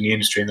names in the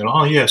industry, and they're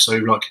like, oh yeah, so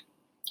like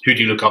who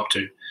do you look up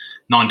to?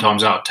 9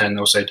 times out of 10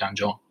 they'll say Dan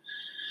John,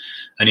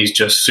 and he's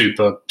just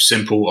super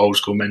simple old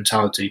school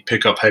mentality.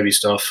 Pick up heavy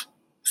stuff,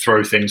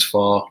 throw things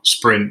far,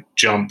 sprint,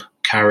 jump,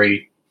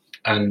 carry,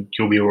 and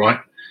you'll be all right.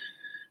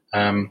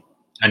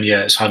 And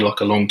yeah, it's had like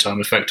a long-term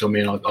effect on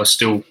me. And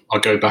I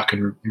go back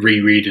and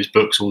reread his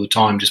books all the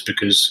time, just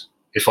because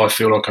if I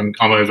feel like I'm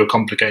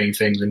overcomplicating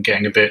things and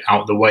getting a bit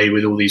out of the way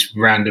with all these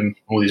random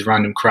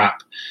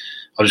crap,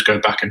 I'll just go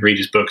back and read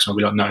his books and I'll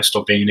be like, no,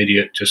 stop being an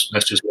idiot.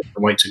 Let's just lift the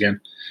weights again.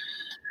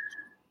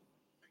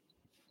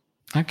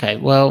 Okay,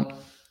 well,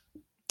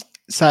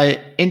 so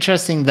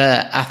interesting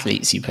the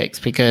athletes you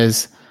picked,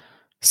 because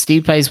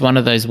Stipe is one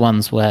of those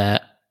ones where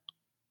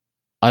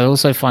I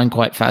also find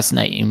quite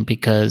fascinating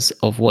because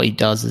of what he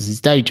does as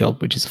his day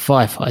job, which is a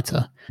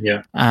firefighter.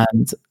 Yeah.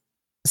 And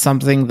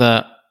something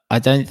that I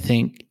don't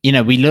think,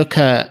 we look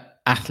at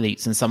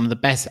athletes, and some of the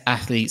best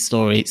athlete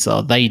stories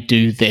are they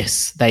do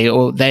this.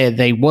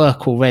 They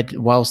work already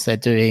whilst they're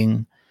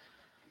doing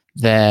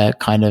their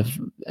kind of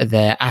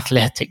their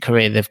athletic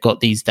career. They've got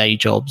these day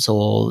jobs,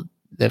 or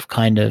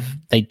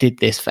they did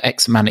this for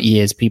X amount of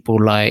years.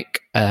 People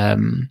like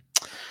why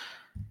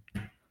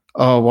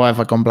have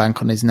I gone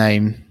blank on his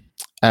name?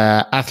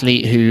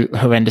 Athlete who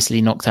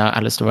horrendously knocked out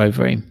Alistair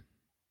Overeem.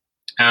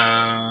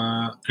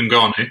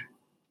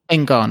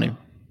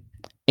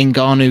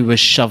 Ngannou was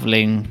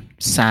shoveling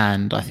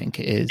sand, I think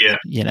it is,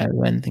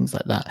 and things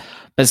like that.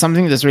 But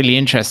something that's really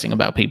interesting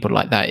about people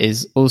like that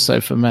is also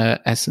from a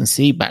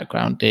S&C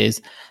background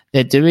is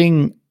they're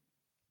doing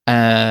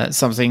they're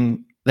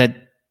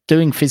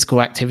doing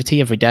physical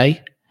activity every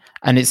day.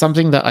 And it's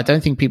something that I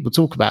don't think people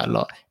talk about a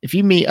lot. If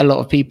you meet a lot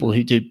of people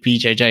who do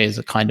BJJ as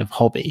a kind of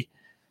hobby,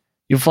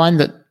 you'll find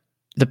that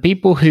the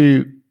people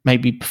who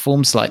maybe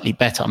perform slightly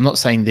better, I'm not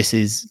saying this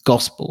is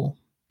gospel,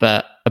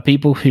 but are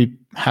people who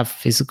have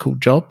physical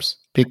jobs.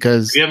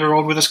 Because have you ever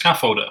rolled with a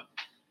scaffolder?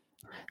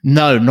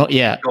 No, not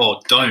yet.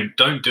 God,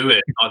 don't do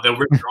it. Like, they'll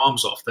rip your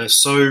arms off. They're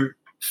so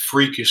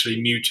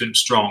freakishly mutant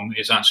strong.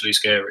 It's actually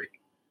scary.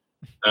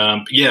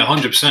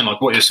 100%.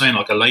 Like what you're saying,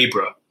 like a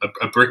labourer,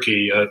 a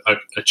brickie,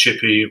 a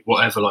chippy,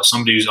 whatever. Like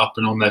somebody who's up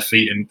and on their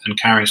feet and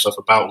carrying stuff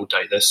about all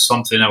day. There's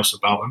something else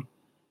about them.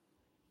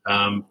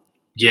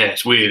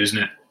 It's weird, isn't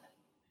it?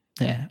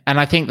 Yeah, and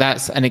I think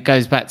and it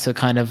goes back to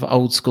kind of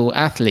old school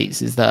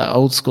athletes, is that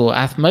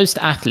most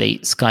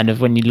athletes kind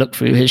of, when you look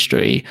through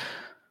history,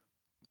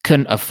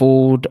 couldn't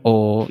afford,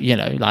 or,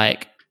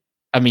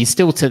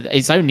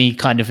 it's only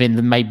kind of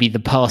in maybe the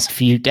past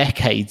few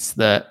decades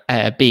that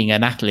being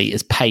an athlete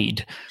is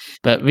paid.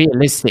 But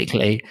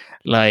realistically,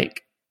 and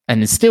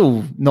it's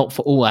still not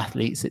for all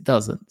athletes, it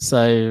doesn't.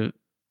 So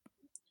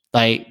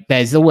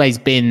there's always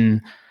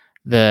been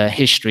the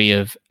history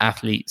of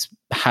athletes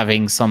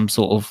having some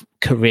sort of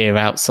career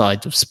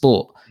outside of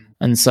sport.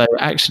 And so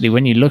actually,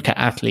 when you look at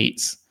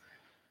athletes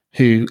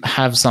who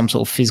have some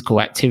sort of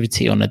physical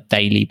activity on a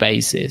daily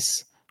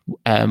basis,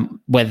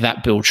 whether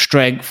that builds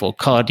strength or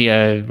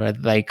cardio, whether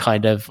they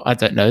kind of, I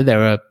don't know,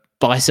 they're a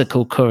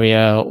bicycle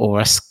courier or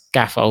a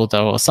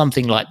scaffolder or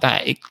something like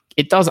that,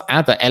 it does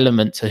add an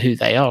element to who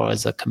they are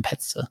as a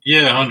competitor.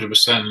 Yeah,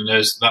 100%. And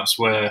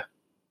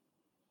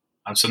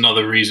that's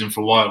another reason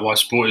for why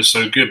sport is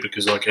so good,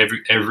 because like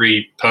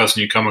every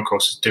person you come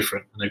across is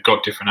different and they've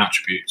got different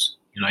attributes.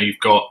 You've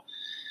got,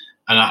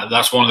 and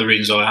that's one of the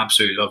reasons I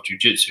absolutely love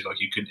jiu-jitsu. Like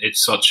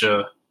it's such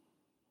an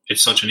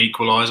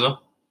equalizer.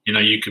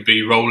 You could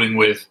be rolling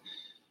with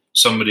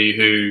somebody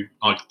who,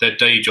 like, their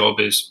day job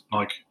is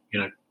like,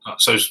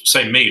 so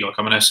say me, like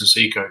I'm an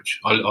S&C coach.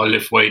 I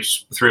lift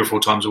weights 3 or 4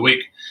 times a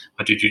week.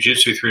 I do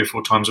jiu-jitsu 3 or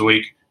 4 times a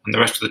week. And the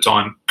rest of the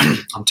time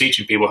I'm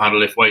teaching people how to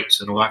lift weights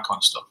and all that kind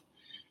of stuff.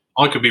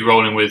 I could be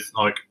rolling with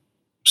like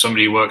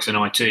somebody who works in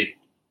IT,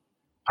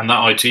 and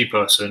that IT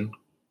person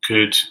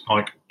could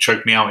like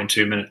choke me out in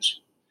 2 minutes.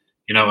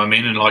 You know what I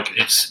mean? And like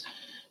it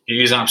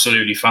is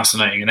absolutely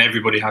fascinating, and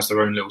everybody has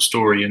their own little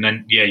story. And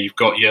then you've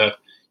got your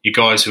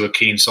guys who are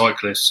keen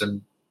cyclists,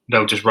 and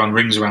they'll just run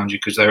rings around you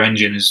because their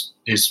engine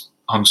is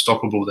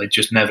unstoppable. They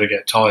just never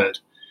get tired.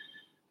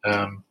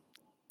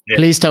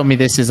 Please tell me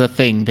this is a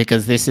thing,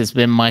 because this has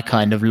been my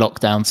kind of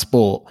lockdown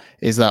sport,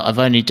 is that I've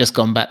only just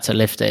gone back to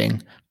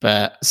lifting,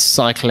 but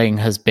cycling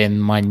has been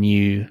my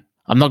new,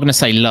 I'm not going to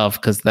say love,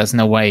 because there's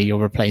no way you're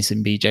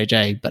replacing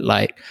BJJ, but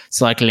like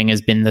cycling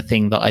has been the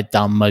thing that I've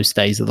done most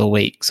days of the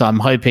week. So I'm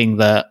hoping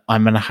that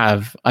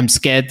I'm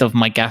scared of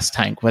my gas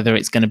tank, whether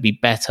it's going to be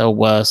better,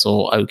 worse,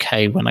 or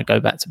okay when I go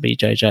back to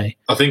BJJ.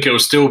 I think it will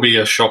still be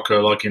a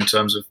shocker, like in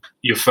terms of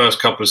your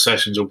first couple of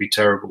sessions will be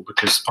terrible,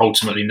 because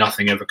ultimately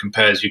nothing ever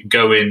compares. You can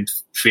go in,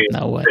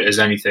 feel fit as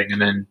anything,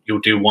 and then you'll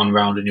do one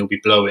round and you'll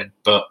be blowing.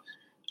 But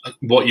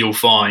what you'll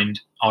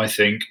find, I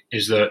think,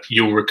 is that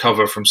you'll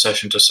recover from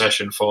session to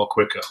session far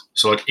quicker.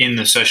 So like in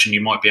the session,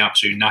 you might be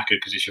absolutely knackered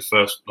because it's your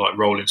first like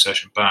rolling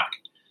session back.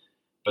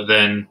 But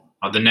then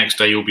like the next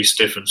day you'll be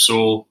stiff and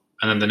sore,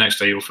 and then the next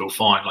day you'll feel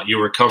fine. Like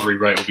your recovery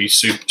rate will be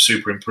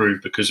super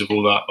improved because of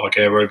all that like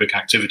aerobic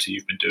activity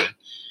you've been doing.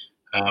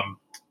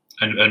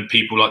 And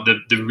people like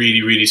the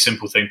really, really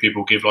simple thing,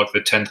 people give like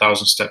the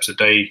 10,000 steps a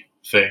day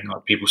thing.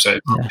 Like people say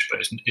it's much, but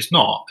it's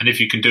not. And if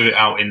you can do it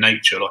out in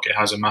nature, like it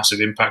has a massive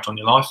impact on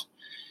your life.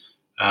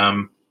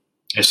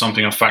 It's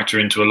something I factor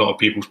into a lot of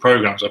people's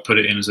programs. I put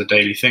it in as a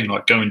daily thing,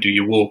 like go and do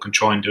your walk and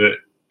try and do it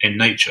in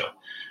nature.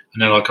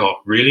 And they're like, oh,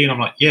 really? And I'm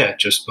like, yeah,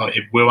 just like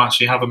it will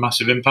actually have a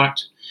massive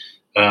impact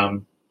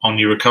on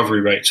your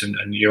recovery rates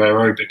and your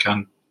aerobic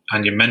and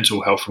your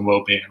mental health and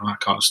well-being and all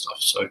that kind of stuff.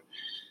 So,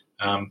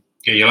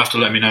 you'll have to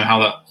let me know how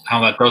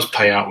that does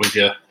pay with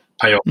your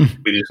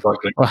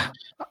cycling. Well,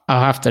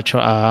 I'll have to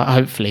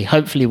try.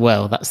 Hopefully,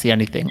 well, that's the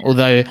only thing.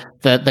 Although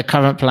the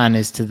current plan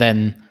is to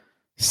then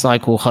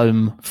cycle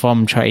home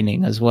from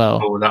training as well.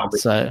 Oh, that'll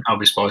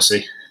be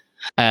spicy.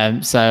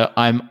 So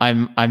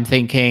I'm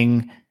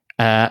thinking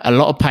a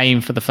lot of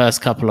pain for the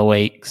first couple of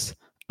weeks,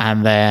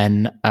 and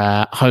then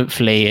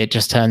hopefully it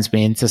just turns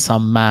me into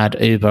some mad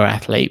Uber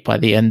athlete by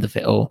the end of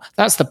it all.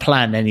 That's the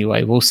plan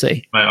anyway. We'll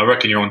see. Mate, I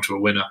reckon you're onto a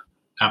winner.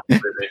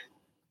 Absolutely.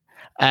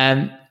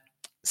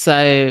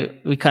 So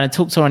we kind of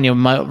talked on your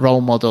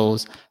role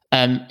models.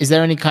 Is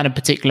there any kind of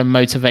particular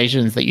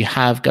motivations that you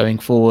have going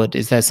forward?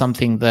 Is there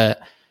something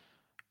that,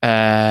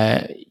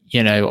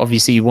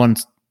 obviously you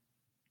want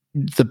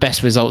the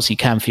best results you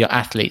can for your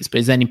athletes, but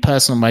is there any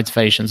personal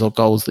motivations or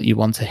goals that you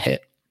want to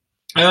hit?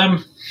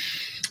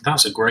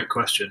 That's a great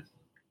question.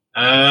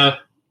 I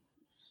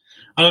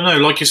don't know.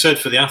 Like you said,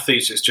 for the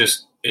athletes,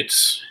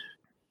 it's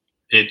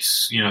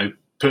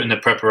putting the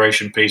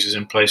preparation pieces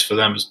in place for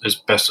them as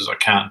best as I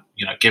can.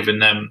 Giving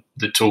them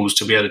the tools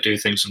to be able to do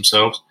things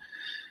themselves,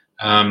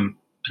 and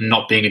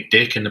not being a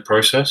dick in the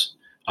process.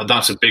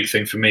 That's a big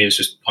thing for me. Is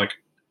just like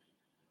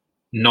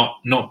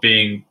not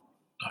being.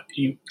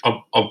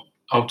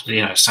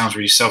 It sounds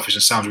really selfish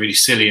and sounds really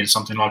silly, and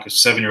something like a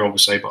 7-year-old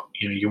would say. But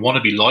you want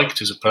to be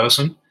liked as a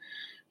person,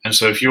 and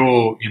so if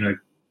you're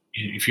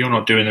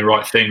not doing the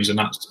right things, and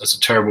that's a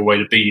terrible way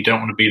to be. You don't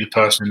want to be the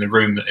person in the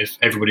room that if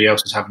everybody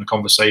else is having a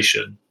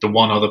conversation, the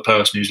one other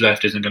person who's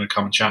left isn't going to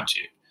come and chat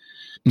to you.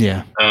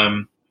 Yeah.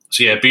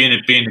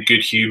 Being a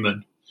good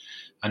human,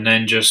 and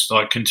then just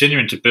like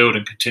continuing to build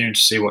and continuing to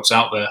see what's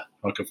out there.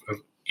 Like,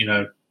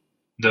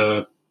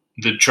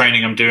 the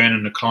training I'm doing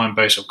and the client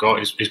base I've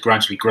got is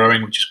gradually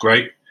growing, which is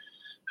great.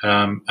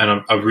 And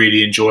I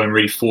really enjoy and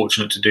really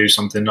fortunate to do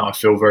something that I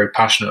feel very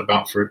passionate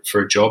about for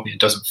a job. It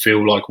doesn't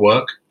feel like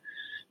work.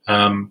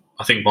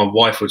 I think my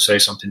wife would say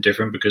something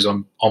different because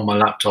I'm on my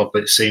laptop,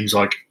 but it seems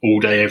like all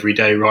day, every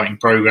day writing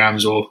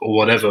programs or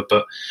whatever.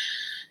 But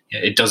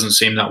it doesn't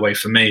seem that way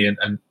for me,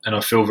 and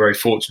I feel very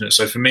fortunate.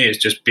 So for me, it's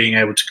just being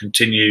able to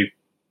continue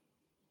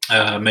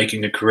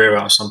making a career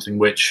out of something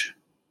which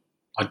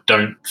I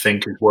don't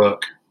think is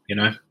work,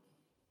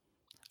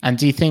 And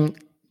do you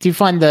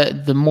find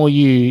that the more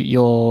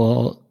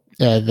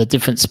the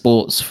different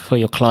sports for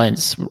your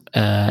clients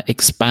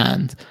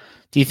expand,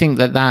 do you think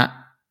that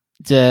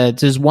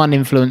does one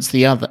influence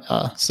the other?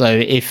 So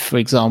if, for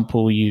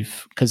example,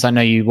 because I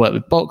know you work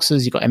with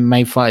boxers, you've got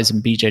MMA fighters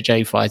and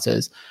BJJ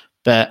fighters,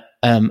 but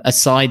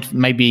aside,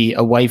 maybe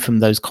away from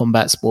those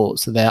combat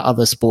sports, so there are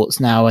other sports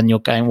now, and you're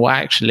going, well,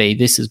 actually,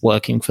 this is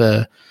working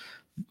for,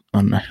 I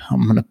don't know,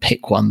 I'm going to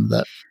pick one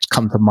that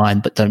come to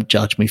mind, but don't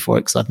judge me for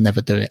it because I'd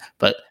never do it.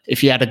 But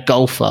if you had a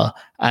golfer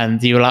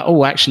and you were like,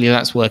 oh, actually,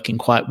 that's working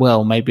quite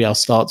well, maybe I'll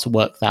start to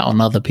work that on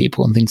other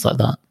people and things like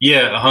that.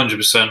 Yeah,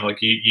 100%. Like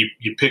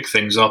you pick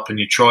things up and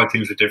you try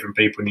things with different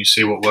people and you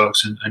see what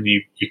works, and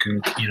you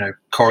can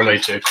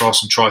correlate it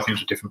across and try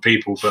things with different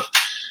people.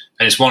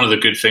 And it's one of the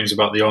good things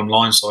about the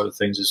online side of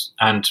things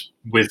and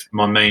with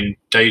my main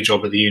day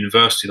job at the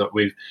university, that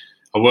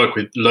I work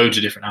with loads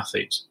of different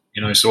athletes.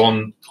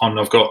 So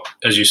I've got,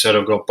 as you said,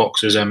 I've got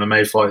boxers,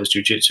 MMA fighters,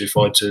 jiu-jitsu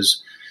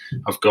fighters.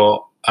 I've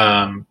got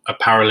a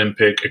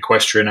Paralympic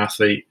equestrian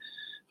athlete.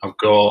 I've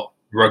got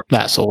rugby.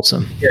 That's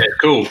awesome. Yeah,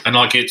 cool. And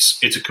like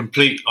it's a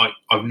complete, like,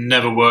 I've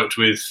never worked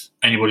with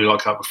anybody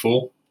like that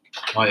before.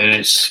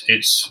 And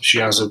she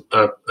has a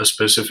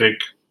specific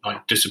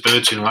like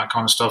disability and all that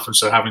kind of stuff, and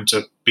so having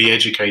to be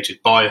educated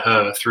by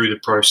her through the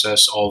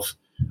process of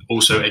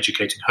also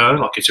educating her,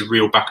 like it's a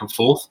real back and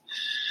forth.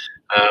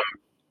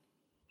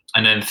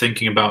 And then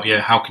thinking about,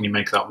 how can you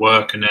make that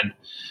work? And then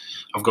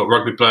I've got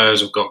rugby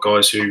players, I've got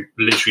guys who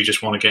literally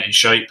just want to get in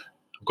shape.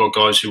 I've got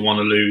guys who want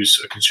to lose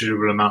a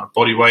considerable amount of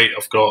body weight.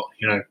 I've got,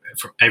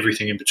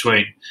 everything in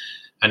between.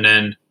 And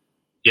then,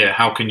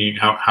 how can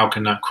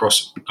that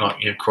cross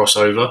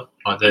over?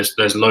 Like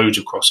there's loads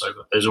of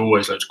crossover. There's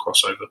always loads of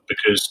crossover,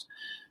 because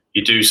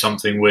you do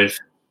something with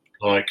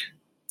like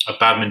a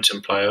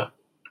badminton player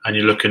and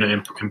you're looking at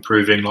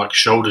improving like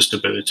shoulder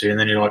stability, and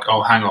then you're like,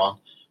 oh, hang on,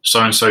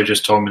 so-and-so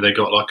just told me they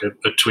got like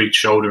a tweaked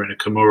shoulder in a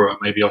Kimura.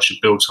 Maybe I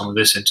should build some of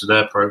this into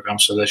their program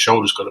so their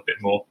shoulders got a bit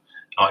more,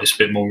 it's a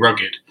bit more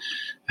rugged.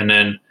 And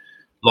then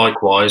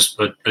likewise,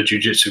 a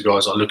jiu-jitsu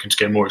guy's like looking to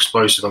get more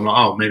explosive. I'm like,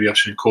 oh, maybe I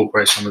should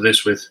incorporate some of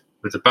this with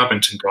the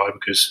badminton guy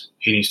because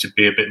he needs to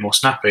be a bit more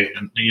snappy.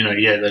 And,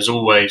 there's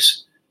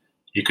always,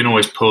 you can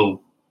always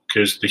pull,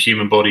 because the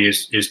human body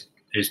is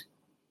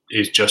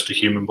just a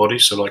human body.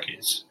 So like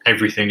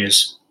everything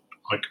is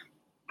like,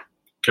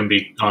 can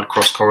be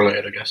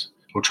cross-correlated, I guess.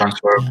 Or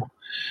transferable. Yeah.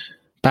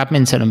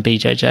 Badminton and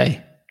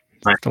BJJ,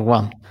 right. The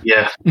one.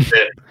 Yeah.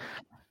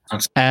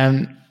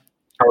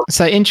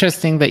 So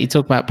interesting that you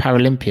talk about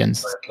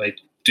Paralympians. I played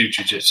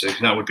jiu-jitsu.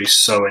 That would be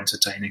so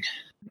entertaining.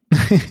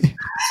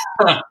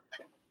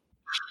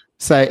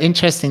 So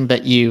interesting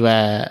that you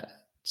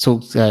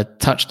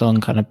touched on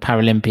kind of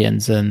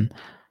Paralympians, and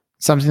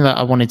something that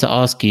I wanted to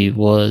ask you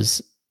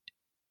was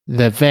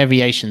the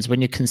variations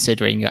when you're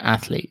considering your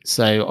athlete.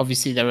 So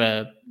obviously there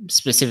are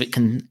specific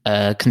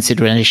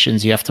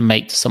considerations you have to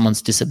make to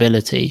someone's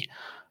disability,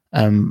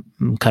 kind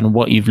of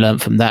what you've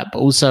learned from that. But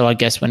also, I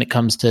guess, when it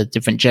comes to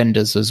different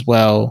genders as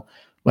well,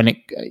 when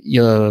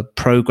you're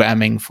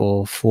programming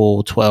for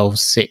 4,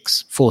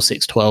 6,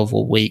 12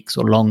 or weeks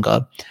or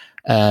longer,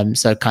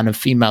 So kind of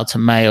female to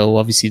male,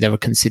 obviously there are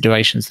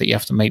considerations that you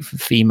have to make for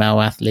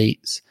female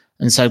athletes.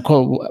 And so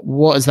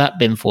what has that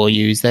been for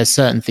you? Is there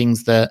certain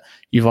things that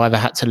you've either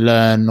had to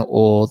learn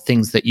or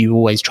things that you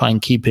always try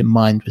and keep in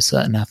mind with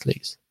certain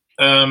athletes?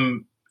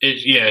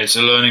 It's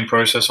a learning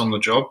process on the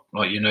job.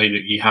 Like,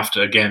 you have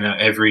to, again,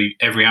 every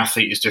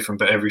athlete is different,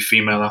 but every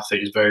female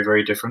athlete is very,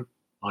 very different.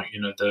 Like,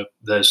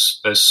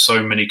 there's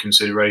so many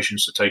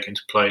considerations to take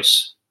into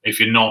place. If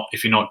you're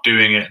not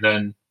doing it,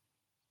 then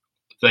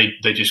they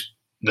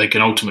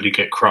can ultimately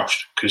get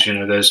crushed, because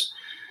there's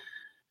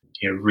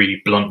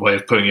really blunt way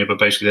of putting it, but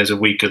basically there's a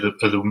week of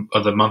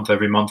the month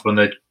every month when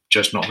they're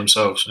just not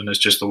themselves, and it's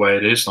just the way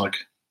it is. Like,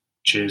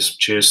 cheers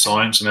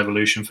science and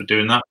evolution for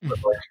doing that. But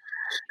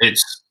like,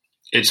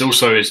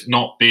 it's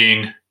not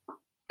being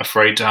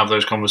afraid to have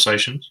those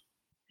conversations.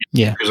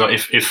 Yeah,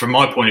 because if from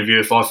my point of view,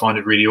 if I find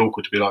it really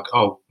awkward to be like,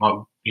 oh,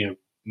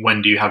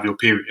 when do you have your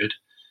period,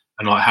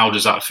 and like, how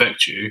does that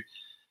affect you?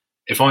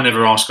 If I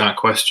never ask that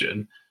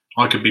question,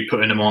 I could be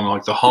putting them on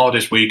like the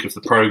hardest week of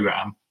the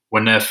program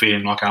when they're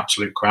feeling like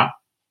absolute crap,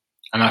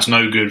 and that's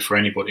no good for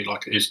anybody.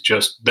 Like, it's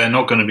just, they're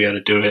not going to be able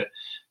to do it.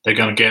 They're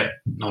going to get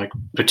like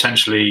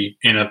potentially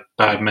in a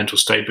bad mental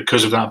state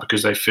because of that,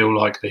 because they feel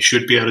like they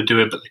should be able to do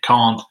it but they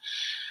can't.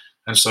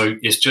 And so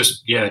it's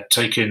just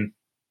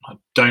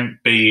don't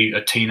be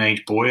a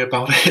teenage boy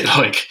about it.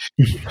 Like,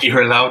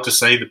 you're allowed to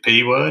say the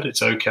P word.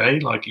 It's okay.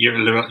 Like,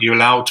 you're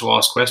allowed to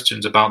ask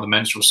questions about the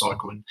menstrual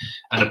cycle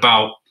and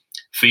about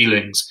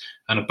feelings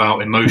and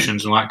about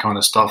emotions and that kind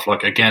of stuff.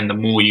 Like, again, the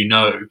more you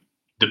know,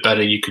 the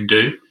better you can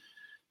do.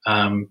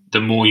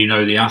 The more you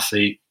know the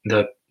athlete,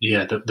 the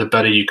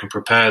better you can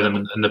prepare them,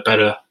 and the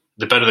better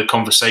the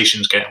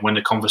conversations get. And when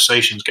the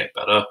conversations get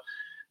better,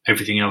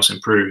 everything else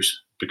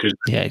improves, because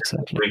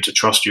exactly. They're going to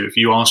trust you. If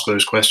you ask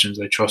those questions,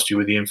 they trust you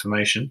with the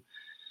information.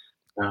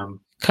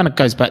 Kind of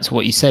goes back to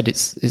what you said.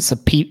 It's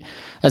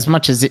as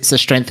much as it's a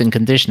strength and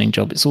conditioning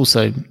job, it's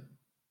also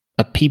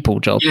a people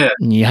job. Yeah,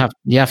 and you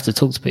have to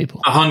talk to people.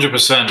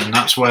 100%, and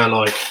that's where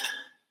like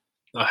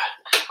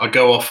I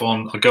go off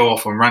on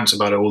rants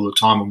about it all the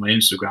time on my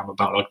Instagram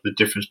about like the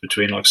difference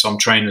between like some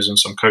trainers and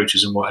some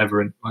coaches and whatever.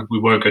 And like, we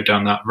won't go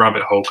down that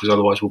rabbit hole because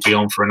otherwise we'll be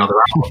on for another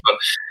hour. But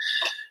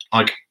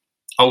like,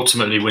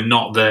 ultimately, we're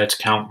not there to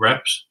count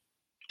reps.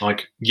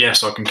 Like,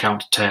 yes, I can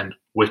count to 10.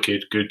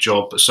 Wicked, good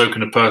job. But so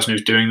can the person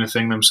who's doing the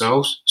thing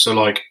themselves. So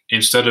like,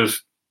 instead of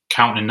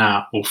counting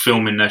that or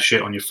filming their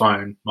shit on your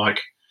phone, like,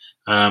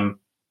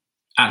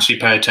 actually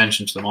pay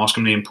attention to them. Ask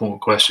them the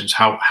important questions.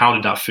 How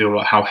did that feel?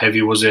 Like, how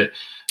heavy was it?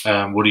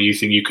 What do you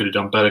think you could have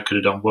done better? Could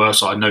have done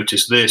worse? I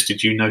noticed this.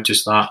 Did you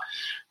notice that?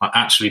 Like,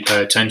 actually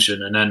pay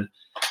attention. And then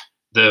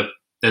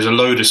there's a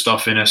load of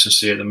stuff in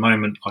S&C at the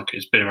moment. Like,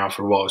 it's been around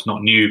for a while. It's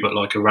not new, but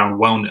like around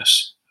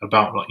wellness,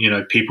 about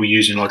like, people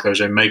using like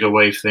those Omega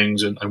Wave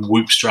things and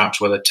Whoop straps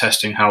where they're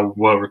testing how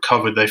well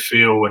recovered they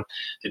feel, and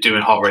they're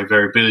doing heart rate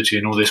variability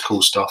and all this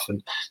cool stuff.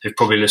 And they've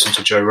probably listened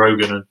to Joe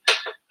Rogan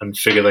and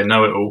figure they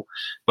know it all.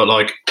 But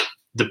like,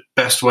 the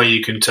best way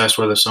you can test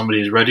whether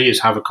somebody is ready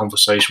is have a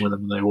conversation with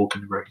them when they walk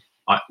in the room.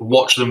 Like,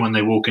 watch them when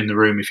they walk in the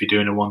room. If you're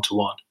doing a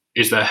one-to-one,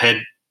 is their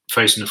head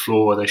facing the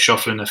floor? Are they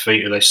shuffling their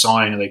feet? Are they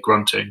sighing? Are they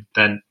grunting?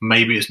 Then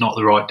maybe it's not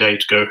the right day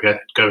to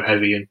go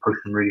heavy and push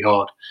them really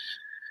hard.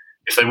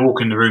 If they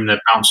walk in the room,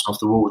 they're bouncing off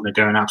the walls and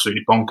they're going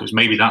absolutely bonkers,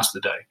 maybe that's the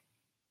day.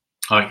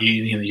 Like,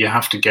 you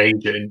have to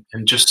gauge it,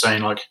 and just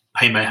saying like,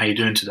 hey mate, how you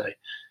doing today?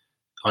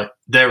 Like,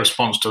 their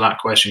response to that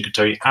question could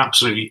tell you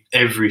absolutely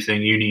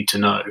everything you need to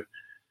know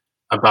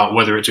about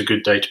whether it's a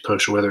good day to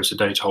push or whether it's a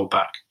day to hold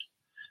back.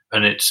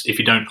 And it's, if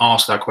you don't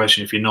ask that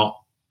question, if you're not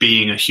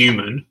being a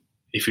human,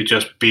 if you're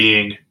just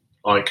being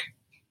like,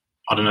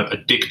 I don't know, a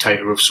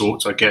dictator of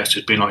sorts, I guess,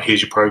 just being like,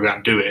 here's your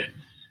program, do it.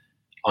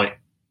 Like,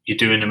 you're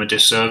doing them a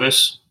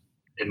disservice,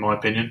 in my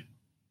opinion.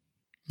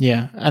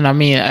 Yeah, and I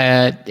mean,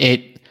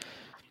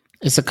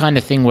 it's the kind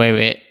of thing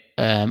where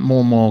more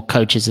and more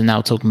coaches are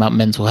now talking about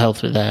mental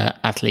health with their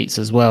athletes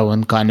as well,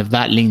 and kind of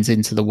that leans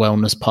into the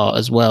wellness part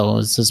as well.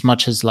 As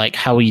much as like,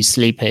 how are you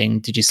sleeping?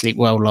 Did you sleep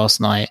well last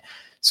night?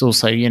 It's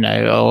also,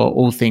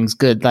 all things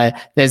good.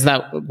 There's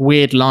that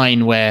weird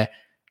line where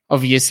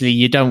obviously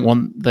you don't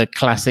want the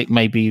classic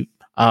maybe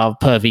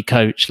pervy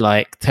coach,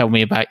 like, tell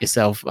me about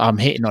yourself, I'm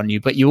hitting on you.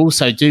 But you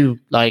also do,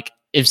 like,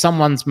 if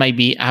someone's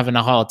maybe having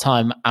a hard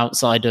time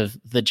outside of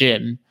the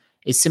gym,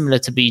 it's similar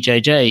to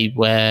BJJ,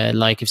 where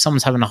like, if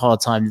someone's having a hard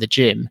time in the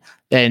gym,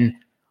 then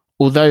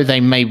although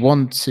they may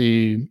want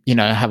to,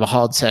 have a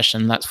hard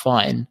session, that's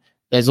fine.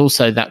 There's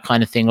also that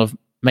kind of thing of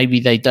maybe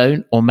they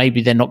don't, or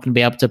maybe they're not going to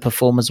be able to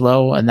perform as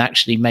well. And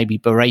actually maybe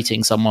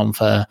berating someone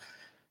for,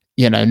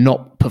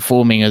 not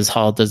performing as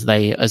hard as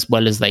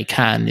well as they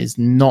can is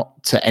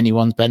not to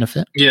anyone's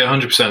benefit. Yeah,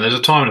 100%. There's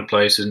a time and a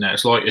place, isn't there?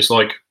 It's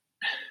like,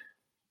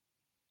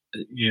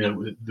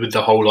 with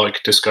the whole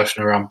like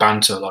discussion around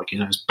banter, like,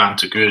 is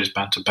banter good, is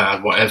banter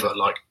bad, whatever.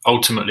 Like,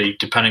 ultimately,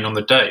 depending on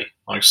the day,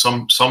 like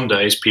some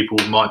days people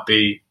might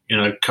be,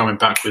 coming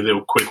back with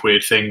little quick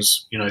weird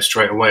things,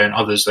 straight away, and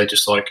others they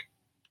just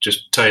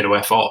tell you to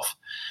F off.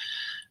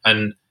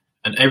 And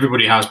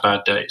everybody has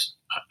bad days.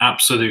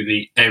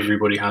 absolutely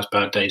everybody has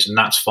bad days, and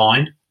that's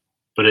fine.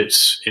 But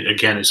it's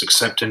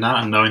accepting that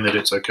and knowing that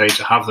it's okay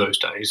to have those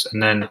days.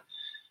 And then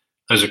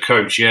as a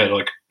coach,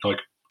 like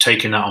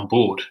taking that on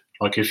board.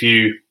 Like if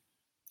you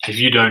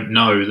don't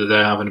know that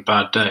they're having a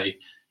bad day,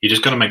 you're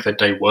just going to make their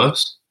day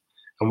worse.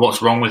 And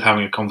what's wrong with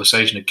having a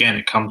conversation? Again,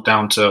 it comes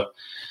down to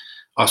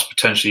us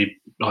potentially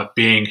like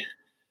being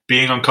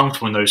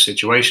uncomfortable in those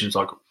situations.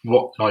 Like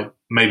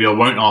maybe I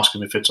won't ask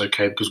them if it's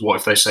okay, because what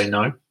if they say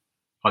no?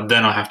 And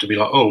then I have to be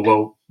like, oh,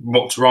 well,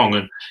 what's wrong?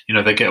 And,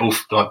 they get all,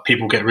 like,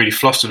 people get really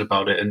flustered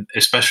about it, and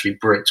especially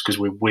Brits, because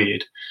we're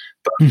weird.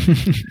 But,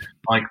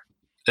 like,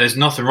 there's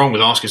nothing wrong with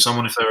asking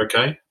someone if they're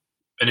okay.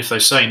 And if they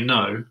say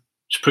no,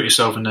 just put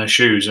yourself in their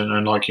shoes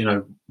and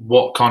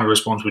what kind of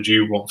response would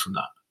you want from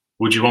that?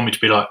 Would you want me to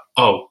be like,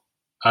 oh,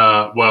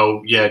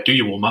 well, yeah, do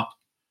you warm up?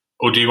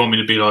 Or do you want me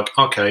to be like,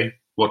 okay,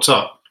 what's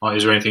up? Like,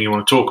 is there anything you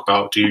want to talk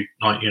about? Do you,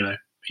 are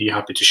you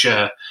happy to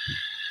share?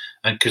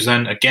 And because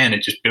then again,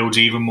 it just builds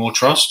even more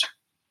trust,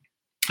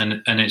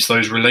 and it's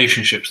those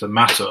relationships that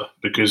matter.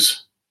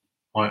 Because,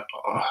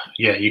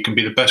 you can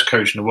be the best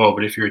coach in the world,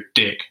 but if you're a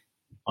dick,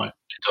 it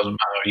doesn't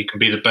matter. You can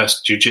be the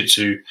best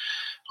jiu-jitsu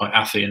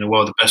athlete in the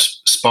world, the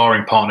best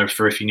sparring partner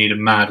for if you need a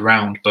mad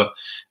round, but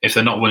if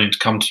they're not willing to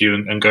come to you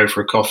and go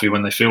for a coffee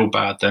when they feel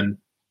bad, then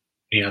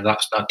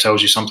that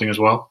tells you something as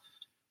well.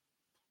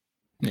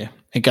 Yeah,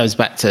 it goes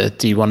back to,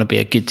 do you want to be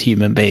a good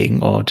human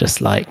being or just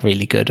like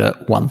really good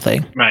at one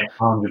thing? Right,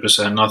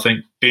 100%. I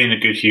think being a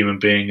good human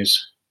being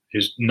is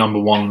number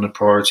one on the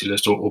priority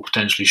list, or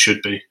potentially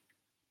should be.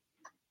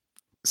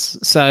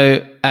 So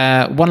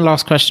one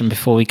last question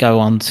before we go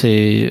on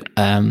to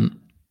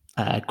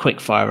quick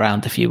fire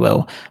round, if you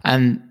will.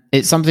 And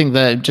it's something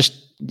that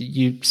just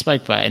you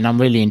spoke about, and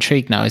I'm really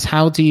intrigued now, is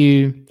how do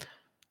you,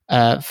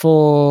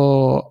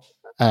 for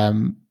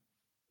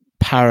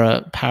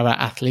para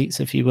athletes,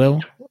 if you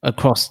will,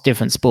 across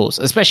different sports,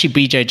 especially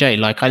BJJ.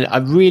 Like I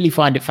really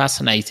find it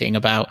fascinating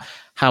about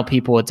how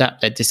people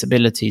adapt their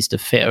disabilities to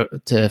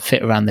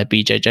fit around their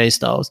BJJ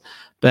styles.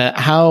 But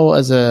how,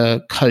 as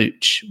a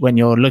coach, when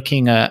you're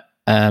looking at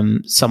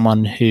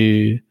someone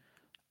who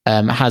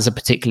has a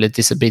particular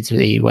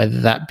disability,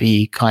 whether that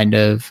be kind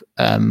of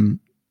a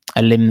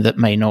limb that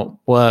may not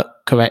work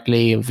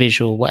correctly, or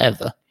visual,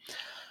 whatever,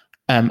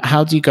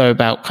 how do you go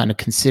about kind of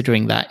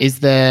considering that? Is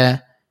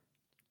there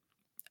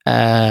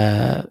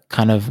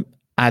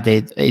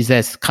is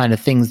there kind of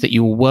things that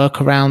you'll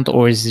work around,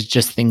 or is it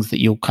just things that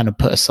you'll kind of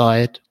put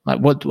aside? Like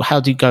how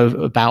do you go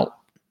about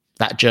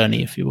that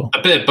journey, if you will?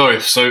 A bit of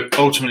both. So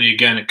ultimately,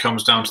 again, it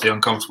comes down to the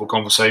uncomfortable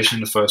conversation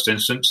in the first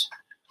instance.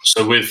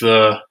 So with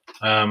the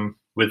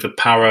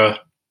para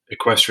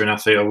equestrian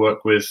athlete I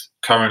work with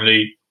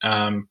currently,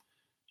 I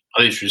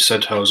literally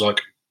said to her, I was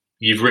like,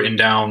 you've written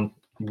down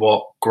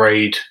what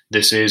grade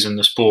this is in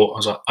the sport. I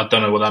was like, I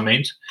don't know what that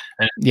means.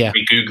 And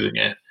me Googling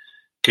it,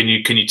 can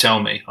you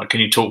tell me? Like, can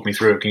you talk me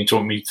through it? Can you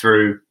talk me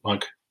through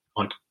like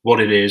what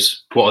it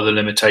is? What are the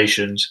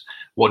limitations?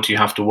 What do you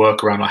have to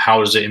work around? Like, how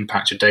does it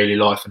impact your daily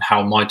life, and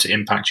how might it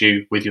impact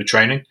you with your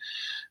training?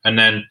 And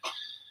then,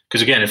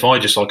 because again, if I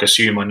just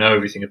assume I know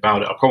everything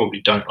about it, I probably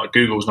don't. Like,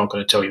 Google's not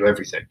going to tell you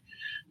everything.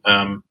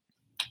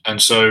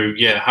 And so,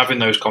 having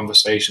those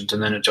conversations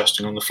and then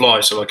adjusting on the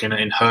fly. So, like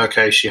in her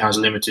case, she has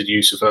limited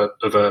use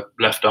of her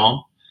left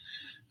arm,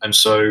 and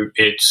so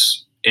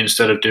it's,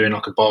 instead of doing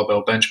like a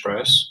barbell bench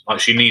press, like,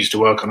 she needs to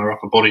work on her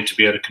upper body to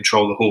be able to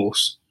control the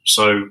horse.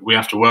 So we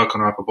have to work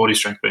on her upper body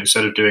strength. But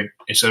instead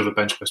of a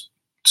bench press,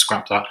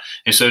 scrap that.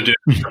 Instead of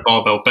doing a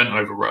barbell bent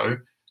over row,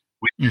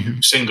 we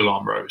do single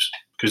arm rows,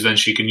 because then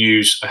she can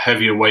use a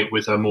heavier weight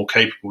with her more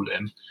capable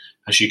limb,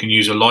 and she can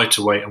use a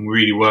lighter weight and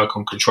really work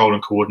on control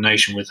and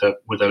coordination with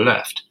her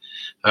left.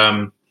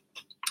 And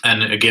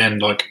again,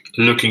 like,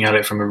 looking at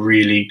it from a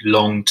really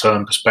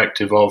long-term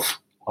perspective of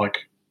like,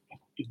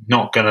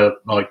 not gonna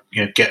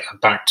get her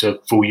back to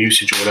full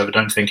usage or whatever.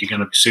 Don't think you're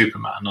gonna be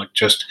Superman. Like,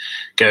 just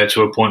get her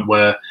to a point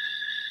where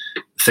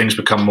things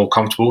become more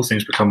comfortable,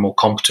 things become more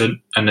competent,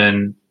 and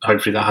then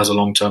hopefully that has a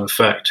long-term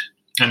effect.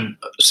 And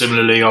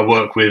similarly, I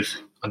work with,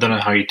 I don't know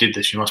how you did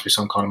this, you must be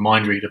some kind of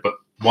mind reader, but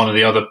one of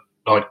the other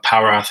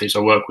para athletes I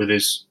work with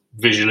is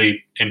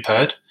visually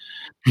impaired.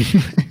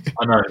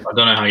 I don't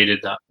know how you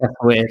did that. That's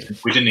weird.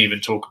 We didn't even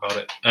talk about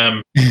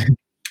it.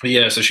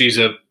 But so she's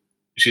a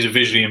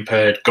visually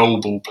impaired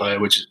goalball player,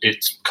 which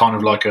it's kind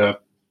of like a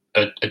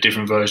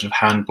different version of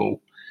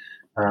handball.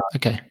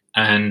 Okay.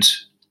 And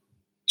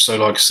so,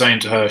 like, saying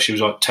to her, she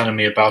was like telling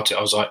me about it.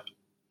 I was like,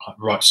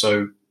 right,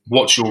 so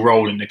what's your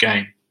role in the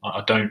game?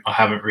 I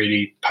haven't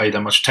really paid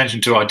that much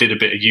attention to it. I did a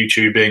bit of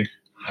YouTubing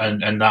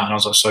and that, and I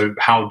was like, so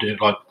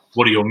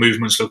what do your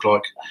movements look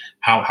like?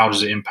 How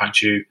does it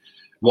impact you?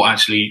 What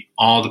actually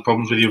are the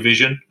problems with your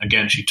vision?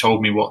 Again, she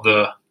told me what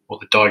the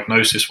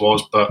diagnosis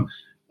was, but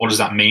what does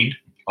that mean?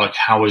 Like,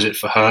 how is it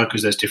for her?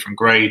 Because there's different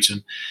grades,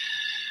 and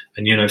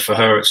for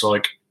her, it's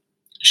like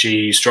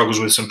she struggles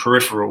with some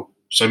peripheral.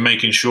 So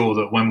making sure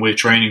that when we're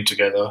training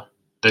together,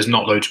 there's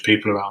not loads of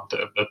people around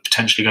that are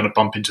potentially going to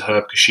bump into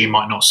her because she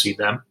might not see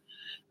them.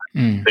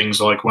 Things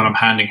like when I'm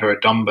handing her a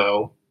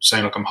dumbbell,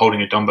 saying like I'm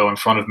holding a dumbbell in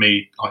front of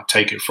me, like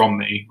take it from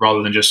me,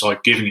 rather than just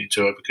like giving it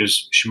to her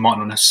because she might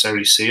not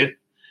necessarily see it.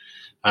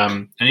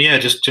 And yeah,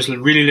 just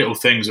really little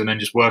things, and then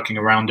just working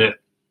around it,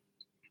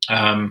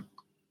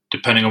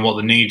 depending on what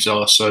the needs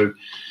are. So,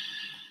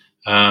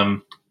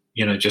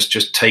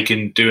 just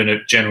doing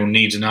a general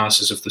needs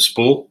analysis of the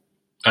sport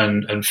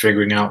and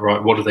figuring out,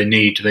 right, what do they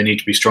need? Do they need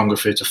to be stronger,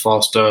 fitter,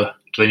 faster?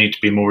 Do they need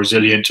to be more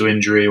resilient to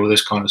injury, all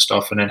this kind of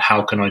stuff? And then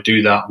how can I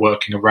do that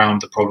working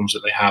around the problems that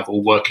they have,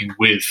 or working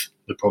with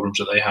the problems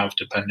that they have,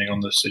 depending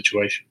on the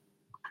situation?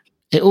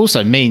 It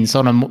also means,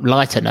 on a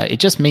lighter note, it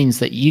just means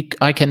that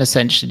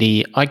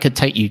I could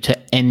take you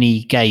to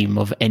any game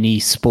of any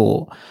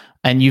sport,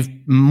 and you've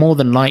more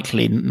than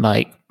likely,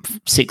 like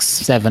 6,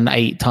 7,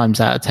 8 times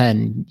out of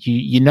 10,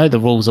 you know the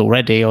rules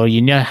already, or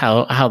you know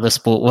how the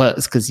sport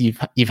works because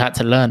you've had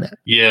to learn it.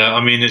 Yeah,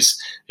 I mean,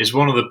 it's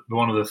one of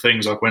the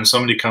things, like when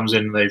somebody comes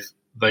in, they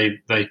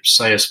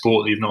say a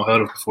sport that you've not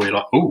heard of before, you're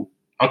like, oh,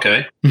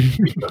 okay,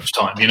 research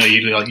time.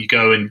 You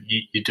go and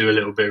you do a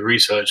little bit of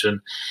research,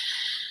 and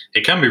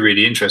it can be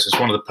really interesting. It's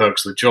one of the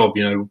perks of the job,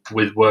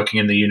 with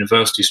working in the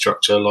university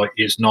structure. Like,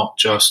 it's not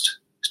just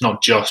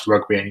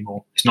rugby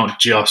anymore. It's not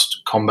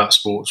just combat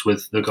sports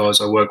with the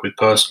guys I work with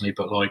personally,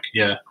 but like,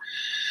 yeah,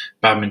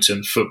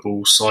 badminton,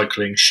 football,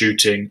 cycling,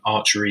 shooting,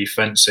 archery,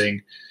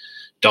 fencing,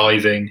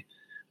 diving,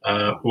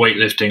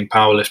 weightlifting,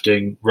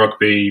 powerlifting,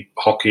 rugby,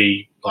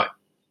 hockey. Like,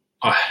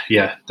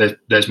 yeah,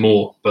 there's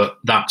more, but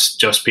that's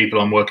just people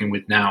I'm working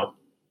with now.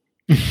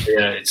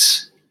 Yeah,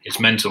 it's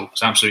mental.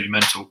 It's absolutely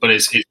mental, but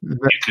it's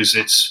because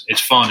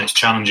it's fun. It's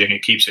challenging.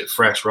 It keeps it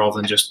fresh rather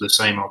than just the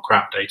same old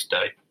crap day to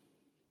day.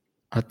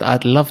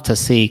 I'd love to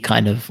see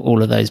kind of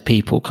all of those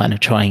people kind of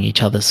trying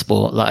each other's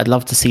sport. Like, I'd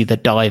love to see the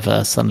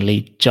diver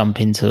suddenly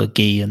jump into a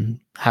gi and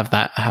have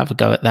a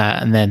go at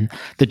that, and then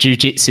the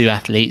jiu-jitsu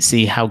athlete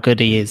see how good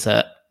he is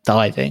at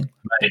diving,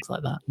 things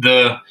like that.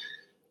 The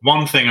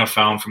one thing I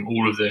found from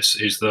all of this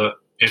is that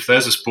if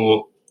there's a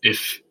sport,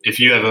 if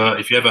you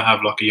ever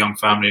have like a young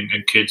family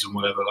and kids and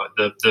whatever,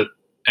 like the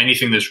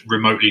anything that's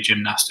remotely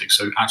gymnastics,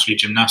 so actually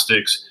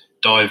gymnastics,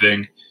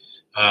 diving,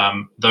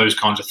 those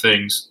kinds of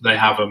things, they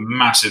have a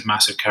massive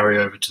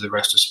carryover to the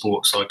rest of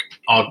sports. Like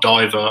our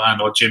diver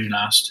and our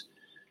gymnast,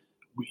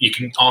 you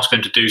can ask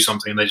them to do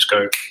something and they just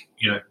go,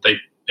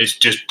 it's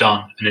just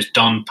done, and it's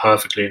done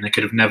perfectly, and they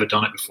could have never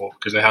done it before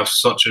because they have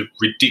such a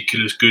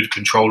ridiculous good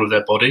control of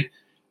their body,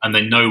 and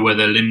they know where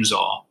their limbs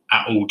are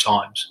at all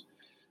times.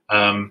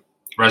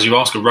 Whereas you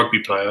ask a rugby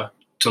player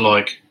to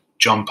like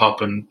jump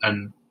up and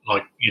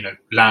like,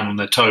 land on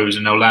their toes,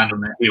 and they'll land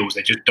on their heels.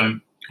 They just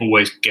don't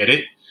always get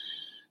it.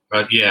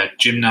 But yeah,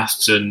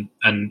 gymnasts and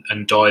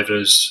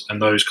divers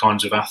and those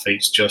kinds of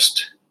athletes,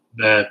 just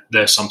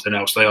they're something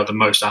else. They are the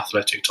most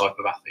athletic type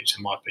of athletes,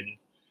 in my opinion.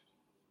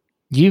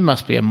 You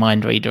must be a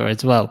mind reader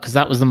as well, because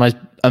that was the most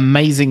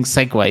amazing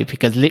segue,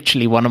 because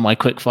literally one of my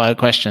quick fire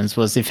questions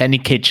was, if any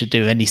kid should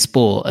do any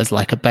sport as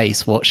like a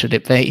base, what should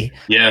it be?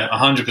 Yeah,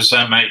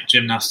 100%, mate.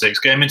 Gymnastics.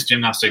 Get them into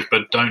gymnastics,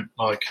 but don't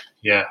I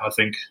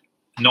think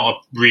not a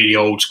really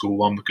old school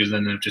one, because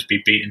then they'll just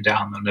be beaten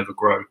down. They'll never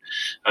grow.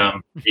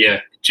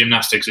 Yeah,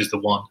 gymnastics is the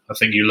one. I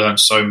think you learn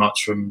so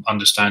much from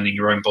understanding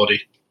your own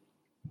body.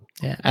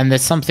 Yeah, and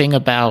there's something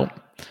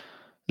about,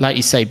 like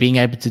you say, being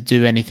able to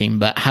do anything,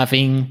 but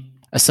having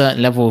a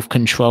certain level of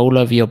control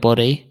over your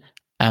body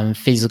and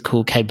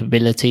physical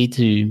capability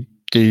to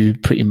do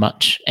pretty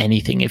much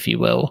anything, if you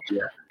will.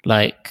 Yeah.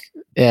 Like,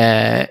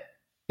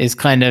 it's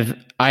kind of,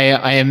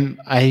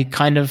 I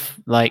kind of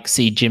like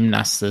see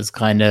gymnasts as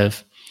kind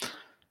of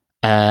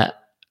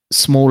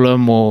smaller,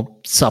 more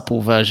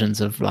supple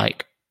versions of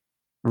like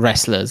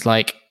wrestlers.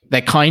 Like, they're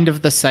kind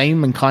of the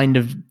same and kind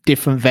of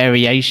different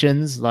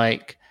variations.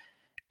 Like,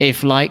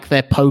 if like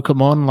they're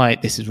Pokemon,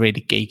 like, this is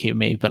really geeky of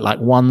me, but like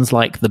one's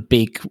like the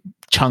big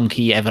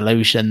chunky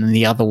evolution and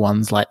the other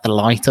one's like the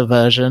lighter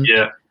version.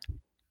 Yeah.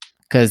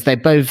 Because they're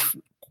both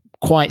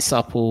quite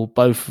supple,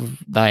 both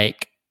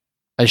like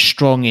as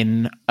strong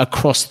in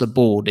across the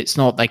board. It's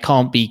not, they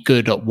can't be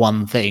good at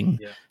one thing.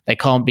 Yeah. They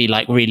can't be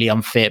like really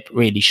unfit,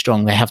 really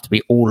strong. They have to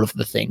be all of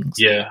the things.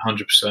 Yeah,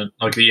 100%.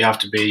 Like, you have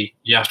to be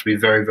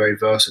very, very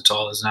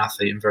versatile as an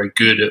athlete and very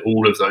good at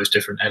all of those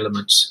different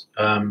elements.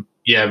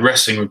 Yeah,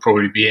 wrestling would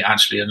probably be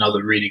actually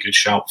another really good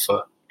shout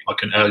for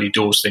like an early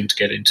doors thing to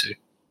get into,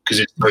 because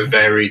it's so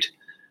varied.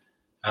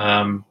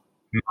 I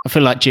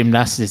feel like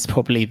gymnastics is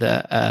probably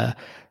the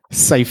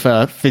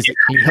safer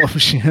physically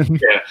option.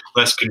 Yeah,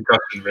 less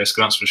concussion risk,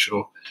 that's for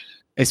sure.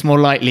 It's more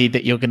likely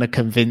that you're going to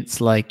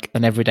convince like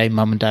an everyday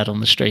mum and dad on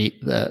the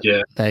street that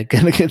they're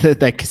going to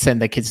they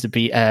send their kids to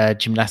be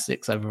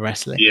gymnastics over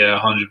wrestling.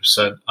 Yeah,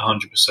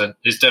 100%.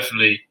 It's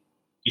definitely,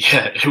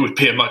 it would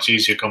be a much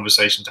easier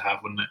conversation to have,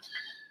 wouldn't it?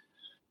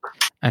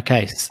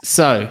 Okay,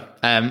 so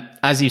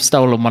as you've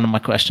stolen one of my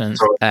questions,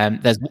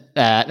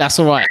 that's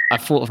all right. I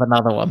thought of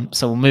another one,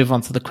 so we'll move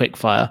on to the quick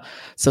fire.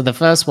 So the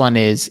first one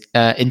is,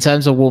 in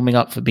terms of warming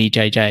up for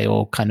BJJ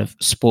or kind of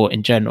sport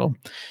in general,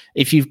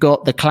 if you've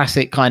got the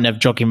classic kind of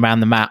jogging around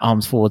the mat,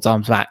 arms forwards,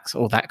 arms backs,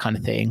 or that kind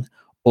of thing,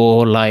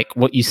 or like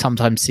what you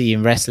sometimes see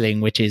in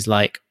wrestling, which is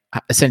like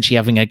essentially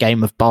having a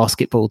game of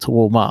basketball to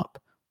warm up,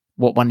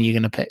 what one are you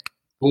going to pick?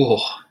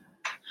 Oh,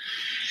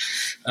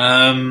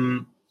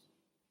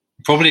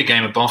 probably a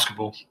game of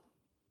basketball.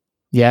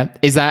 Yeah,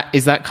 is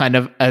that kind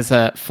of as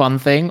a fun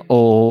thing,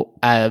 or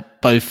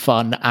both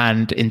fun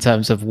and in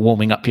terms of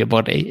warming up your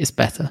body is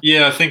better?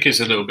 Yeah, I think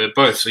it's a little bit of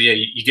both. So yeah,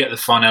 you get the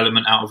fun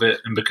element out of it,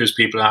 and because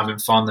people are having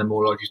fun, they're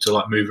more likely to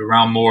like move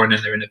around more, and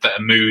then they're in a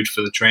better mood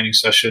for the training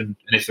session.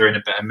 And if they're in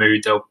a better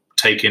mood, they'll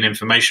take in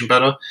information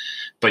better.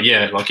 But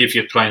yeah, like if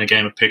you're playing a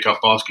game of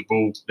pickup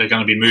basketball, they're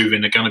going to be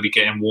moving, they're going to be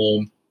getting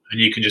warm, and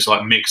you can just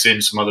like mix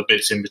in some other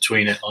bits in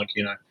between it. Like,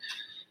 you know,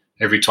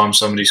 every time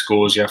somebody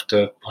scores, you have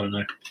to, I don't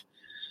know,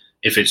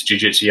 if it's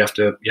jiu-jitsu, you have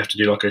to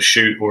do like a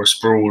shoot or a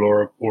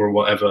sprawl or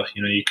whatever.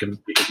 You know, you can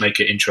make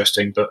it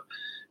interesting. But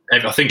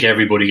I think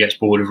everybody gets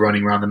bored of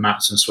running around the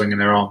mats and swinging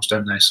their arms,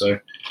 don't they? So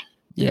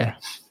yeah.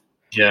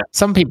 Yeah.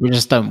 Some people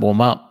just don't warm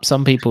up.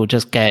 Some people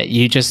just get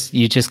you just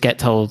get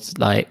told,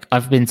 like,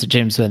 I've been to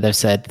gyms where they've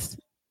said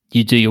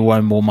you do your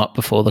own warm up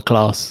before the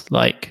class.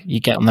 Like, you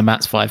get on the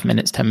mats 5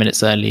 minutes, 10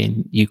 minutes early,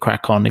 and you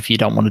crack on. If you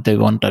don't want to do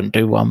one, don't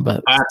do one,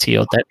 but to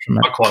your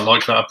detriment. I quite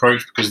like that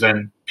approach, because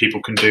then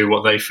people can do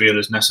what they feel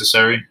is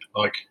necessary.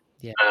 Like,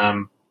 yeah.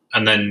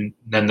 And then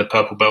the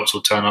purple belts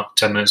will turn up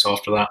 10 minutes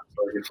after that.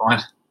 So you're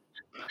fine.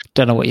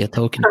 Don't know what you're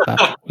talking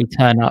about. We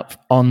turn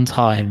up on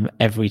time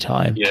every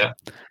time. Yeah.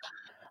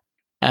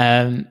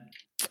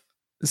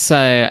 So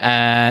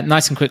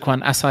nice and quick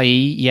one.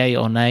 Acai, yay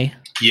or nay?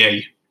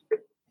 Yay.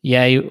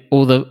 Yay.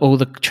 All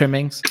the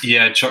trimmings.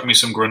 Yeah, chuck me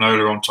some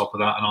granola on top of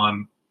that,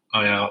 and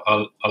I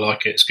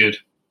like it. It's good.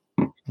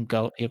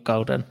 You're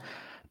golden.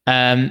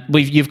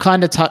 You've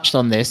kind of touched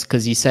on this,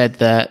 because you said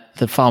that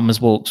the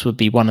farmers' walks would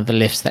be one of the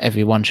lifts that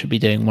everyone should be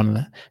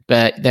doing.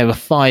 But there were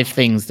 5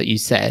 things that you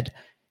said.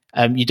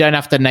 You don't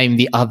have to name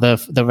the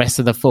rest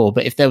of the 4,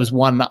 but if there was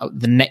one,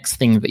 the next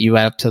thing that you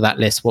add to that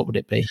list, what would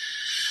it be?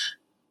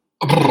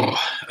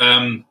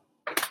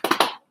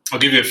 I'll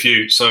give you a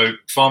few. So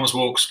farmers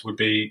walks would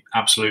be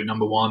absolute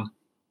number 1.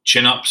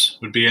 Chin-ups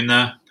would be in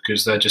there,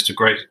 because they're just a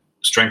great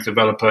strength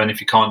developer. And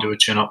if you can't do a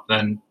chin-up,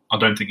 then I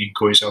don't think you can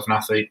call yourself an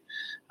athlete.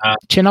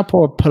 Chin-up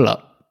or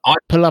pull-up?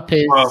 Pull-up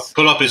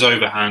is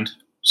overhand,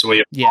 so where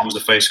your palms are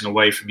facing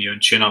away from you, and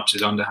chin-ups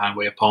is underhand,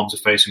 where your palms are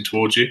facing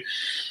towards you.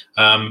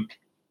 Personally,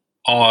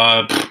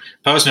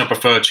 I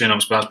prefer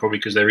chin-ups, but that's probably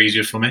because they're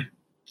easier for me.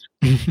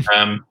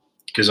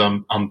 Because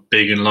I'm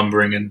big and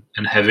lumbering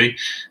and heavy.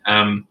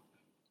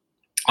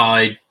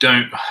 I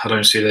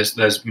don't see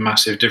there's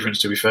massive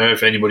difference, to be fair.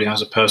 If anybody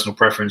has a personal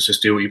preference,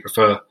 just do what you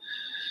prefer.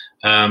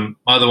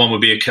 Either one would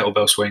be a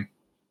kettlebell swing,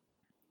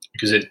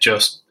 because it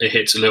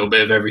hits a little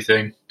bit of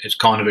everything. It's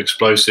kind of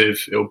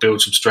explosive. It'll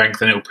build some strength,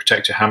 and it'll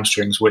protect your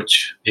hamstrings,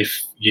 which, if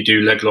you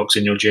do leg locks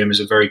in your gym, is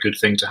a very good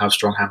thing to have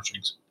strong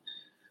hamstrings.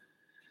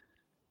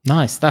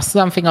 Nice. That's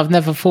something I've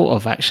never thought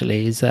of,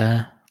 actually.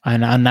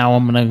 And now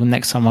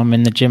next time I'm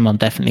in the gym, I'm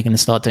definitely going to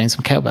start doing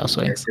some kettlebell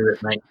swings. Yeah, do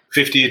it, mate.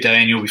 50 a day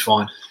and you'll be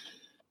fine.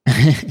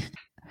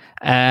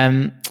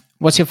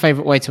 What's your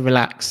favorite way to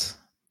relax?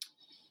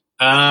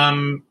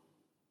 Coffee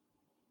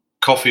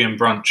and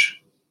brunch.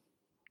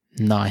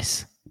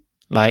 Nice.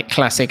 Like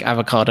classic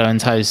avocado and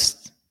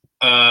toast.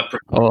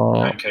 Or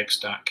pancake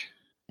stack.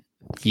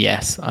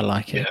 Yes, I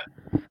like it.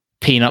 Yeah.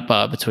 Peanut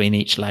butter between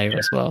each layer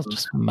as well.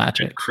 Just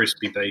magic. And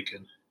crispy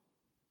bacon.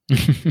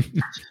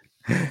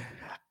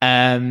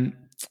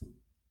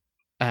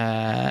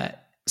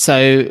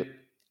 So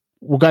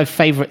we'll go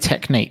favorite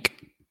technique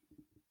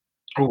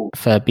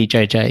for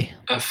BJJ.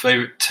 A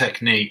favorite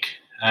technique.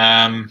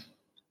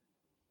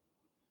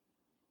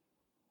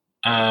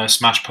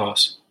 Smash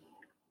pass.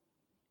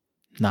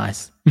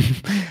 Nice.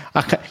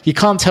 You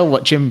can't tell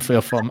what gym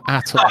you're from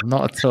at all.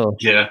 Not at all.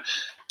 Yeah.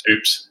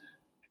 Oops.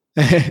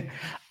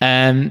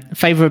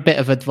 Favorite bit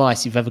of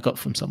advice you've ever got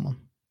from someone?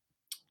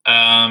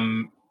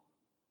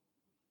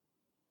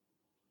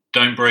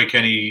 Don't break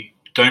any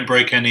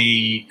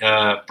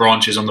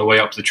branches on the way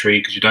up the tree,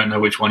 because you don't know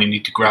which one you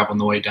need to grab on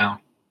the way down.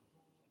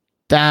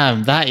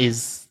 Damn, that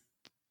is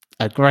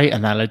a great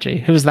analogy.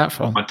 Who is that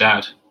from? My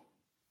dad.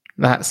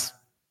 That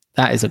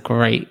is a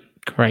great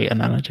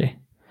analogy.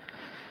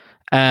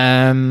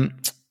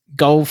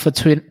 Goal for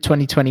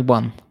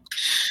 2021,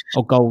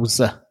 or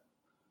goals?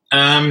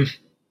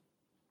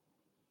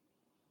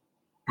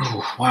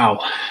 Oh,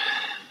 wow.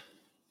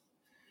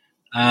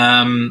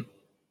 I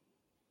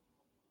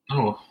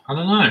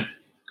don't know.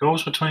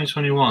 Goals for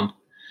 2021.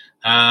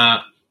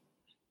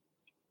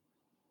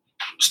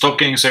 Stop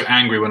getting so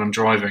angry when I'm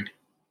driving.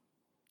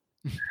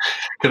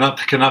 Can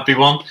that be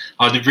one?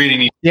 I really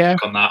need to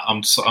work on that.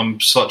 I'm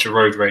such a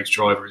road rage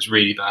driver. It's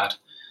really bad.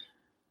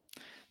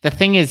 The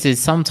thing is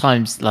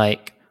sometimes,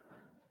 like,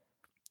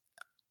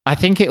 I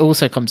think it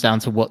also comes down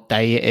to what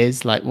day it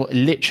is. Like,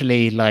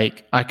 literally,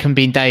 like, I can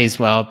be in days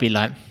where I'll be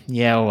like,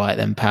 yeah, all right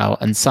then, pal.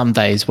 And some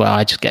days where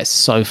I just get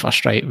so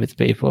frustrated with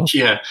people.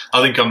 Yeah,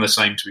 I think I'm the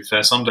same, to be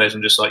fair. Some days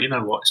I'm just like, you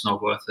know what? It's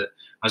not worth it.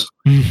 What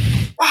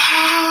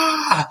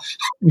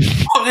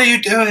are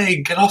you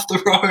doing? Get off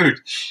the road.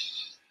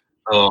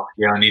 Oh,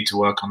 yeah, I need to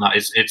work on that.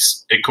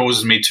 It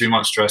causes me too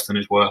much stress than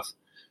it's worth.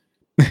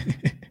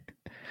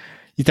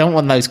 You don't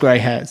want those grey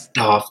hairs.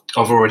 Oh,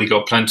 I've already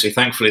got plenty.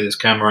 Thankfully, this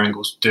camera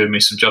angle's doing me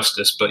some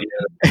justice. But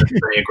yeah, there's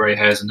plenty of grey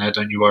hairs in there.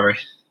 Don't you worry.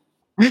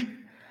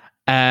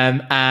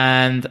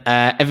 And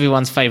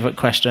everyone's favorite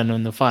question,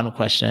 and the final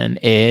question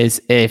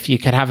is: if you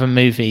could have a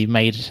movie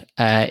made,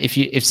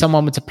 if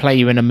someone were to play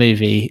you in a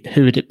movie,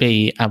 who would it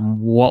be, and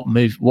what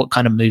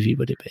kind of movie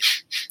would it be?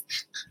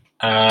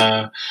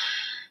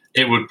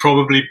 It would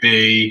probably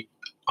be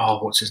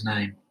what's his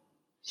name?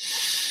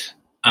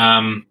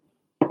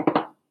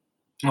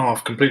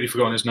 I've completely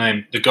forgotten his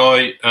name. The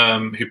guy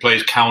who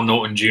plays Cal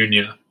Norton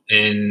Jr.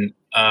 in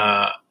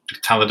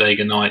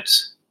Talladega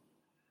Nights.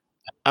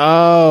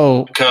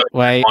 Oh,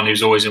 wait. One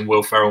who's always in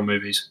Will Ferrell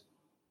movies.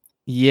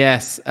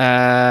 Yes,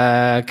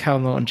 Cal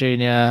Norton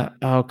Jr.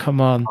 Oh, come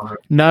on.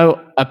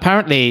 No,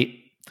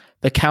 apparently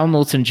the Cal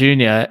Norton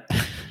Jr.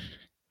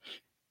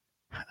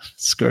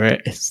 Screw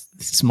it. This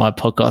is my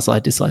podcast. I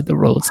decide the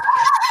rules.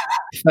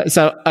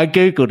 So I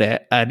Googled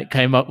it and it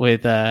came up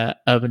with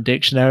Urban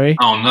Dictionary.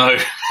 Oh, no.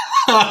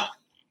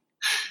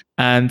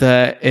 And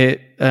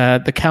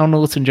the Cal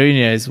Norton Jr.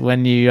 is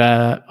when you,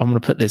 I'm going to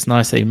put this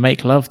nicely,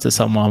 make love to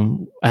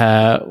someone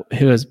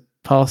who has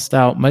passed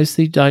out,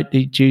 mostly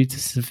likely due to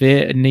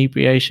severe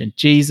inebriation.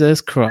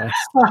 Jesus Christ.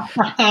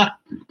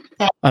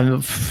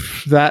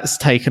 That's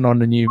taken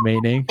on a new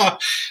meaning.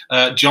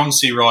 John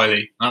C.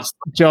 Reilly.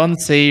 John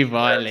C.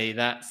 Reilly.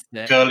 That's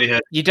it. Curly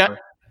hair.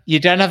 You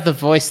don't have the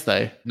voice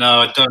though. No,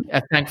 I don't.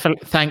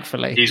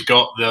 Thankfully, he's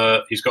got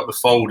the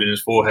fold in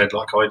his forehead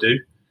like I do.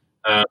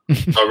 I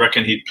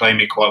reckon he'd play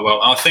me quite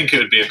well. I think it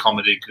would be a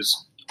comedy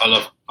because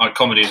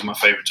comedy is my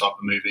favorite type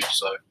of movie.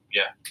 So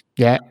yeah.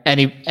 Yeah.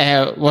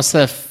 What's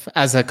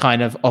as a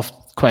kind of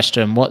off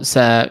question? What's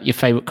your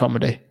favorite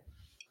comedy?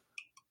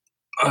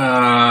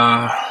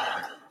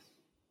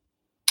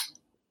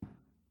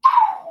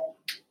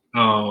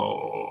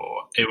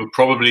 It would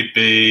probably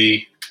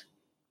be.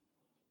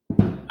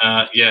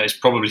 It's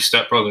probably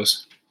Step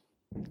Brothers.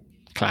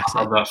 Classic.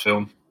 I love that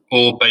film.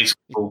 Or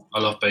Basketball. I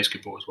love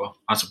Basketball as well.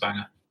 That's a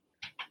banger.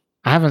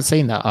 I haven't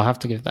seen that. I'll have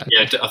to give that.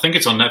 Yeah, I think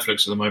it's on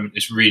Netflix at the moment.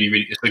 It's really,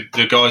 really. It's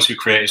the guys who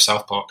created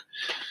South Park.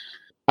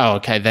 Oh,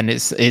 okay. Then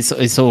it's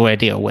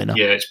already a winner.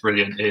 Yeah, it's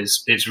brilliant.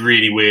 It's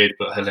really weird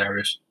but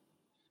hilarious.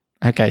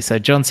 Okay, so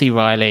John C.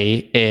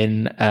 Reilly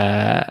in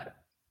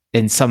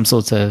some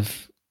sort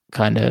of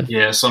kind of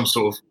some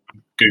sort of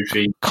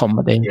goofy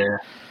comedy. Yeah,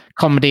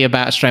 comedy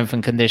about a strength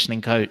and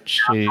conditioning coach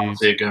I can't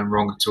see it going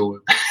wrong at all.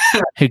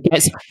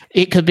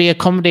 It could be a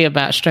comedy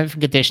about a strength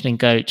and conditioning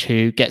coach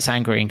who gets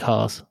angry in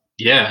cars.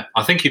 Yeah,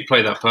 I think he'd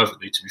play that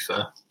perfectly, to be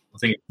fair.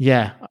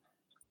 Yeah,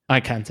 I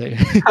can too.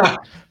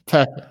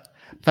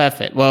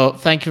 Perfect. Well,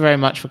 thank you very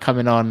much for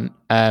coming on.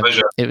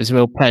 It was a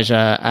real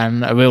pleasure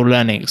and a real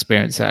learning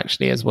experience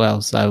actually as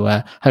well.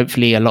 So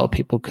hopefully a lot of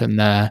people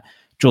can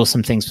draw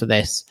some things for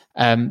this.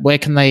 Where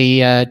can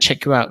they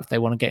check you out if they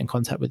want to get in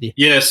contact with you?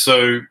 Yeah,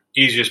 so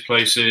the easiest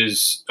place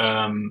is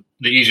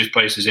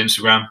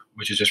Instagram,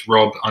 which is just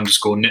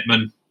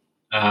Rob_Nitman.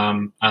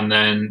 And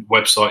then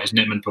website is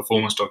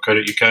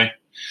nitmanperformance.co.uk.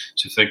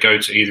 So if they go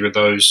to either of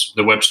those,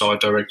 the website will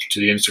direct you to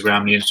the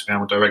Instagram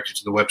will direct you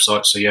to the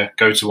website. So yeah,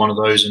 go to one of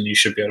those and you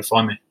should be able to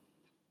find me.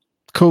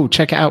 Cool.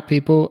 Check it out,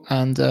 people.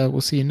 And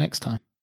we'll see you next time.